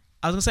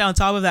 I was gonna say, on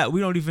top of that, we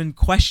don't even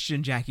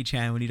question Jackie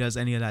Chan when he does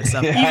any of that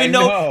stuff, even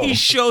though he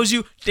shows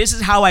you this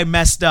is how I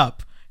messed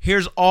up.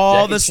 Here's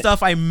all the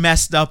stuff I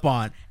messed up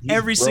on.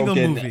 Every single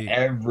movie.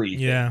 Everything.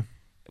 Yeah.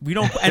 We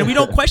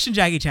don't question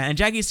Jackie Chan. And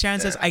Jackie Chan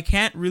says, I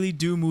can't really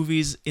do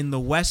movies in the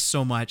West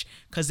so much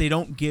because they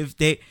don't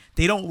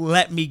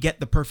let me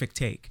get the perfect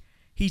take.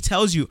 He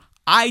tells you,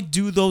 I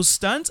do those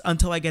stunts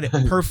until I get it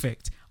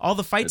perfect. All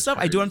the fight stuff,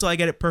 I do it until I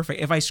get it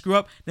perfect. If I screw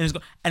up, then it's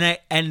go.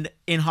 And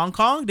in Hong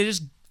Kong, they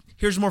just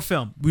here's more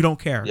film. We don't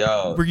care.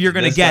 You're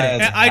gonna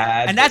get it.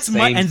 And that's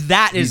money. And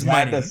that is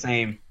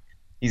money.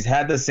 He's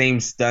had the same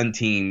stunt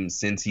team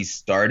since he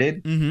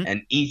started,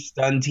 and each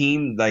stunt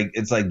team,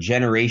 it's like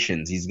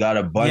generations. He's got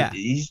a bunch. Yeah.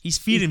 He's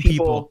feeding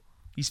people.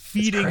 He's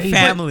feeding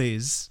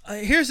families.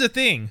 Here's the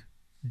thing: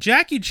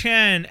 Jackie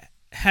Chan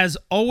has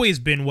always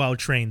been well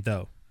trained,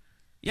 though.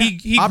 Yeah.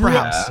 He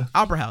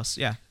Opera House.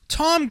 Yeah.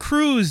 Tom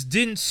Cruise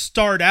didn't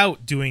start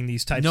out doing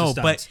these types of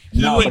stunts.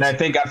 But I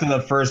think after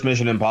the first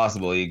Mission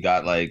Impossible, he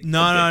got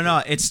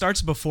No. It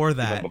starts before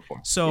that.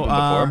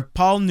 So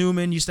Paul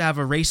Newman used to have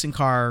a racing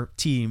car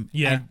team.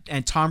 Yeah.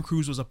 And Tom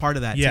Cruise was a part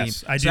of that team. Yes,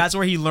 so that's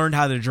where he learned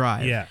how to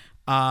drive. Yeah.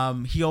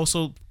 He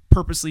also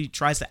purposely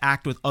tries to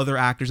act with other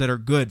actors that are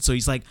good. So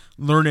he's like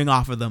learning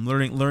off of them,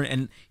 learning,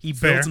 and he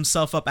builds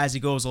himself up as he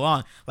goes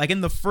along. Like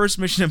in the first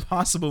Mission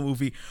Impossible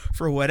movie,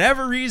 for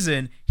whatever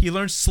reason, he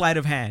learns sleight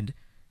of hand.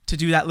 To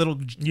do that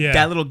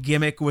little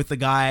gimmick with the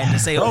guy and to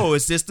say, oh,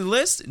 is this the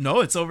list? No,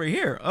 it's over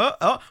here.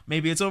 Oh,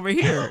 maybe it's over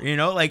here.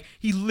 Like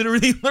he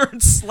literally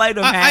learned sleight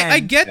of hand.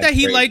 I get that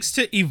he likes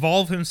to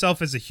evolve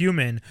himself as a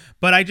human,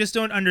 but I just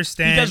don't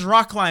understand. He does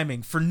rock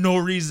climbing for no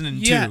reason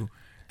in 2.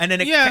 And then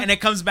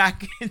it comes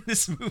back in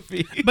this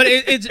movie. But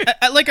it's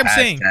like I'm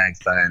saying.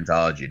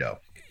 Scientology, though.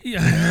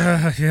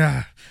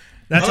 Yeah.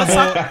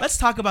 Let's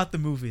talk about the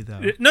movie,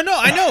 though. No,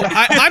 I know.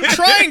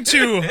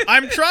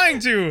 I'm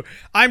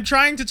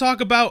trying to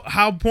talk about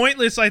how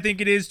pointless I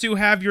think it is to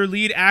have your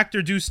lead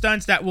actor do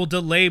stunts that will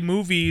delay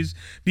movies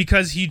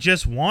because he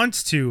just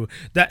wants to.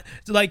 That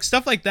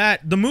stuff like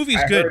that. The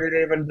movie's good. I heard it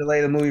didn't even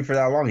delay the movie for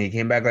that long. He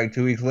came back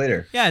 2 weeks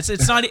later. Yeah,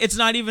 it's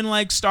not even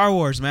like Star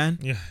Wars, man.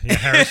 Yeah,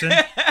 Harrison.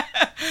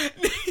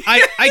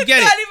 I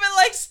get it. Not even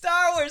like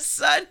Star Wars,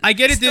 son. I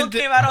get it. Still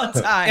came out on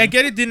time. I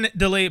get it didn't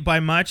delay it by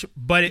much,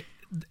 but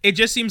it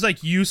just seems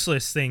like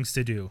useless things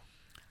to do.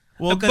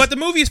 Well, but the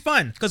movie's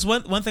fun. Because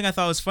one thing I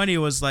thought was funny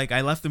was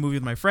I left the movie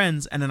with my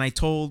friends, and then I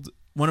told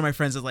one of my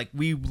friends that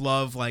we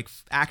love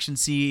action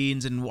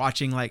scenes and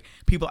watching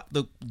people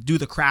do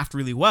the craft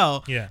really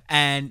well. Yeah.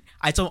 And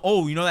I told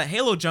him, that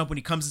Halo jump when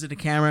he comes into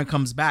the camera and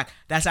comes back,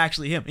 that's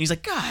actually him. And he's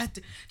like, God,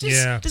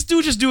 this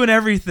dude just doing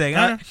everything.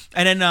 And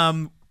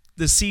then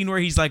the scene where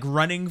he's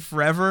running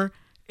forever.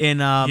 In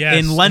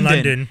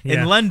London.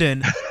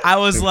 I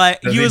was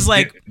like,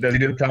 does he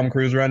do Tom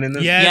Cruise run in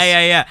this?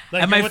 Yeah.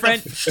 And my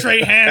friend,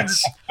 straight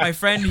hands. My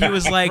friend, he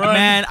was like,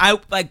 man, I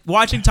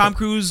watching Tom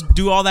Cruise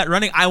do all that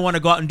running. I want to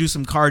go out and do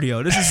some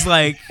cardio. This is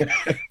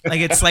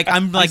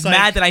I'm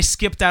mad that I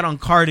skipped out on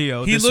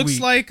cardio. He looks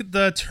week. like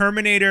the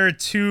Terminator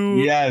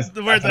 2. Yes,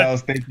 that's what I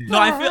was thinking. No,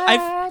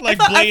 I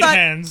thought blade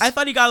hands. I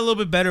thought he got a little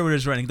bit better with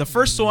his running. The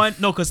first one,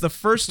 because the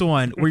first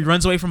one where he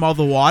runs away from all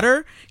the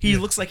water, he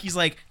looks like he's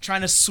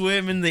trying to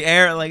swim in the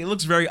air. It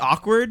looks very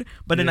awkward.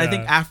 But then I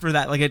think after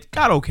that, it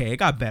got okay. It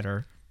got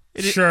better.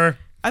 Sure.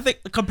 I think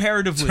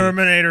comparatively.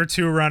 Terminator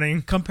 2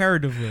 running.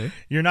 Comparatively.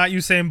 You're not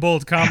Usain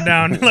Bolt. Calm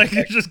down.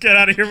 You just get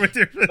out of here with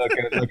your...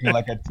 looking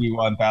like a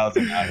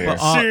T-1000 out here.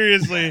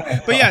 Seriously.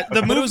 But yeah,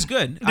 the movie was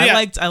good. I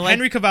liked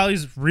Henry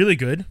Cavill really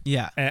good.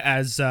 Yeah.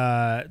 As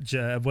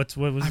what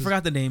was I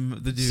forgot the name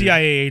of the dude.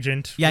 CIA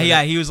agent.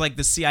 Yeah. He was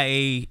the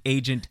CIA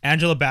agent.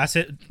 Angela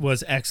Bassett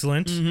was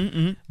excellent.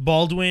 Mm-hmm.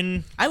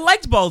 Baldwin. I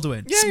liked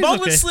Baldwin. Yeah,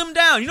 Baldwin slimmed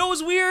down. You know what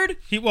was weird?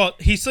 He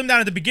slimmed down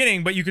at the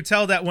beginning, but you could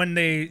tell that when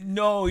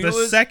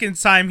second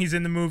time he's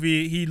in the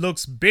movie, he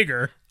looks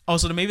bigger. Oh,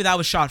 so maybe that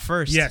was shot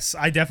first. Yes,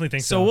 I definitely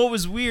think so. So what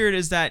was weird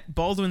is that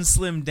Baldwin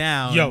slimmed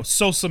down. Yo,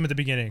 so slim at the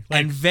beginning.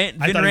 Like, And Vin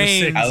I thought he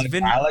was Rames.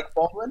 sick. Alec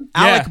Baldwin?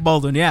 Alec Yeah.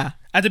 Baldwin, yeah.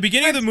 At the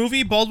beginning of the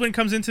movie, Baldwin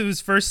comes into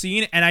his first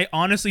scene, and I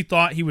honestly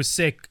thought he was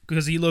sick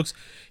because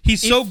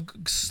he's so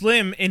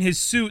slim in his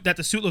suit that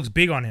the suit looks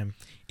big on him.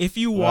 If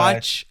you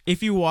watch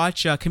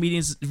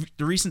comedians,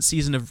 the recent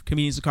season of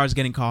Comedians of Cars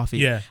Getting Coffee,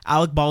 Yeah.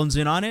 Alec Baldwin's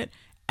in on it,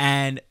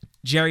 and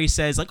Jerry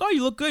says like, "Oh,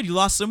 you look good. You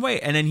lost some weight,"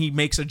 and then he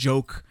makes a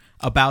joke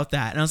about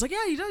that, and I was like,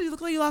 "Yeah, you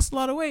look like you lost a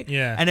lot of weight."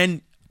 Yeah. And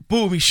then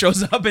boom, he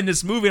shows up in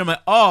this movie, and I'm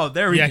like, "Oh,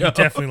 there we go." Yeah, he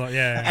definitely.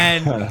 Yeah.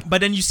 And but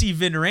then you see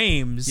Vin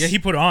Rames. Yeah, he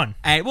put on.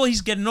 And, well,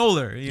 he's getting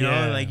older, you know,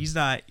 Yeah. like he's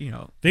not, you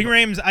know. Big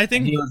Rames, I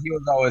think. He was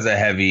always a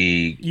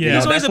heavy. Yeah. You He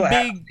was know, always that's a what big-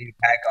 happens when you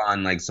pack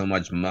on like so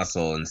much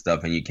muscle and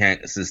stuff, and you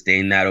can't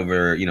sustain that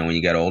over. You know, when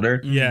you get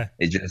older, Yeah.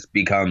 it just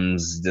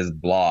becomes this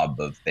blob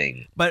of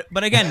thing. But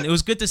again, it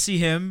was good to see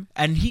him,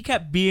 and he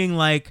kept being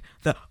like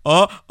the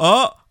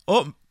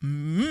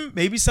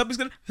maybe something's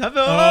gonna happen.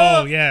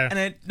 Oh, yeah. And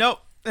then nope.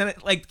 And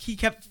like he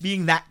kept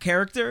being that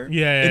character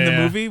Yeah, in the yeah.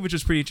 movie, which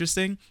was pretty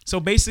interesting. So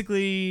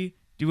basically,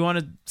 do we want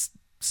to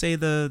say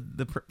the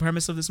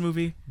premise of this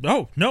movie?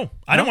 No,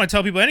 I don't want to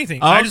tell people anything.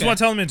 Oh, I just okay. want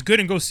to tell them it's good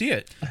and go see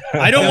it.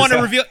 I don't want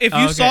to reveal. If you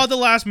Oh, okay. saw the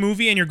last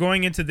movie and you're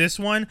going into this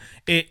one,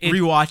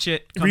 Rewatch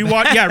it. come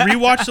rewatch. back. Yeah,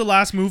 rewatch the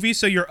last movie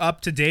so you're up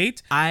to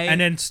date. I-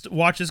 and then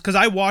watch this because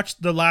I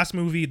watched the last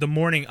movie the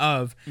morning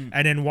of,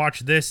 and then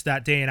watched this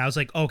that day, and I was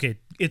like, okay,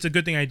 it's a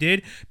good thing I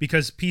did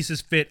because pieces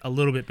fit a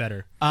little bit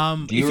better.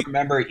 Do you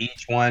remember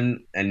each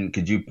one, and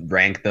could you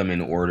rank them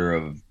in order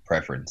of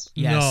preference?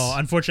 Yes. No,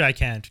 unfortunately, I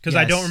can't because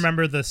I don't Yes.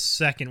 remember the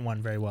second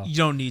one very well. You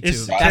don't need to.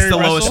 Is That's Carrie the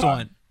Russell? lowest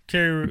one.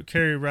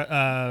 Carrie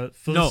No,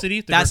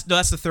 Felicity. that's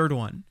the third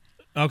one.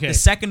 okay. The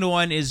second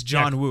one is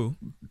John Woo.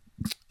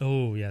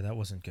 Oh yeah, that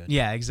wasn't good.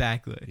 Yeah,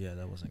 exactly. Yeah,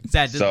 that wasn't good.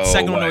 That the So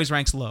second one what? always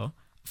ranks low.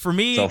 For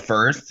me, So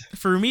first,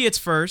 it's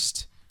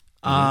first.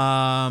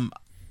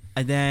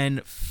 And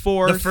then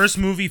fourth. The first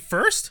movie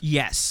first?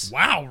 Yes.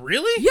 Wow,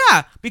 really?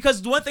 Yeah,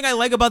 because the one thing I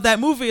like about that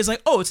movie is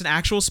like, oh, it's an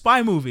actual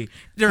spy movie.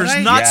 There's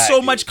Right. not Yeah, so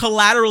dude. much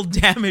collateral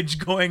damage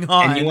going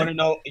on. and you want to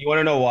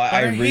know why But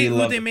I I hate really who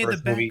love they the made the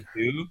first movie back-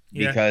 too?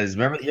 Yeah. Because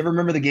you ever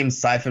remember the game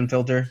Siphon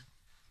Filter?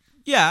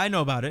 Yeah, I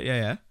know about it.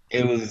 Yeah.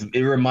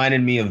 It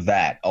reminded me of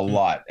that a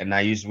lot, and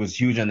I was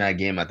huge on that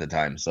game at the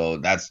time, so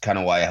that's kind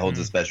of why it holds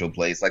a special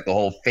place. Like the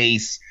whole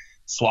face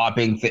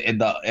swapping,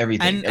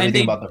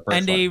 everything about the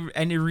first one.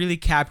 And they really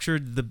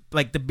captured the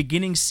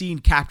beginning scene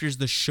captures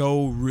the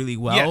show really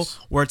well. Yes.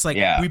 Where it's like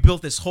Yeah. we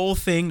built this whole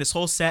thing, this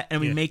whole set,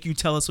 and we Yeah. make you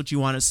tell us what you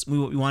want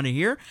to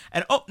hear.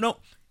 And oh no,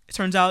 it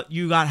turns out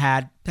you got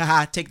had.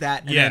 Haha, take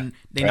that, and Yeah. then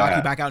they knock Yeah.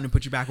 you back out and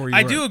put you back where you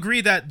I were. do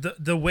agree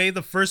that the way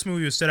the first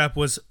movie was set up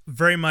was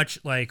very much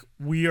like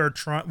we're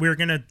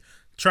gonna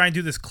try and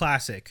do this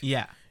classic.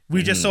 Yeah.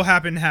 We just so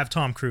happen to have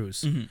Tom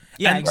Cruise.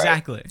 Yeah, And-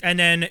 exactly. And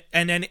then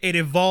it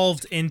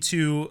evolved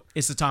into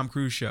It's the Tom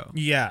Cruise show.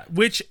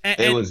 which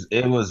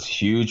It was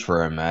huge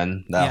for him,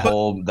 man. That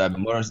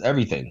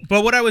everything.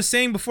 But what I was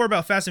saying before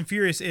about Fast and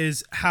Furious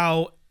is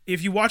how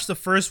if you watch the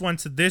first one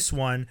to this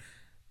one,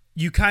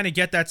 you kind of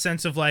get that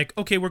sense of like,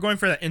 okay, we're going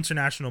for that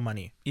international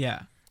money.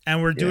 Yeah.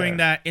 And we're doing Yeah.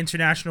 that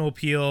international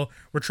appeal.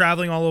 We're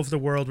traveling all over the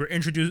world. We're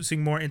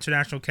introducing more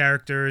international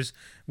characters.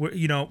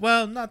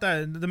 Not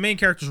that the main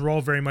characters were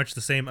all very much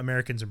the same,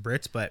 Americans and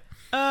Brits, but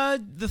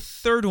The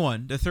third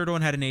one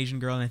had an Asian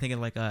girl, and I think it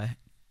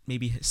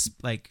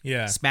like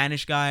Yeah.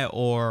 Spanish guy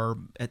or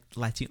a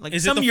Latino, like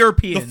is some it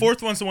European. The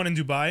fourth one's the one in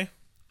Dubai.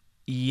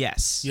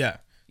 yes. Yeah.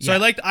 So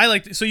Yeah. I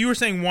liked. So you were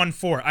saying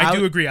 1-4. I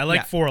do agree. I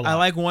like 4 a lot. I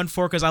like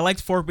 1-4 because I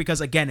liked 4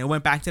 because again it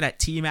went back to that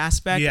team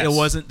aspect. Yes. It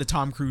wasn't the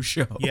Tom Cruise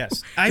show.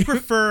 Yes, I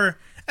prefer.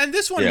 And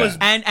this one Yeah. was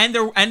and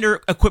their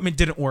equipment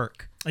didn't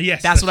work.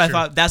 yes. That's what I true.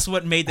 thought. That's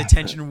what made the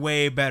tension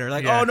way better.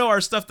 Like, Yeah. oh no, our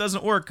stuff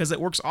doesn't work because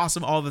it works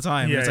awesome all the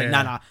time. Yeah, It's like,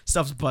 yeah. nah,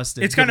 stuff's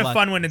busted. It's Good kind of luck.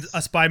 fun when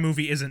a spy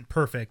movie isn't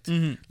perfect.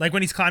 Like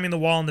when he's climbing the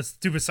wall and the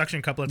stupid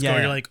suction cup lets Yeah, go.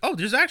 yeah. You're like, oh,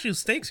 there's actually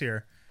stakes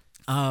here.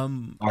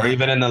 Or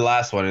even in the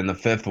last one, in the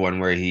fifth one,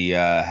 where he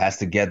has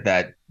to get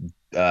that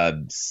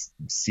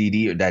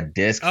CD or that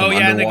disc. Oh from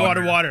yeah, and they go underwater.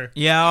 underwater.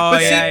 Yeah, oh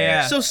But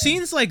yeah. So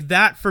scenes like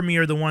that for me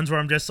are the ones where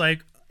I'm just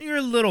like, you're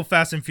a little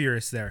Fast and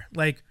Furious there.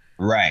 Like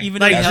Right. Even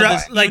though like he held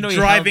this- even though he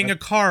held driving the- a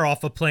car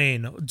off a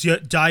plane,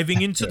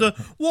 diving into the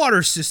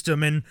water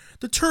system and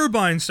the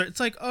turbines. It's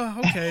like, oh,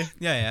 okay.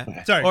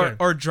 yeah. Sorry. go ahead.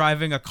 Or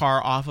driving a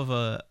car off of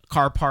a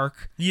car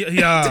park.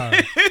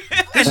 Yeah.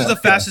 This is the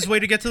fastest way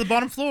to get to the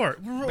bottom floor.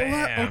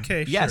 Bam.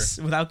 Okay, sure. Yes,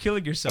 without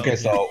killing yourself. Okay,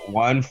 so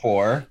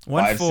 1-4,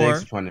 1, 5, 4.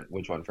 6.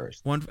 Which one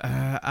first?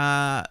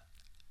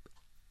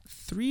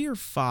 3 or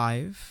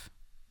 5.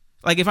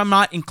 Like if I'm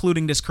not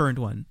including this current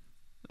one.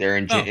 They're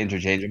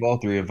interchangeable.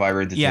 3 and 5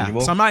 are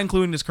interchangeable. Yeah, so I'm not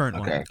including this current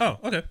Okay. Oh,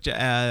 okay.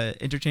 one.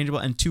 Interchangeable,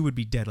 and 2 would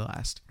be dead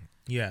last.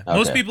 Yeah. Okay.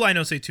 Most people I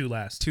know say 2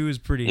 last. 2 is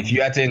pretty. If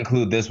you had to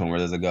include this one, where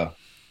does it go?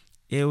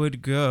 It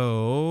would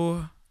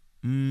go,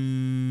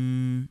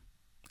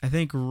 I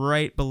think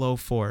right below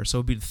 4. So it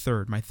would be the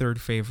third, my third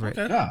favorite.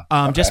 Okay.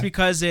 Yeah. Just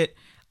because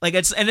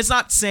it's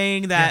not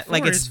saying that Yeah,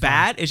 like 4 it's is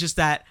bad. It's just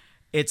that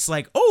it's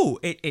like,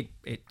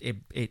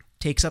 it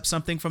takes up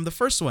something from the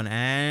first one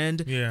and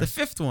the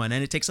fifth one,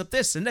 and it takes up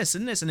this and this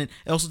and this, and it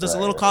also does a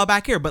little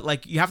callback here. But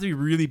like, you have to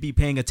really be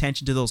paying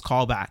attention to those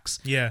callbacks,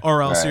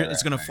 or else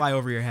it's gonna fly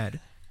over your head.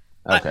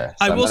 Okay,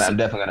 so I'm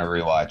definitely gonna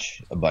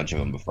rewatch a bunch of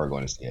them before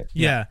going to see it.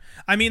 Yeah,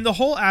 I mean, the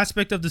whole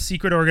aspect of the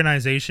secret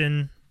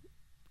organization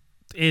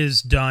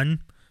is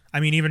done. I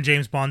mean, even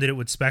James Bond did it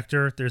with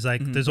Spectre. There's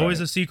always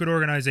a secret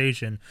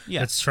organization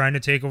that's trying to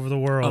take over the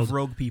world of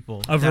rogue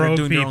people, doing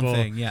their own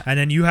thing, and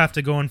then you have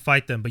to go and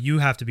fight them, but you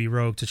have to be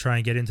rogue to try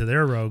and get into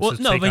their rogues. Well,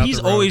 no, but he's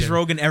always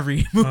rogue in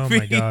every movie. Oh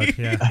my god,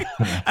 yeah.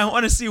 I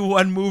want to see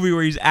one movie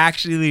where it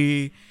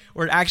actually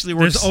works.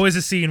 There's always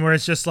a scene where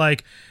it's just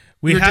like,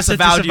 we have to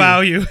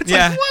disavow you. It's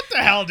like, what the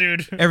hell,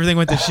 dude? Everything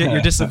went to shit.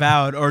 You're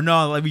disavowed. Or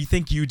no, like, we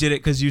think you did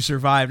it because you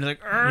survived. And like,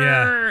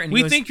 and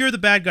we think you're the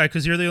bad guy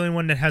because you're the only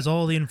one that has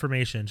all the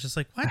information. It's just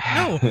like, what?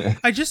 No,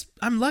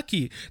 I'm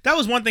lucky. That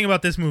was one thing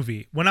about this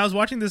movie. When I was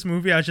watching this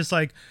movie, I was just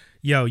like,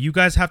 yo, you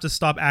guys have to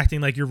stop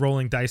acting like you're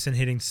rolling dice and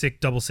hitting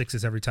double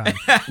sixes every time.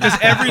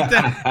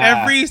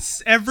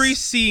 Because every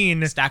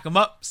scene, stack them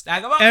up.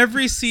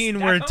 Every scene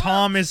where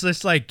Tom is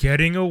just like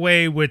getting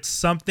away with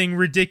something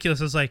ridiculous,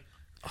 is like,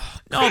 oh,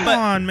 come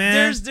on,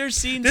 man. There's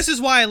scenes. This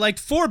is why I liked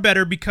 4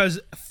 better, because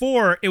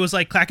 4, it was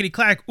like clackety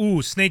clack.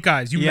 Ooh, snake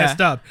eyes. You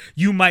messed up.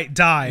 You might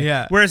die.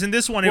 Yeah. Whereas in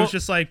this one, it was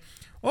just like,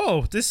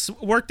 oh, this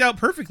worked out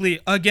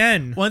perfectly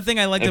again. One thing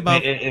I liked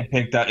about it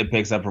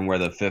picks up from where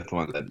the 5th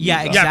one.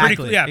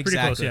 Exactly. Pretty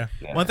close. Yeah.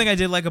 One thing I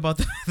did like about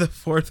the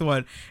 4th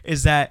one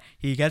is that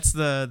he gets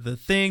the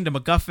thing, the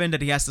MacGuffin,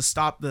 that he has to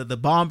stop the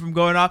bomb from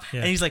going off,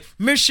 and he's like,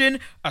 mission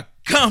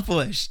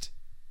accomplished.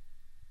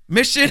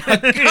 Mission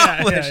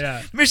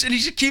accomplished. Mission. He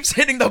just keeps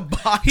hitting the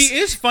box. He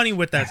is funny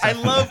with that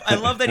stuff. I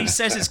love that he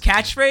says his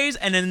catchphrase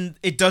and then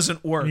it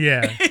doesn't work.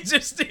 Yeah. it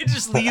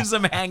just leaves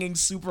him hanging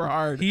super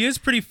hard. He is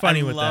pretty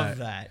funny with that. I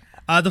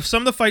love that.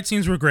 Some of the fight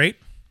scenes were great.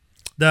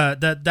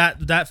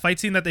 That fight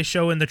scene that they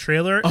show in the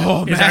trailer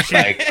is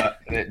actually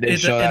they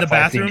show in the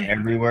bathroom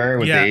everywhere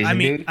with the Asian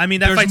dude. I mean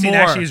that fight scene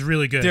actually is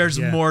really good. There's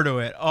more to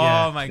it.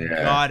 Oh my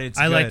god,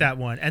 I like that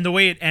one, and the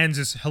way it ends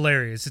is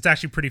hilarious. It's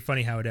actually pretty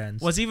funny how it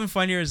ends. What's even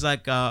funnier is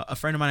like a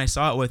friend of mine I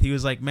saw it with. He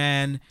was like,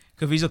 "Man,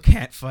 Caviezel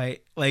can't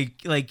fight.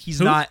 Like he's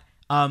not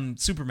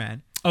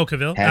Superman." Oh,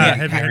 Cavill?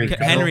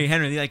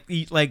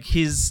 Henry. Like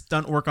his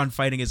stunt work on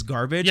fighting is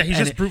garbage. Yeah, he's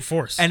just brute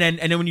force. And then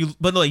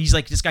he's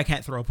like, this guy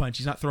can't throw a punch.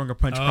 He's not throwing a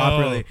punch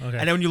properly. Okay.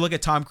 And then when you look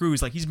at Tom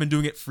Cruise, like, he's been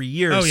doing it for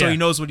years, so he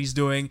knows what he's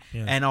doing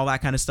and all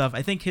that kind of stuff.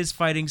 I think his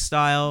fighting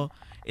style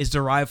is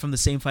derived from the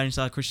same fighting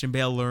style Christian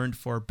Bale learned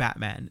for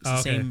Batman. It's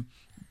the same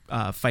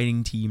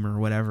fighting team or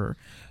whatever.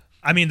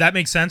 I mean, that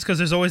makes sense, because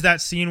there's always that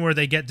scene where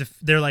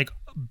they're like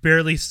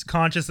barely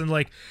conscious and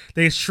like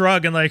they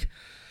shrug and like,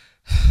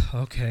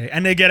 okay,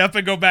 and they get up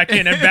and go back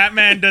in, and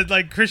Batman does,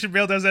 like, Christian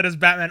Bale does that as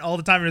Batman all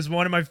the time, and it's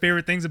one of my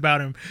favorite things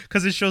about him,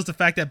 because it shows the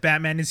fact that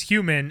Batman is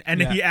human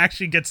and he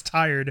actually gets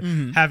tired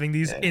having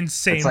these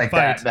insane it's like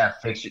fights.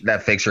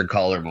 That fixture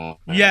collar move.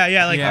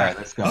 Yeah, like, all right,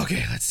 let's go.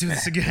 Okay, let's do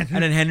this again.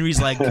 And then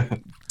Henry's like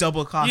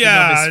double cocking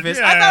up his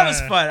fist. I thought it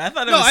was fun. I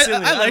thought it was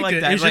silly. I liked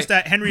it. It's just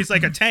that Henry's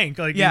like a tank.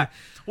 Like,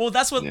 well,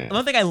 that's what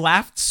one thing I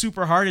laughed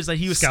super hard is that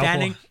he was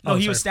standing.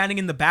 He was standing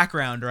in the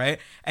background, right?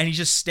 And he's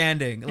just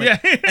standing.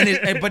 Like,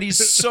 but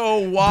he's so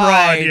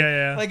wide.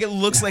 Broad, like, it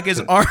looks like his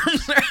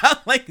arms are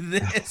out like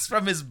this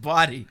from his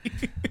body.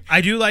 I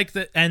do like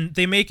that, and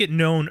they make it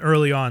known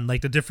early on,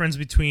 like the difference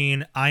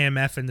between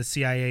IMF and the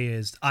CIA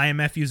is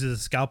IMF uses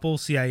a scalpel,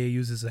 CIA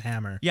uses a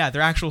hammer. Yeah,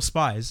 they're actual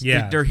spies.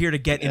 Yeah, they're here to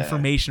get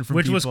information from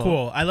people. Which was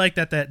cool. I like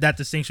that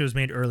distinction was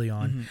made early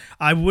on.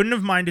 I wouldn't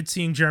have minded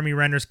seeing Jeremy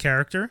Renner's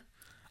character.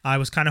 I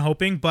was kind of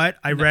hoping, but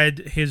I read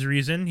his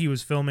reason. He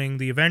was filming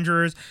The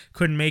Avengers,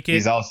 couldn't make it.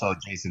 He's also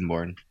Jason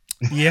Bourne.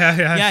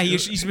 Yeah.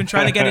 He's been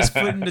trying to get his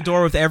foot in the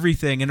door with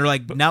everything, and they're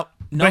like, nope.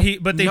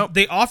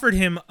 They offered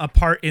him a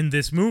part in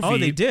this movie. Oh,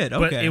 they did.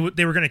 Okay, but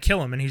they were gonna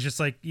kill him, and he's just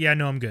like, yeah,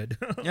 no, I'm good.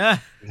 Yeah,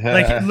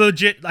 like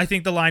legit. I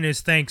think the line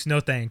is thanks, no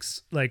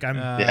thanks. Like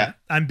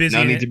I'm busy.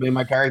 No need to be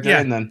my character,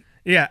 and then.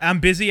 Yeah, I'm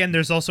busy, and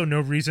there's also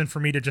no reason for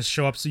me to just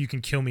show up so you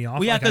can kill me off.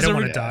 Well, yeah, I don't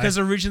want to die. Because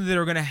originally they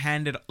were gonna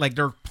hand it, like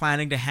they're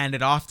planning to hand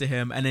it off to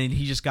him, and then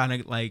he just kind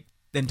of like.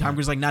 Then Tom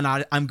Cruise like,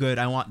 no, I'm good.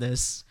 I want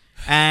this.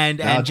 And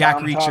Jack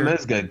Reacher. Tom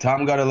is good.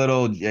 Tom got a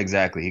little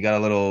He got a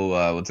little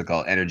what's it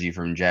called? Energy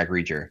from Jack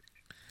Reacher.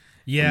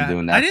 Yeah,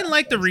 I didn't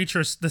like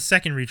the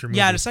second Reacher movie.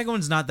 Yeah, the second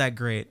one's not that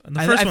great.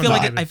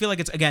 I feel like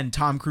it's again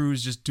Tom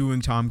Cruise just doing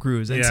Tom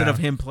Cruise instead of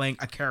him playing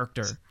a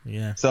character.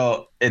 Yeah.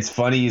 So it's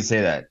funny you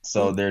say that.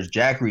 So there's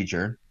Jack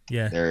Reacher.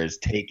 Yeah. There's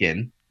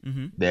Taken.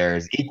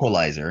 There's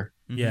Equalizer.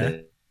 Yeah.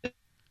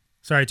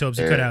 Sorry, Tobes,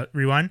 you cut out.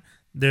 Rewind.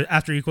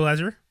 After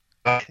Equalizer.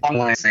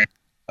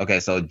 Okay,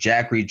 so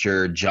Jack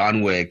Reacher,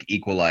 John Wick,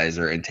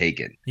 Equalizer, and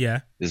Taken.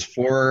 Yeah. There's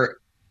 4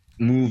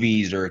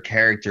 movies or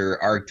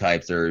character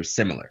archetypes that are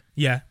similar.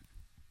 Yeah.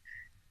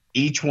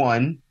 Each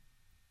one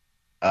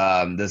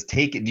does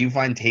Taken. Do you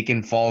find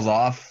Taken falls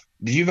off?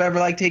 Did you ever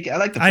like Taken? I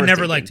like the first. I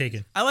never liked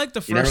Taken. I liked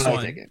the first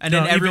one, and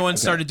then everyone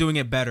started doing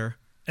it better.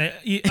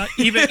 Even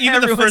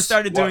the first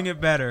started doing it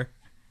better.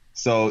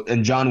 So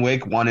in John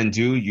Wick 1 and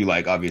 2, you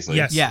like obviously.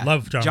 Yes, Yeah,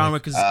 love John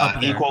Wick. Wick is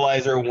up there.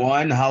 Equalizer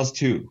 1, how's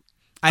 2?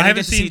 I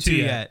haven't seen seen 2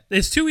 yet.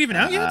 Is 2 even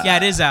out yet? Yeah,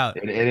 it is out.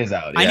 It is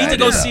out. I Yeah, need to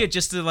go is see out. it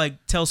just to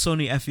like tell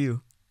Sony F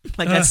you.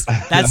 Like that's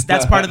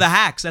part of the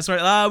hacks. That's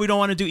right. We don't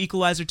want to do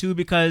Equalizer 2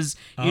 because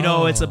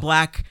it's a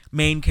black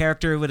main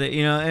character with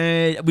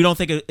a we don't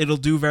think it'll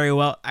do very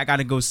well. I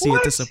gotta go see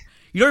it.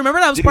 You don't remember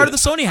that was part of the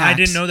Sony hacks? I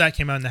didn't know that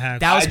came out in the hacks.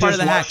 That was part of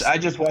the hacks. I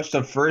just watched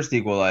the first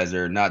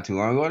Equalizer not too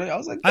long ago. And I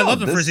was like, I love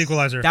the first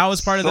Equalizer. That was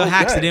part of the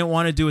hacks. good. They didn't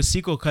want to do a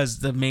sequel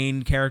because the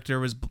main character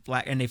was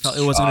black, and they felt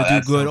it wasn't going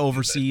to do good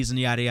overseas and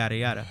yada yada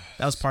yada.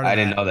 That was part of. I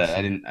didn't know that.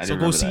 I didn't. So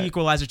go see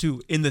Equalizer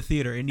 2 in the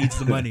theater. It needs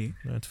the money.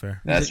 That's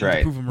fair. That's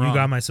right. You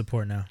got my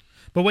support now.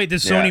 But wait,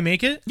 does Sony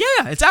make it?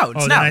 Yeah, it's out.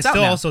 It's then now. I It's out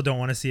still now. also don't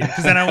want to see it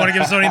because then I want to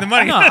give Sony the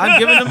money. No, I'm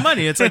giving them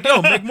money. It's like,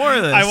 yo, make more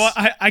of this.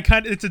 I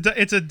kind of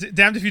it's a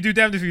damned if you do,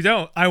 damned if you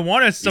don't. I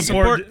want to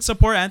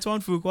support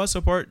Antoine Fuqua,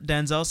 support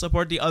Denzel,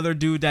 support the other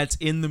dude that's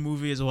in the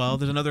movie as well.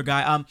 There's another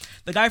guy,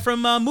 the guy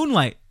from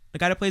Moonlight, the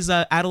guy that plays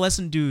the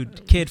adolescent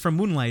kid from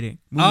Moonlight.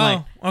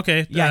 Oh,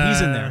 okay. Yeah,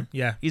 he's in there.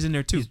 Yeah, he's in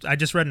there too. I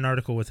just read an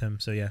article with him,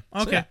 so yeah.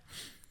 Okay. So, yeah.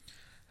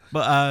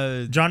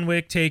 But John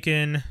Wick,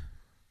 Taken.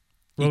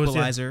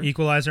 Equalizer.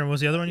 Equalizer, and what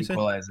was the other one you said?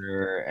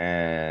 Equalizer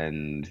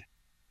and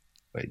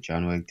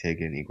John Wick,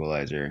 Taken,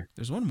 Equalizer.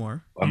 There's one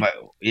more. Why am I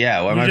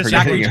just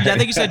forgetting? I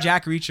think you said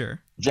Jack Reacher.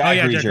 Jack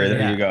Jack Reacher. There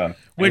Reacher. you go.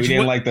 Which we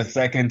didn't like the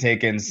second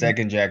Taken,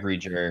 second Jack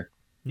Reacher,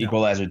 No.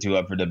 Equalizer 2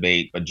 up for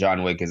debate, but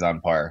John Wick is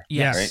on par.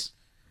 Yes. Right?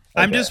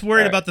 I'm Okay, just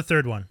worried all right. about the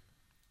third one.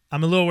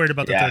 I'm a little worried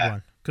about the third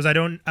one because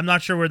I'm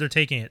not sure where they're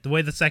taking it. The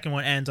way the second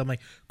one ends, I'm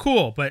like,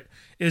 cool, but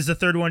is the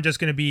third one just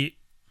going to be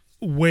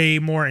way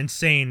more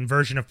insane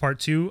version of part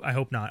 2? I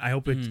hope not. I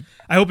hope it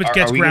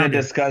gets Are we grounded.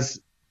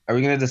 Are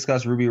we going to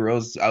discuss Ruby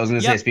Rose? I was going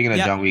to say, speaking of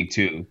John Wick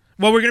 2.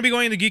 Well, we're going to be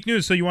going into Geek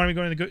News, so you want me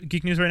to go into the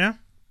Geek News right now?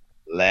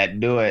 Let's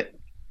do it.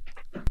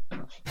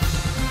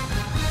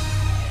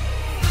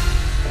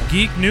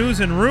 Geek News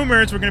and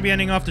Rumors. We're going to be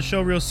ending off the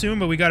show real soon,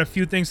 but we got a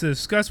few things to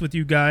discuss with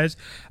you guys.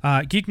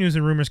 Geek News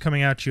and Rumors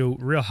coming at you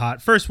real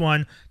hot. First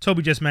one,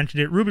 Toby just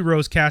mentioned it. Ruby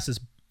Rose cast as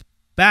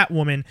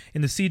Batwoman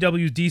in the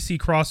CW DC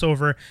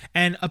crossover,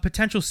 and a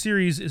potential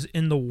series is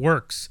in the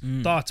works.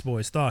 Thoughts,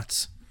 boys?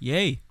 Thoughts?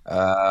 Yay.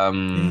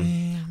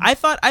 I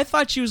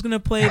thought she was gonna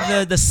play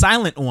the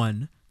silent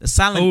one. The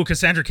silent. Oh,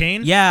 Cassandra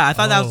Cain. Yeah, I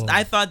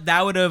thought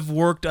that would have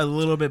worked a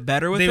little bit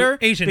better with her.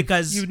 Asian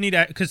because you need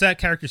because that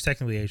character's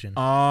technically Asian.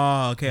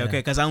 Oh, okay.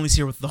 Because I only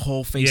see her with the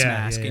whole face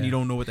mask, yeah. and you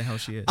don't know what the hell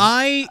she is.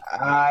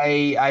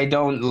 I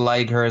don't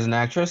like her as an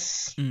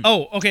actress.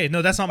 Oh, okay.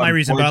 No, that's not my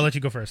reason, but I'll let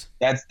you go first.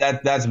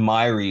 That's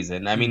my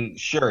reason. I mean,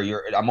 sure,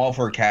 I'm all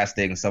for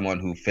casting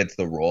someone who fits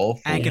the role,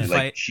 and can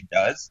fight. She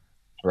does,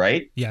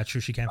 right? Yeah, true.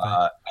 She can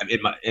fight.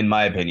 In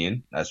my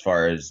opinion, as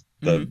far as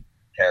the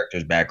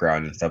character's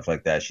background and stuff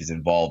like that, she's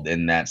involved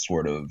in that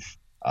sort of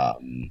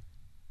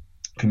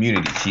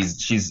community.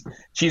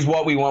 She's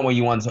what we want when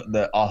you want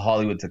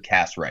Hollywood to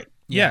cast right.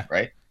 Yeah.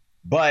 Right.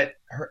 But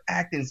her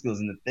acting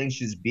skills and the things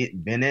she's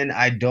been in,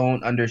 I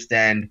don't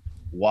understand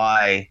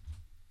why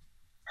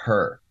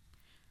her.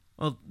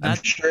 Well,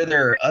 I'm sure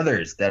there are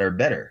others that are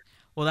better.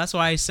 Well, that's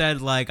why I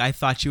said I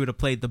thought she would have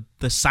played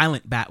the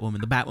silent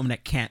Batwoman, the Batwoman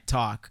that can't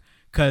talk.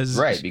 Because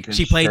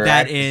she played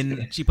that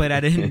in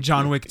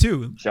John Wick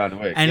 2. John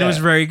Wick, and it was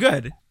very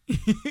good.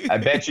 I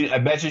bet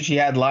you she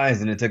had lines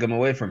and it took them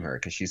away from her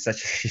because she's so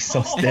stiff.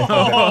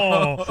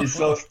 She's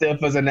so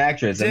stiff as an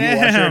actress. Have you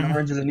watched her in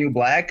Orange Is the New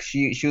Black?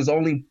 She was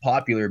only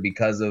popular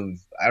because of,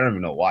 I don't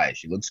even know why.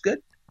 She looks good,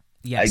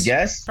 yes, I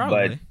guess,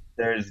 probably. But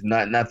there's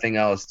nothing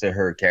else to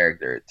her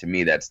character to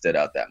me that stood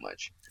out that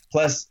much.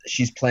 Plus,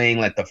 she's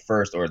playing the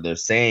first, or they're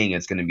saying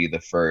it's going to be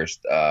the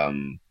first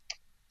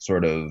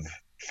sort of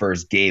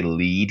first gay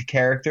lead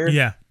character.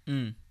 Yeah.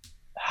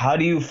 How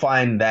do you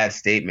find that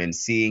statement,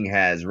 seeing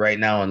as right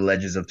now in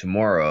Legends of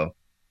Tomorrow,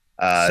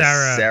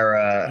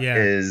 Sarah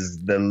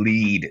is the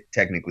lead,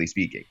 technically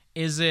speaking?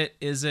 Is it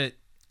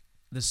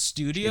the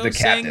studio the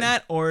saying captain.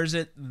 that, or is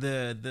it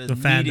the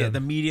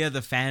media, the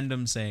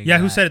fandom saying Yeah,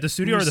 that? who said it? The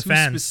studio or the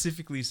fans? Who's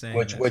specifically saying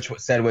Which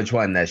said which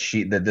one? That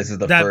this is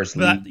the that, first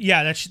lead?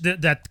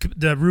 that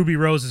the Ruby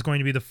Rose is going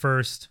to be the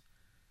first.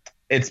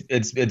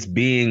 It's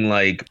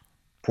being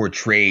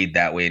portrayed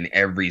that way in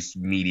every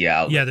media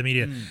outlet. Yeah, the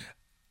media.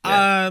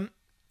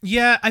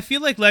 Yeah, I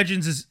feel like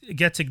Legends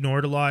gets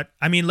ignored a lot.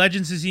 I mean,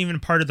 Legends is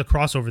even part of the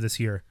crossover this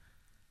year.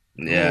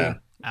 Yeah. Ooh,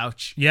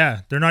 ouch.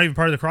 Yeah, they're not even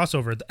part of the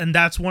crossover. And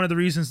that's one of the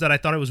reasons that I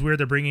thought it was weird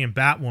they're bringing in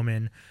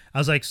Batwoman. I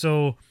was like,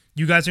 so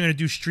you guys are going to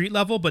do street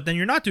level, but then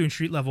you're not doing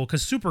street level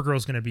because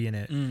Supergirl's going to be in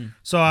it.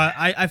 So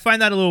I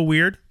find that a little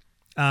weird.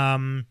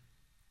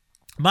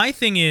 My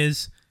thing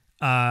is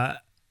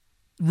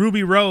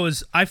Ruby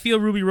Rose. I feel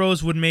Ruby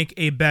Rose would make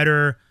a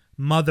better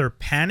Mother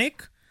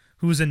Panic,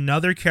 who's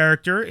another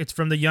character. It's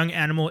from the Young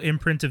Animal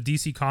imprint of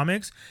DC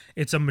Comics.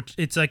 It's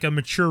like a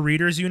mature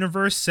readers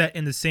universe set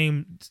in the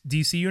same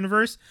DC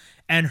universe,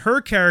 and her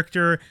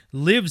character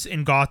lives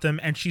in Gotham,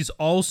 and she's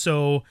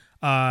also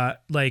a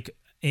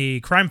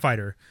crime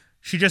fighter.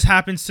 She just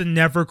happens to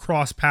never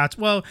cross paths.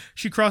 Well,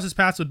 she crosses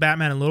paths with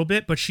Batman a little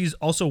bit, but she's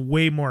also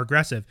way more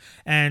aggressive.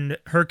 And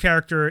her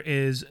character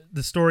is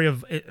the story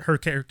of her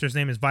character's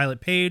name is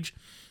Violet Page.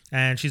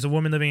 And she's a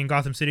woman living in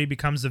Gotham City,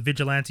 becomes the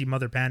vigilante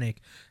Mother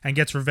Panic, and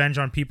gets revenge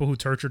on people who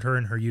tortured her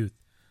in her youth.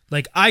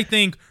 Like, I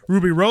think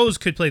Ruby Rose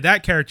could play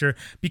that character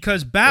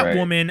because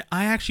Batwoman, right.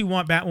 I actually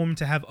want Batwoman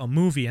to have a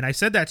movie. And I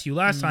said that to you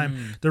last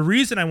time. The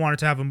reason I wanted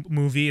to have a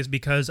movie is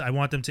because I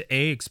want them to,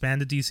 A,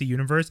 expand the DC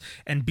universe,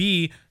 and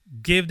B,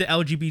 give the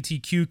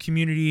LGBTQ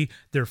community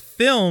their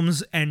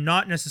films and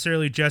not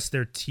necessarily just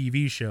their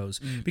TV shows.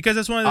 Because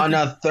that's one of the on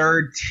a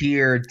third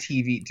tier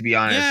TV, to be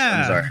honest.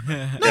 Yeah.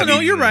 I'm sorry. No,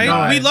 you're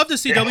right. We love the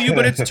CW,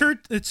 but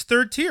it's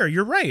third tier.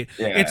 You're right.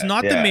 Yeah, it's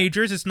not the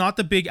majors. It's not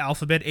the big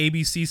alphabet,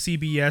 ABC,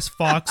 CBS,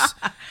 Fox,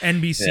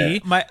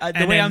 NBC.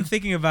 The way I'm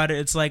thinking about it,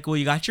 it's like, well,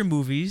 you got your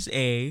movies,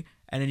 A,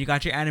 and then you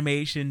got your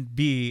animation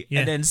B,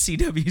 and then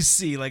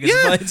CWC. Like,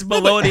 it's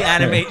below the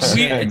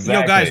animation. Exactly.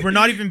 Yo, guys, we're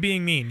not even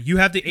being mean. You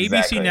have the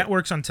ABC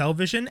networks on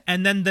television,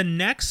 and then the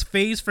next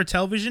phase for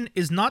television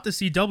is not the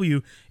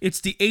CW.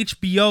 It's the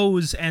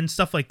HBOs and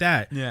stuff like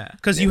that. Yeah.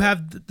 Because you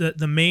have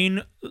the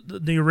main,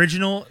 the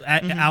original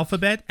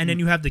alphabet, and then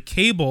you have the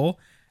cable.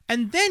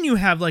 And then you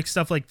have like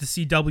stuff like the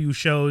CW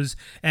shows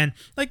and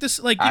like this,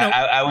 like, you know,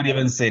 I would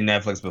even say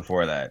Netflix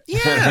before that.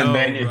 Yeah, and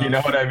then you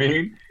know what I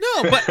mean?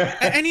 No, but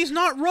and he's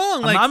not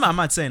wrong. Like I'm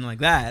not saying like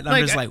that.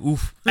 I'm just like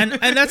oof. And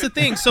that's the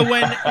thing. So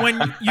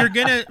when you're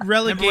gonna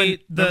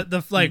relegate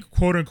the like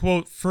quote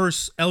unquote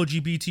first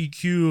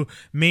LGBTQ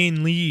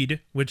main lead,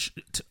 which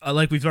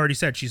like we've already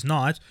said she's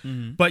not,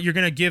 but you're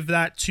gonna give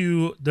that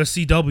to the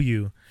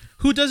CW,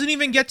 who doesn't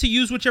even get to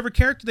use whichever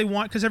character they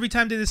want, because every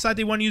time they decide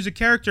they want to use a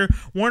character,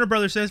 Warner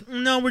Brothers says,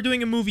 no, we're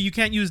doing a movie. You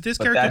can't use this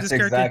character,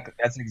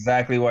 That's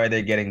exactly why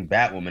they're getting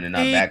Batwoman and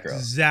not Batgirl.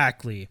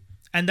 Exactly.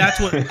 And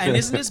that's what. And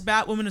isn't this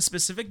Batwoman a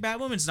specific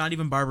Batwoman? It's not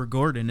even Barbara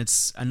Gordon.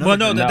 It's another. Well,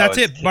 no, that's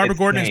it. Barbara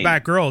Gordon is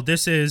Batgirl.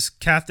 This is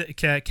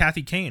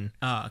Kathy Kane.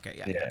 Oh,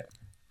 okay, yeah.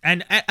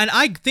 And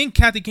I think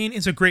Kathy Kane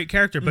is a great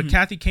character, but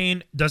Kathy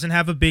Kane doesn't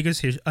have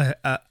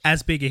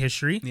as big a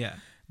history. Yeah.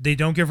 They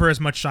don't give her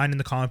as much shine in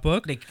the comic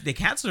book. They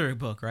canceled her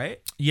book, right?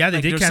 Yeah, they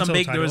did cancel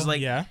the title. There was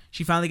like,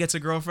 she finally gets a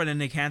girlfriend and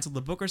they canceled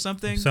the book or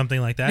something. Something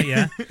like that,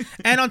 yeah.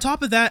 And on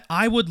top of that,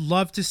 I would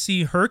love to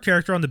see her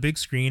character on the big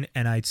screen.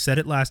 And I said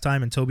it last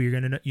time, and Toby,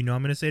 I'm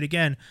gonna say it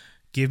again.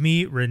 Give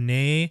me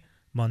Renee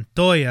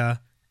Montoya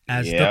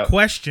as the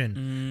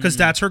Question, because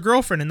that's her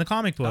girlfriend in the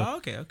comic book. Oh,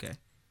 okay.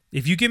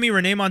 If you give me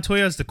Renee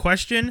Montoya as the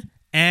Question,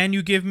 and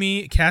you give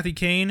me Kathy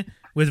Kane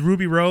with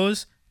Ruby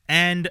Rose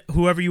and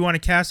whoever you want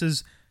to cast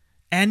as,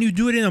 and you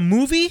do it in a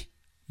movie,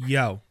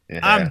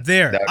 I'm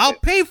there. I'll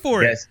pay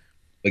for it.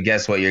 But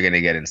guess what you're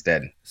gonna get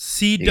instead?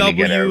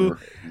 CW,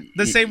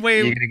 the same way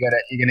you're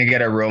gonna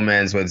get a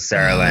romance with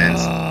Sarah Lance.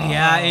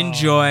 Yeah,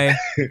 enjoy.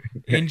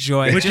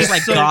 Which is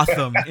like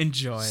Gotham.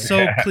 Enjoy.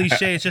 So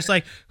cliche. It's just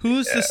like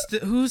who's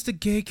the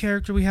gay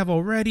character we have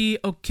already?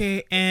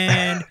 Okay,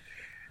 and.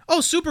 Oh,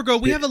 Supergirl,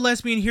 we have a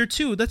lesbian here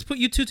too. Let's put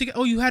you two together.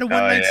 Oh, you had a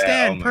one-night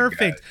stand.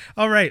 Perfect.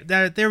 God. All right,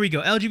 there we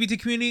go. LGBT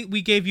community,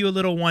 we gave you a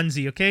little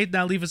onesie, okay?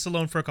 Now leave us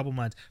alone for a couple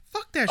months.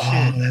 Fuck that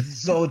shit. Oh,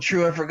 that's so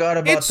true. I forgot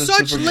about it's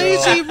such Supergirl.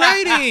 lazy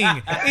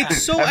writing.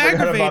 It's so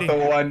aggravating.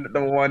 About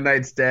the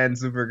one-night stand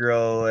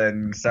Supergirl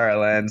and Sarah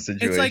Lance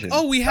situation. It's like,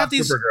 oh, we have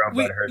these. Supergirl,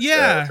 but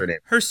her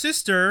her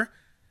sister.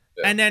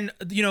 Yeah. And then,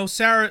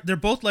 Sarah, they're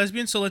both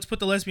lesbians, so let's put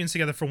the lesbians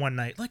together for one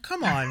night. Like,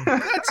 come on.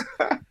 That's...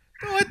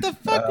 What the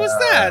fuck was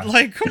that?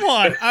 Like, come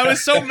on. I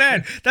was so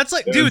mad. That's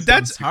like, dude,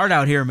 that's hard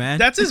out here, man.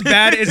 That's as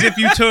bad as if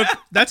you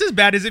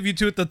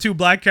took the two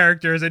black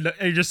characters and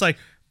you're just like,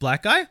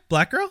 black guy,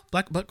 black girl,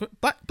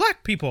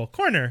 black people,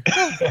 corner.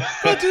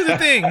 Go do the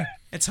thing.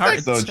 It's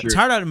hard. It's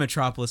hard out in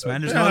Metropolis,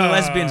 man. There's no other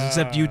lesbians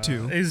except you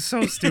two. It's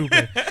so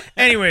stupid.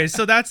 Anyways,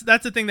 so that's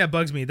the thing that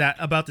bugs me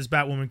about this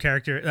Batwoman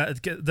character,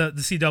 the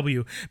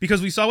CW,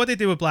 because we saw what they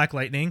did with Black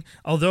Lightning.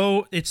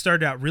 Although it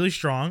started out really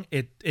strong,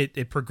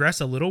 it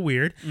progressed a little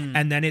weird,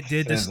 and then it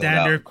did the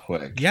standard.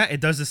 Yeah, it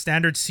does the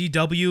standard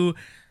CW.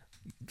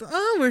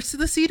 Oh, where's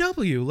the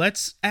CW?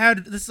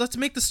 Let's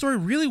make the story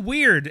really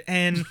weird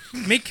and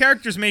make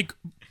characters make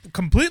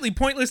completely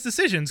pointless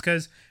decisions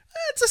because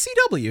it's a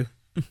CW.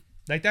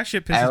 Like, that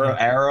shit pisses me.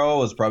 Arrow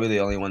was probably the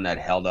only one that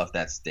held off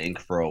that stink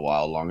for a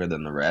while longer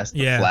than the rest.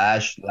 The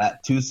Flash,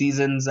 2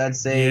 seasons, I'd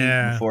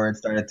say, before it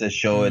started to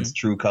show its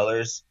true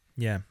colors.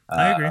 Yeah,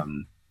 I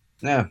agree.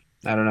 Yeah,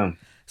 I don't know.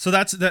 So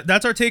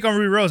that's our take on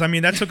Ruby Rose. I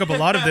mean, that took up a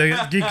lot of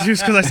the geek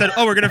juice because I said,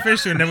 oh, we're going to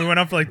finish soon. And then we went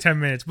on for like 10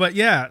 minutes. But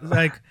yeah,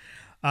 like...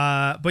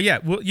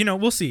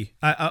 we'll see.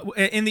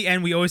 In the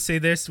end, we always say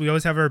this. We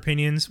always have our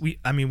opinions. We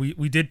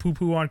did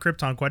poo-poo on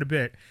Krypton quite a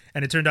bit,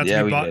 and it turned out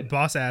to be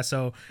boss ass.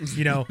 So,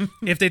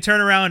 if they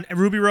turn around,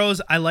 Ruby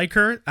Rose, I like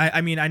her.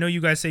 I know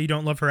you guys say you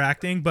don't love her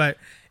acting, but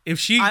if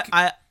she,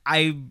 I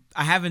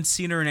haven't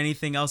seen her in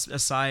anything else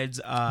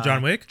besides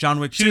John Wick. John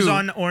Wick 2. She was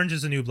on Orange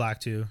Is the New Black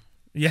too.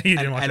 Yeah, you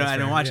didn't watch that. I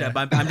don't watch that,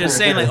 but I'm just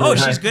saying, like, oh,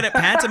 she's good at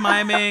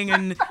pantomiming,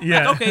 and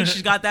like, okay,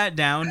 she's got that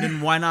down, then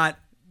why not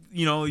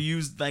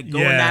use going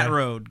that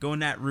road, going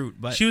that route.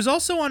 But she was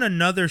also on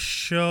another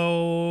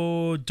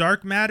show,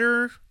 Dark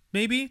Matter,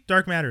 maybe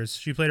Dark Matters.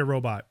 She played a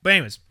robot. But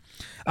anyways,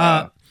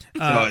 so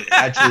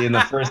actually, in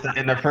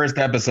the first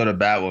episode of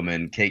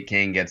Batwoman, Kate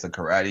Kane gets a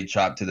karate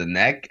chop to the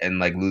neck and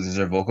like loses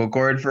her vocal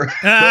cord for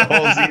the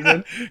whole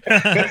season.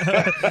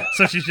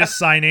 So she's just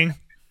signing.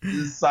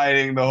 Just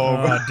signing the whole.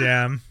 Oh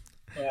damn.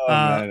 Oh,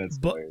 man,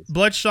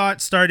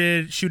 Bloodshot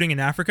started shooting in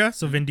Africa,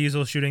 so Vin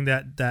Diesel shooting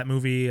that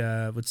movie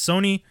with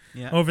Sony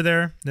over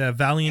there, the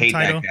Valiant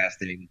title. That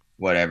casting,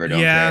 whatever. Don't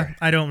care.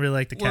 I don't really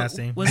like the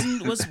casting.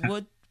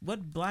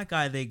 What black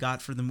guy they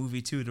got for the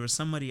movie too? There was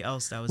somebody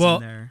else that was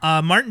in there.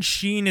 Martin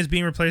Sheen is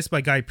being replaced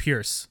by Guy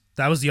Pearce.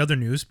 That was the other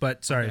news,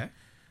 but sorry. Okay.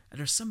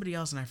 There's somebody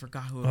else, and I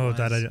forgot who it was.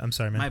 I'm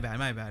sorry, man. My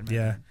bad.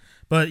 Bad.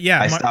 But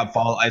yeah, I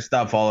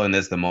stopped following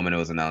this the moment it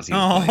was announced.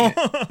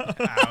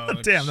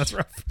 Damn, that's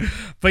rough.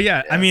 But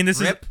yeah, I mean,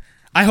 this is.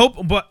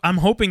 I'm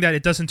hoping that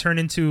it doesn't turn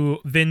into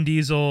Vin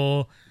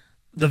Diesel,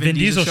 the Vin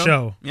Diesel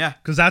show. Yeah,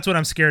 because that's what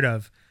I'm scared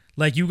of.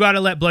 Like, you got to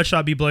let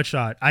Bloodshot be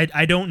Bloodshot.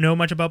 I don't know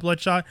much about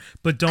Bloodshot,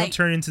 but don't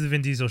turn into the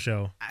Vin Diesel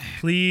show,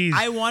 please.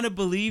 I want to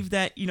believe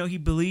that he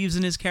believes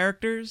in his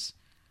characters.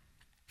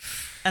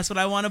 That's what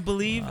I want to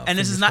believe, and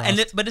this is not.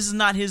 But this is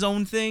not his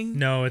own thing.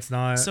 No, it's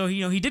not. So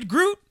he did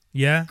Groot.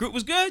 Yeah, Groot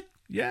was good.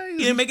 Yeah, he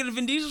didn't make it a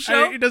Vin Diesel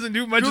show. He doesn't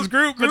do much as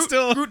Groot, but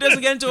still. Groot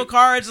doesn't get into a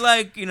car. It's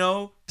like,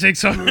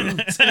 takes off.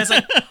 And it's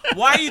like,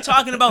 why are you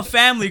talking about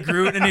family,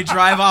 Groot? And they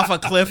drive off a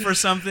cliff or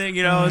something,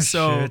 Shit.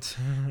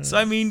 So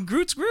I mean,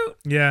 Groot's Groot.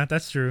 Yeah,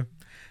 that's true.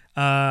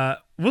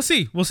 We'll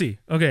see.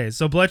 Okay,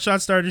 so Bloodshot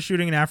started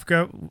shooting in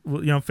Africa.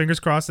 Fingers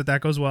crossed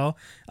that goes well.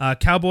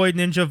 Cowboy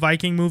Ninja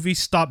Viking movie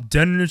stopped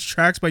dead in its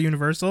tracks by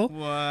Universal.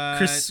 What?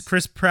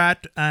 Chris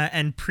Pratt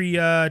and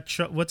Priya.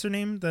 What's her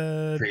name?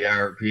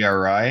 Priya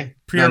Rai.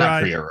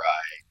 Not Priya Rai.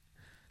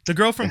 The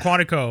girl from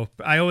Quantico.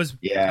 Priyanka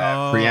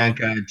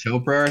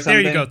Chopra or something.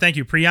 There you go. Thank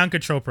you, Priyanka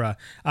Chopra.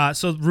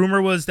 So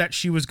rumor was that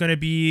she was going to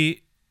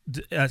be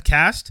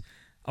cast.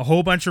 A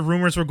whole bunch of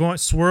rumors were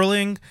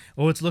swirling.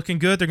 Oh, it's looking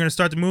good. They're going to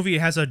start the movie.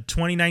 It has a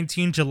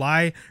 2019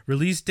 July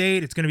release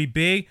date. It's going to be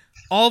big.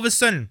 All of a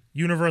sudden,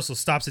 Universal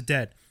stops it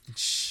dead.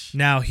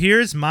 Now,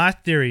 here's my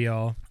theory,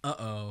 y'all.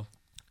 Uh-oh.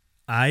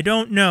 I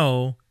don't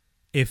know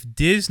if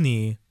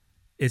Disney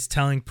is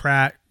telling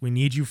Pratt, we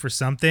need you for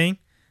something,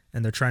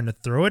 and they're trying to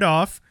throw it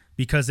off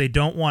because they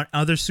don't want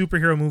other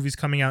superhero movies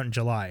coming out in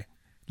July.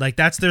 Like,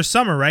 that's their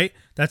summer, right?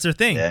 That's their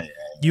thing. Yeah.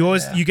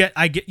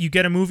 You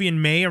get a movie in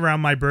May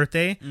around my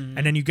birthday, and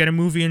then you get a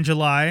movie in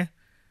July.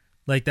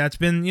 Like, that's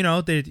been,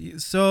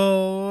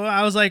 so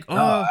I was like,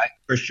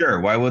 for sure.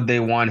 Why would they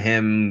want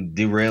him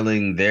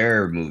derailing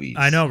their movies?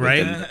 I know, right?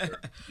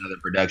 Another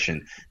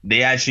production.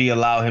 They actually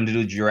allow him to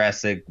do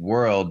Jurassic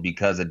World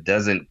because it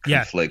doesn't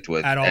conflict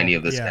with any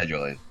of the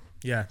scheduling.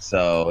 Yeah.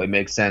 So it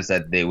makes sense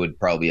that they would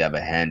probably have a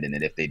hand in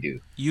it if they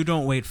do. You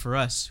don't wait for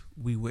us.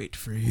 We wait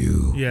for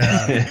you.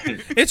 Yeah.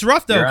 It's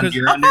rough though.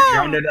 You're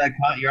under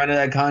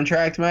that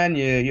contract, man.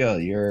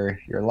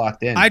 You're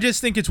locked in. I just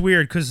think it's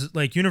weird because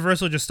like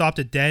Universal just stopped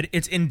it dead.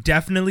 It's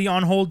indefinitely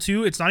on hold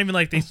too. It's not even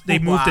like they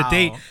moved the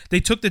date. They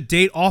took the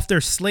date off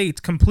their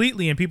slate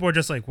completely, and people are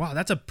just like, wow,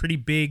 that's a pretty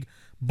big,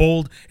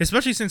 bold.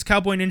 Especially since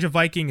Cowboy Ninja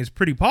Viking is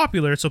pretty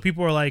popular, so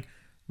people are like,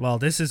 well,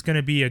 this is going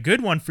to be a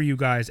good one for you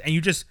guys, and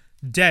you just.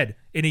 Dead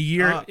in a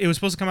year. It was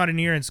supposed to come out in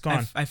a year and it's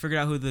gone. I figured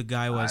out who the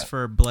guy was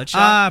for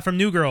Bloodshot. From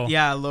New Girl.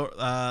 Yeah,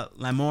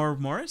 Lamar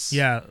Morris.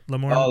 Yeah,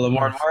 Lamar. Oh,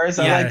 Lamar Morris.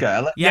 I like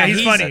that. Yeah,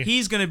 he's funny.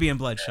 He's gonna be in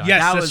Bloodshot.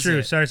 Yes, that's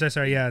true.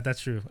 Sorry. Yeah, that's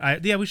true.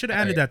 We should have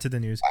added that to the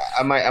news.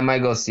 I might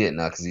go see it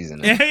now because he's in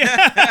it.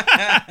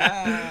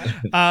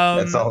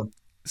 That's all.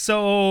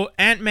 So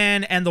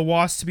Ant-Man and the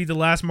Wasp to be the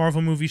last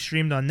Marvel movie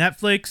streamed on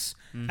Netflix.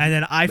 Mm-hmm. And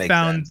then I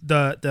found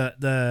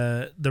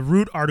the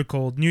Root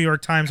article, New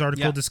York Times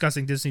article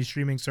discussing Disney's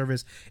streaming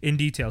service in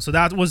detail. So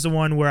that was the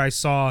one where I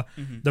saw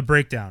the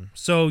breakdown.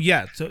 So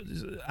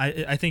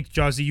I think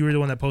Jazzy, you were the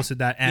one that posted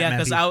that.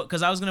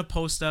 Because I was gonna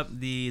post up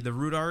the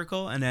Root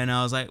article, and then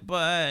I was like,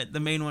 but the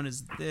main one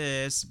is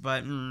this,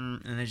 but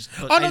and I just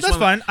that's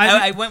fine.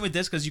 I went with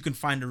this because you can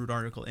find the Root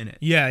article in it.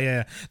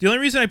 Yeah. The only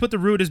reason I put the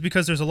Root is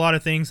because there's a lot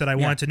of things that I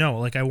wanted to know.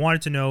 Like I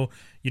wanted to know,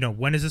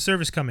 when is the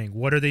service coming?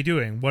 What are they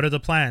doing? What are the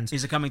plans?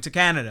 Is it coming to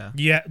Canada?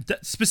 Yeah,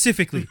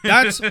 specifically.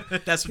 That's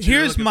what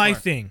here's my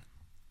thing.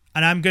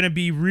 And I'm going to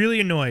be really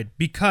annoyed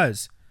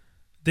because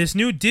this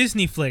new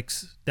Disney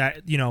flicks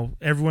that,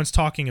 everyone's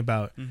talking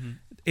about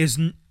is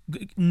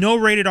no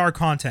rated R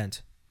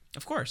content.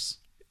 Of course.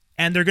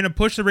 And they're going to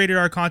push the rated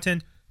R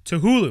content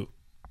to Hulu.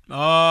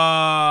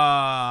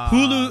 Oh.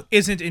 Hulu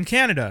isn't in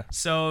Canada.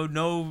 So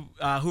no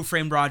Who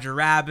Framed Roger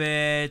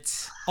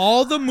Rabbit.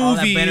 All the movies. All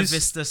that Buena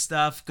Vista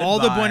stuff. Goodbye. All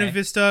the Buena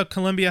Vista,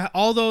 Columbia.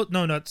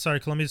 Columbia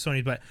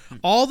Sony, but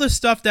all the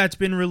stuff that's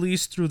been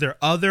released through their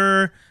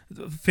other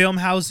film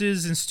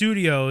houses and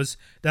studios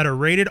that are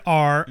rated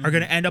R are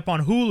going to end up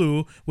on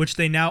Hulu, which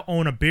they now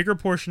own a bigger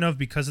portion of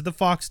because of the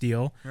Fox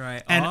deal.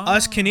 Right. And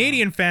us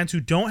Canadian fans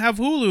who don't have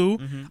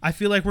Hulu, I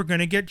feel like we're going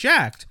to get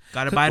jacked.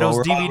 Gotta buy those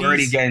DVDs. We're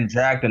already getting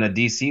jacked on a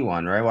DC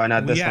one, right? Why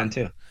not this one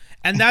too?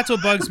 And that's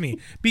what bugs me,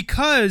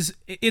 because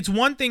it's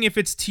one thing if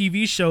it's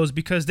TV shows,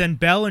 because then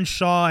Bell and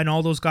Shaw and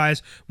all those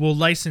guys will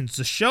license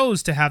the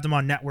shows to have them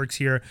on networks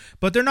here,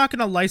 but they're not going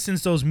to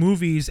license those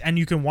movies and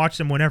you can watch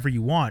them whenever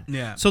you want.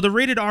 Yeah. So the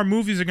rated R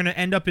movies are going to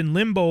end up in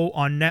limbo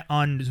on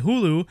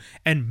Hulu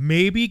and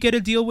maybe get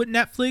a deal with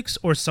Netflix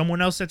or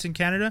someone else that's in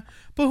Canada,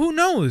 but who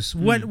knows?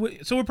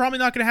 So we're probably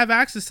not going to have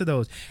access to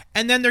those.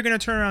 And then they're going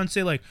to turn around and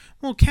say like,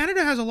 well,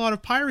 Canada has a lot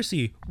of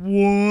piracy.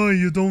 Why?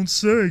 You don't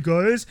say,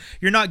 guys.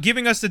 You're not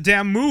giving us the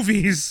damn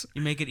movies.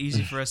 You make it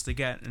easy for us to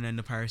get, and then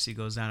the piracy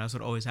goes down. That's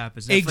what always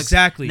happens.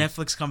 Exactly.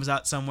 Netflix comes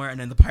out somewhere, and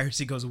then the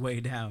piracy goes way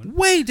down.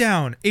 Way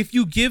down. If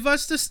you give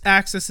us this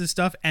access to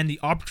stuff and the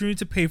opportunity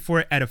to pay for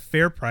it at a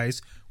fair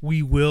price,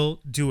 we will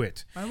do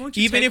it. Why won't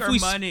you take our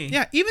money?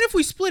 Yeah, even if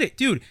we split it.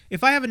 Dude,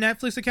 if I have a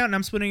Netflix account and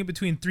I'm splitting it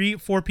between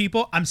 3-4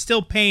 people, I'm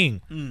still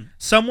paying.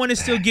 Someone is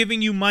still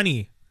giving you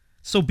money.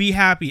 So be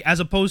happy, as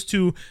opposed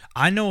to,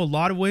 I know a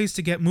lot of ways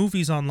to get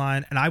movies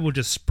online and I will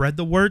just spread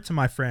the word to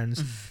my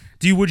friends.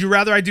 Would you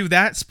rather I do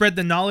that? Spread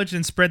the knowledge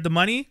and spread the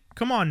money?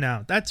 Come on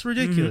now. That's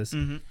ridiculous.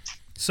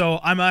 So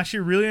I'm actually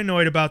really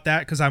annoyed about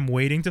that because I'm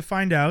waiting to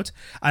find out.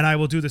 And I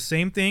will do the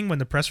same thing when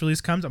the press release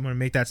comes. I'm going to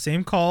make that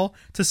same call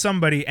to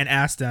somebody and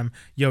ask them,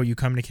 yo, you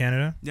coming to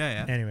Canada?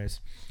 Yeah. Anyways.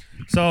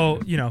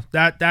 So,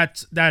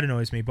 that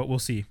annoys me, but we'll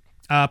see.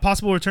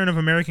 Possible return of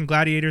American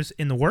Gladiators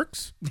in the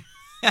works.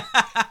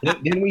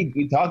 Didn't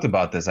we talked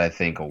about this, I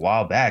think, a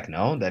while back,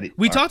 no?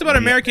 We talked about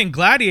American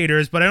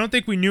Gladiators, but I don't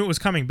think we knew it was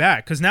coming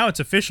back, because now it's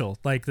official.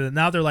 Like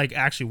now they're like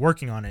actually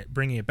working on it,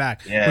 bringing it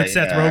back with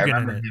Seth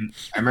Rogen in it.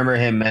 I remember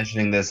him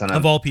mentioning this on a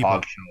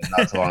talk show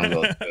not so long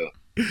ago too.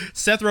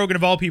 Seth Rogen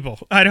of all people.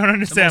 I don't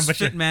understand, the most but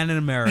fit man in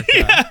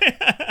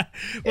America.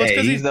 Well,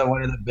 he's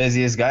one of the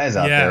busiest guys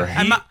out there.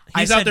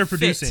 He's out there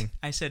producing. Fit.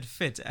 I said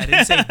fit. I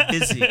didn't say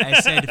busy. I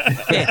said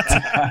fit.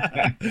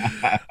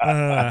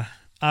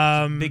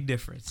 Big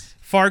difference.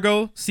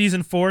 Fargo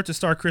season 4 to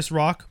star Chris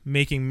Rock,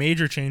 making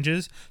major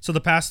changes. So the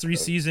past 3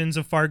 seasons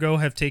of Fargo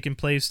have taken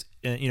place,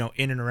 in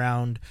and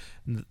around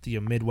the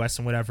Midwest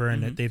and whatever,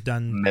 and they've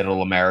done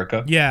Middle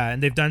America. Yeah,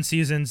 and they've done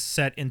seasons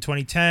set in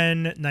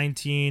 2010,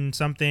 19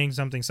 something.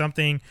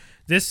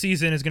 This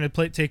season is going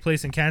to take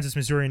place in Kansas,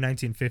 Missouri in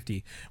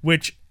 1950,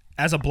 which,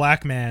 as a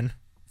black man,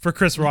 for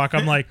Chris Rock,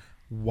 I'm like,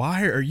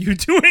 why are you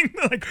doing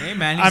like? Hey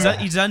man,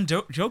 he's done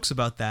jokes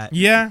about that.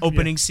 Yeah.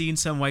 Opening scene,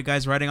 some white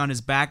guy's riding on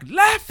his back.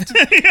 Left.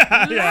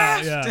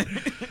 Yeah.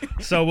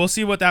 So we'll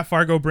see what that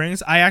Fargo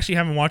brings. I actually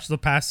haven't watched the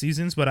past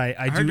seasons, but I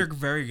heard they're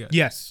very good.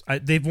 Yes,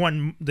 they've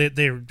won.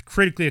 They're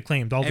critically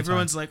acclaimed all the time.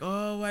 Everyone's like,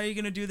 oh, why are you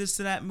gonna do this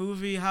to that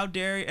movie? How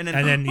dare you? And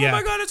then oh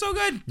my god, it's so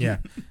good. Yeah,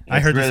 I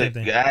heard the same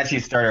thing. I actually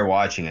started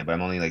watching it, but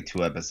I'm only like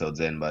 2 episodes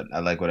in. But I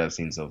like what I've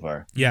seen so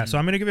far. Yeah, so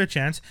I'm gonna give it a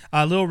chance.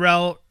 Lil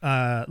Rel,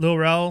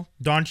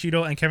 Don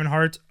Cheadle, and Kevin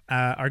Hart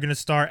are going to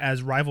star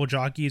as rival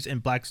jockeys in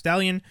Black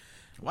Stallion.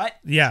 What?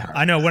 Yeah,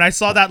 I know. When I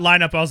saw that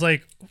lineup, I was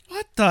like,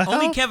 what the hell?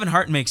 Only Kevin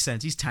Hart makes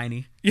sense. He's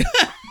tiny. Yeah.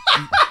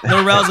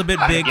 Lil Rel's a bit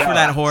big for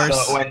that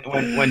horse. So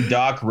when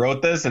Doc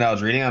wrote this and I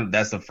was reading him,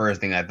 that's the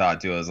first thing I thought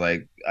too. I was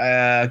like,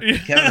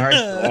 Kevin Hart's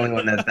the only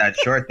one that's that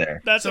short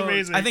there. That's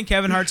amazing. I think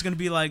Kevin Hart's gonna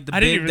be like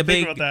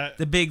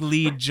the big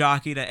lead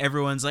jockey that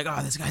everyone's like,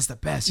 oh, this guy's the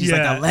best. He's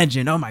like a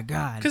legend. Oh my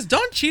god. Because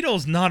Don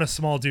Cheadle's not a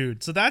small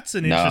dude, so that's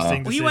an interesting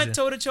decision. Well, he went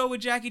toe to toe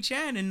with Jackie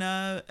Chan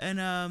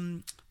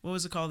and what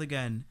was it called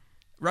again?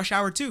 Rush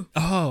Hour 2.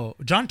 Oh,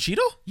 Don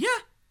Cheadle? Yeah.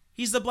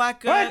 He's the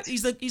black.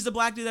 He's the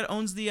black dude that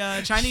owns the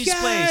Chinese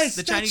place,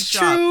 the Chinese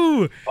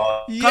true.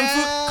 shop.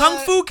 Kung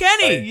Fu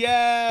Kenny.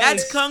 Yeah,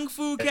 that's Kung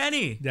Fu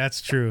Kenny.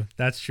 That's true.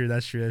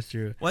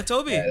 What,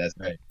 Toby? Yeah, that's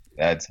right.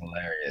 That's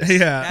hilarious.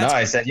 Yeah. No,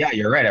 I said, yeah,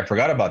 you're right. I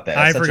forgot about that.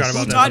 I forgot about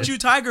that. Who taught you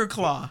Tiger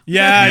Claw?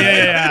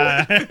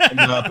 Yeah.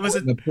 Was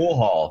it the pool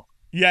hall?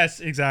 Yes,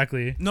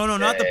 exactly. No,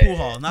 not the pool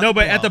hall.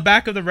 But at the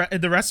back of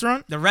the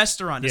restaurant. The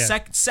restaurant.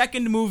 The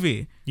second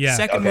movie. Yeah.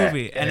 Second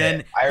movie, and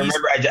then I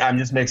remember. I'm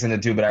just mixing the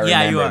two, but I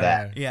remember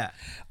that. Yeah.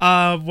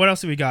 What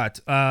else do we got?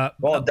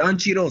 Well, Don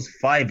Cheadle's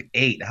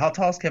 5'8". How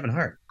tall is Kevin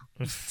Hart?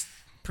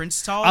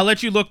 Prince tall. I'll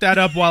let you look that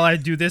up while I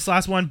do this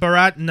last one.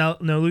 Bharat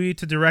Nalui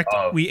to direct.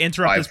 We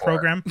interrupt this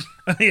program.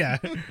 Yeah.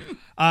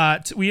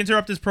 We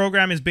interrupt this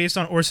program is based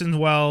on Orson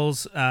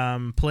Welles'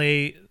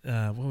 play.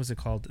 What was it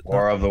called?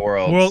 War of the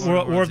Worlds.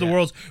 War of the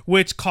Worlds,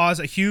 which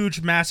caused a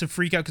huge, massive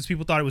freak out because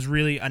people thought it was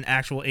really an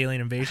actual alien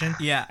invasion.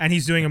 Yeah. And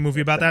he's doing a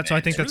movie about that, so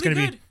I think that's really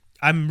going to be.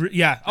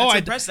 That's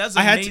impressive. That's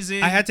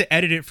amazing. I had to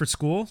edit it for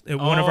school.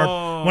 One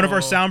of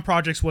our sound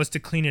projects was to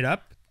clean it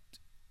up.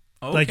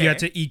 Okay. Like you had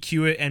to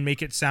EQ it and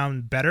make it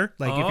sound better.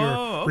 Like if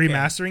you're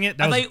remastering it.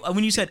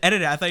 When you said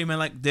edit it, I thought you meant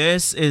like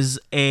this is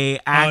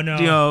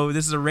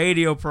this is a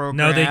radio program.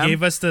 No, they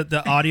gave us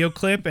the audio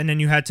clip and then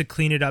you had to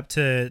clean it up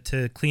to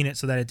clean it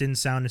so that it didn't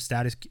sound as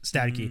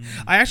staticky.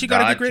 I actually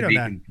got a good grade on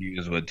that.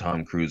 Confused with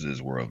Tom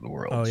Cruise's War of the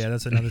Worlds. Oh yeah,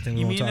 that's another thing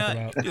we won't talk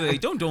about.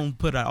 Don't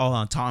put it all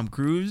on Tom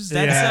Cruise.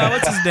 That's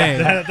what's his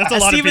name? That's a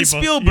lot Steven of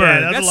people.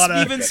 Spielberg. Yeah, that's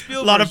Steven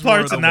Spielberg. A lot of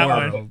parts in that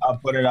one. I'll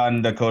put it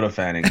on Dakota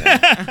Fanning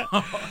then.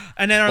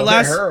 And then our was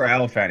last. it her or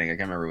Al Fanning? I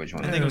can't remember which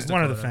one. I think it was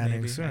one of the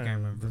Fannings. I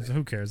can't remember.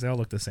 Who cares? They all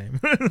look the same.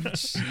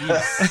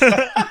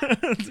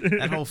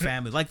 That whole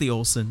family, like the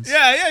Olsens.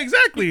 Yeah,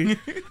 exactly.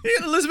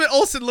 Elizabeth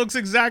Olsen looks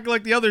exactly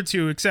like the other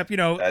two, except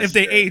That's if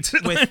they true.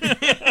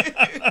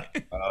 ate.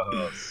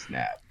 Oh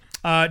snap!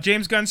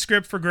 James Gunn's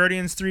script for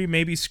Guardians 3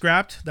 may be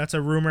scrapped. That's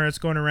a rumor that's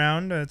going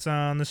around. It's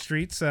on the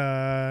streets. We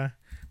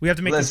have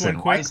to make this one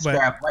quick.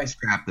 Why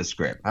scrap the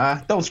script?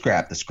 Huh? Don't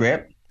scrap the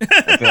script.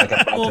 I feel like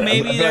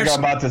I'm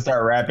about to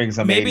start rapping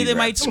some. Maybe they rap.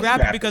 might scrap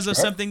it because of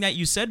something that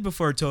you said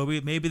before, Toby.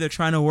 Maybe they're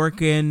trying to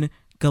work in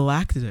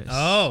Galactus.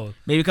 Oh,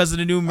 maybe because of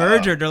the new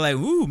merger, they're like,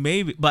 ooh,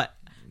 maybe. But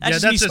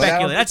that's me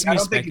speculating. That's me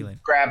speculating.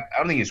 I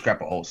don't think you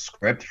scrap a whole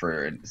script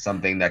for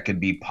something that could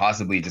be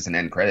possibly just an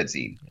end credit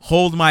scene.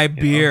 Hold my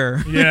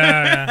beer.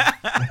 Yeah.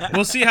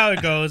 We'll see how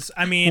it goes.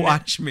 I mean,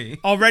 watch me.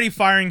 Already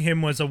firing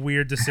him was a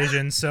weird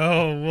decision,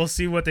 so we'll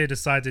see what they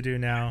decide to do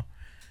now.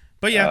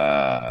 But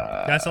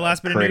yeah, that's the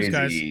last bit of news,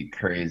 guys.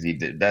 Crazy.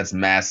 That's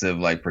massive,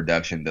 like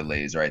production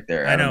delays right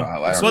there. I know.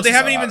 Well, they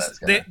haven't even.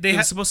 They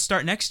it's supposed to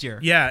start next year.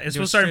 Yeah, it's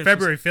supposed to start in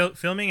February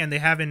filming, and they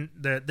haven't.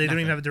 They don't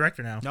even have a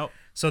director now. Nope.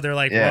 So they're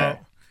like, well,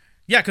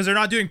 yeah, because they're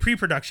not doing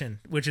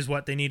pre-production, which is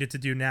what they needed to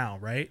do now,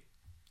 right?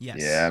 Yes.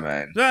 Yeah,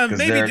 man.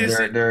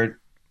 Maybe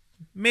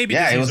maybe.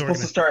 Yeah, it was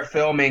supposed to start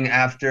filming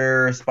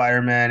after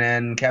Spider-Man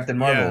and Captain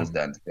Marvel is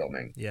done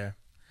filming. Yeah.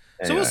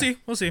 Anyway. So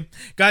we'll see,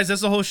 guys.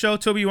 That's the whole show.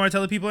 Toby, you want to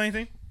tell the people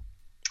anything?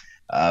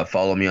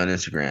 Follow me on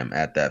Instagram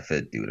at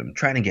 @thatfitdude. I'm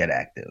trying to get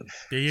active.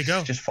 There you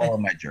go. Just follow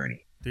my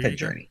journey.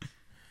 Journey.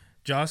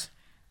 Joss?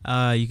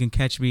 You can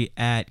catch me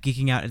at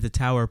Geeking Out at the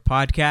Tower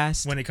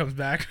podcast when it comes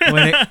back.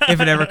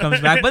 If it ever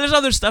comes back. But there's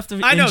other stuff to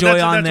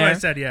enjoy on there.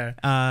 That's what I said,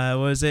 yeah.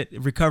 What was it?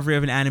 Recovery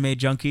of an Anime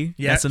Junkie.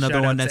 Yeah, that's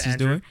another one that he's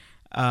Andrew. doing.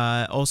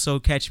 Also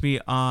catch me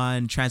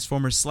on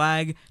Transformers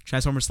Slag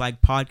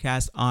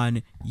podcast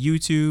on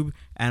YouTube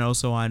and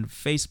also on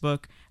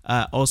Facebook.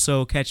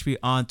 Also catch me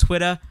on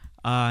Twitter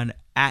on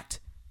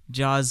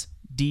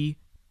 @JawsD.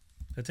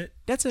 That's it.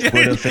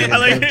 I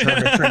like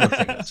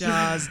it.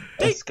 Jaws.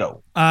 Let's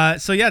go.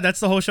 So yeah, that's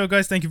the whole show,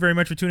 guys. Thank you very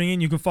much for tuning in.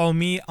 You can follow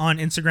me on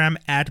Instagram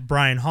at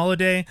Brian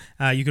Holiday.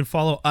 You can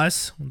follow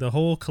us, the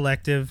whole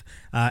collective,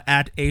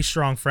 at A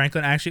Strong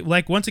Franklin. Actually,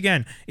 like once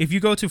again, if you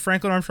go to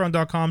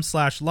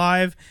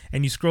franklinarmstrong.com/live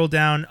and you scroll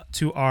down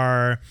to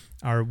our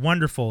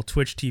wonderful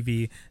Twitch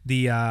TV,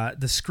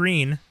 the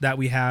screen that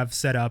we have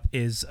set up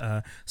is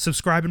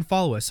subscribe and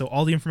follow us. So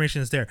all the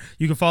information is there.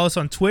 You can follow us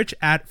on Twitch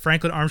at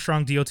Franklin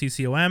Armstrong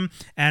DOTCOM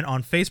and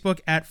on Facebook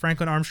at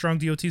Franklin Armstrong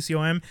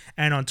DOTCOM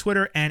and on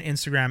Twitter and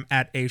Instagram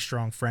at A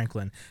Strong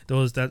Franklin.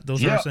 Those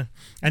are.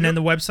 And then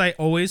the website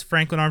always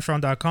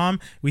franklinarmstrong.com.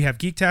 We have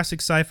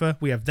Geektastic Cypher,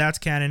 we have That's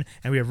Canon,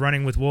 and we have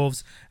Running with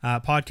Wolves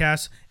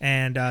podcasts.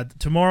 And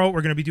tomorrow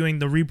we're going to be doing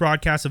the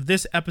rebroadcast of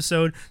this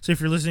episode. So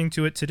if you're listening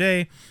to it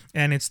today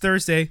and it's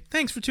Thursday,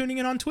 thanks for tuning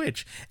in on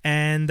Twitch.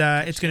 And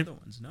it's going to...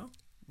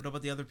 What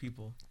about the other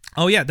people?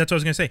 Oh, yeah, that's what I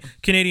was going to say.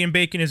 Canadian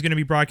Bacon is going to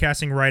be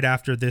broadcasting right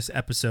after this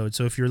episode.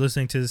 So if you're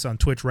listening to this on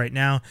Twitch right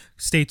now,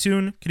 stay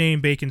tuned. Canadian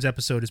Bacon's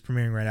episode is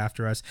premiering right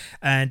after us.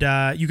 And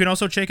you can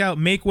also check out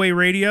Make Way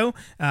Radio.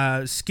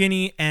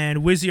 Skinny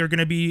and Wizzy are going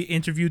to be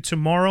interviewed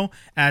tomorrow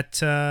at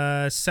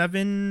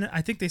 7.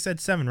 I think they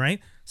said 7, right?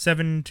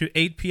 7 to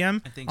 8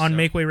 p.m. on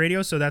Make Way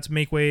Radio. So that's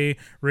Make Way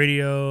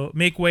Radio...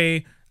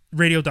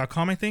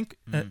 MakeWayRadio.com, I think.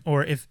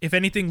 Or if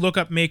anything, look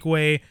up Make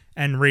Way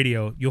and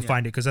Radio. You'll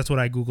find it because that's what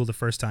I Googled the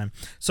first time.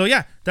 So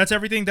yeah, that's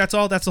everything. That's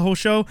all. That's the whole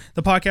show.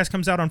 The podcast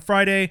comes out on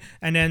Friday,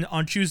 and then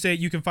on Tuesday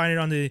you can find it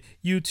on the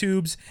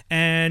YouTubes.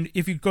 And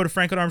if you go to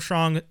Franklin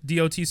Armstrong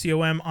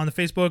DOTCOM on the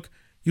Facebook,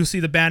 you'll see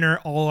the banner.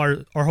 All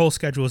our whole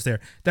schedule is there.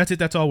 That's it.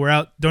 That's all. We're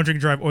out. Don't drink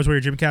and drive. Always wear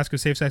your gym cast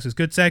because safe sex is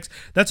good sex.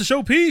 That's the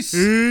show. Peace.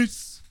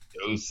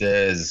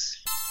 Deuces.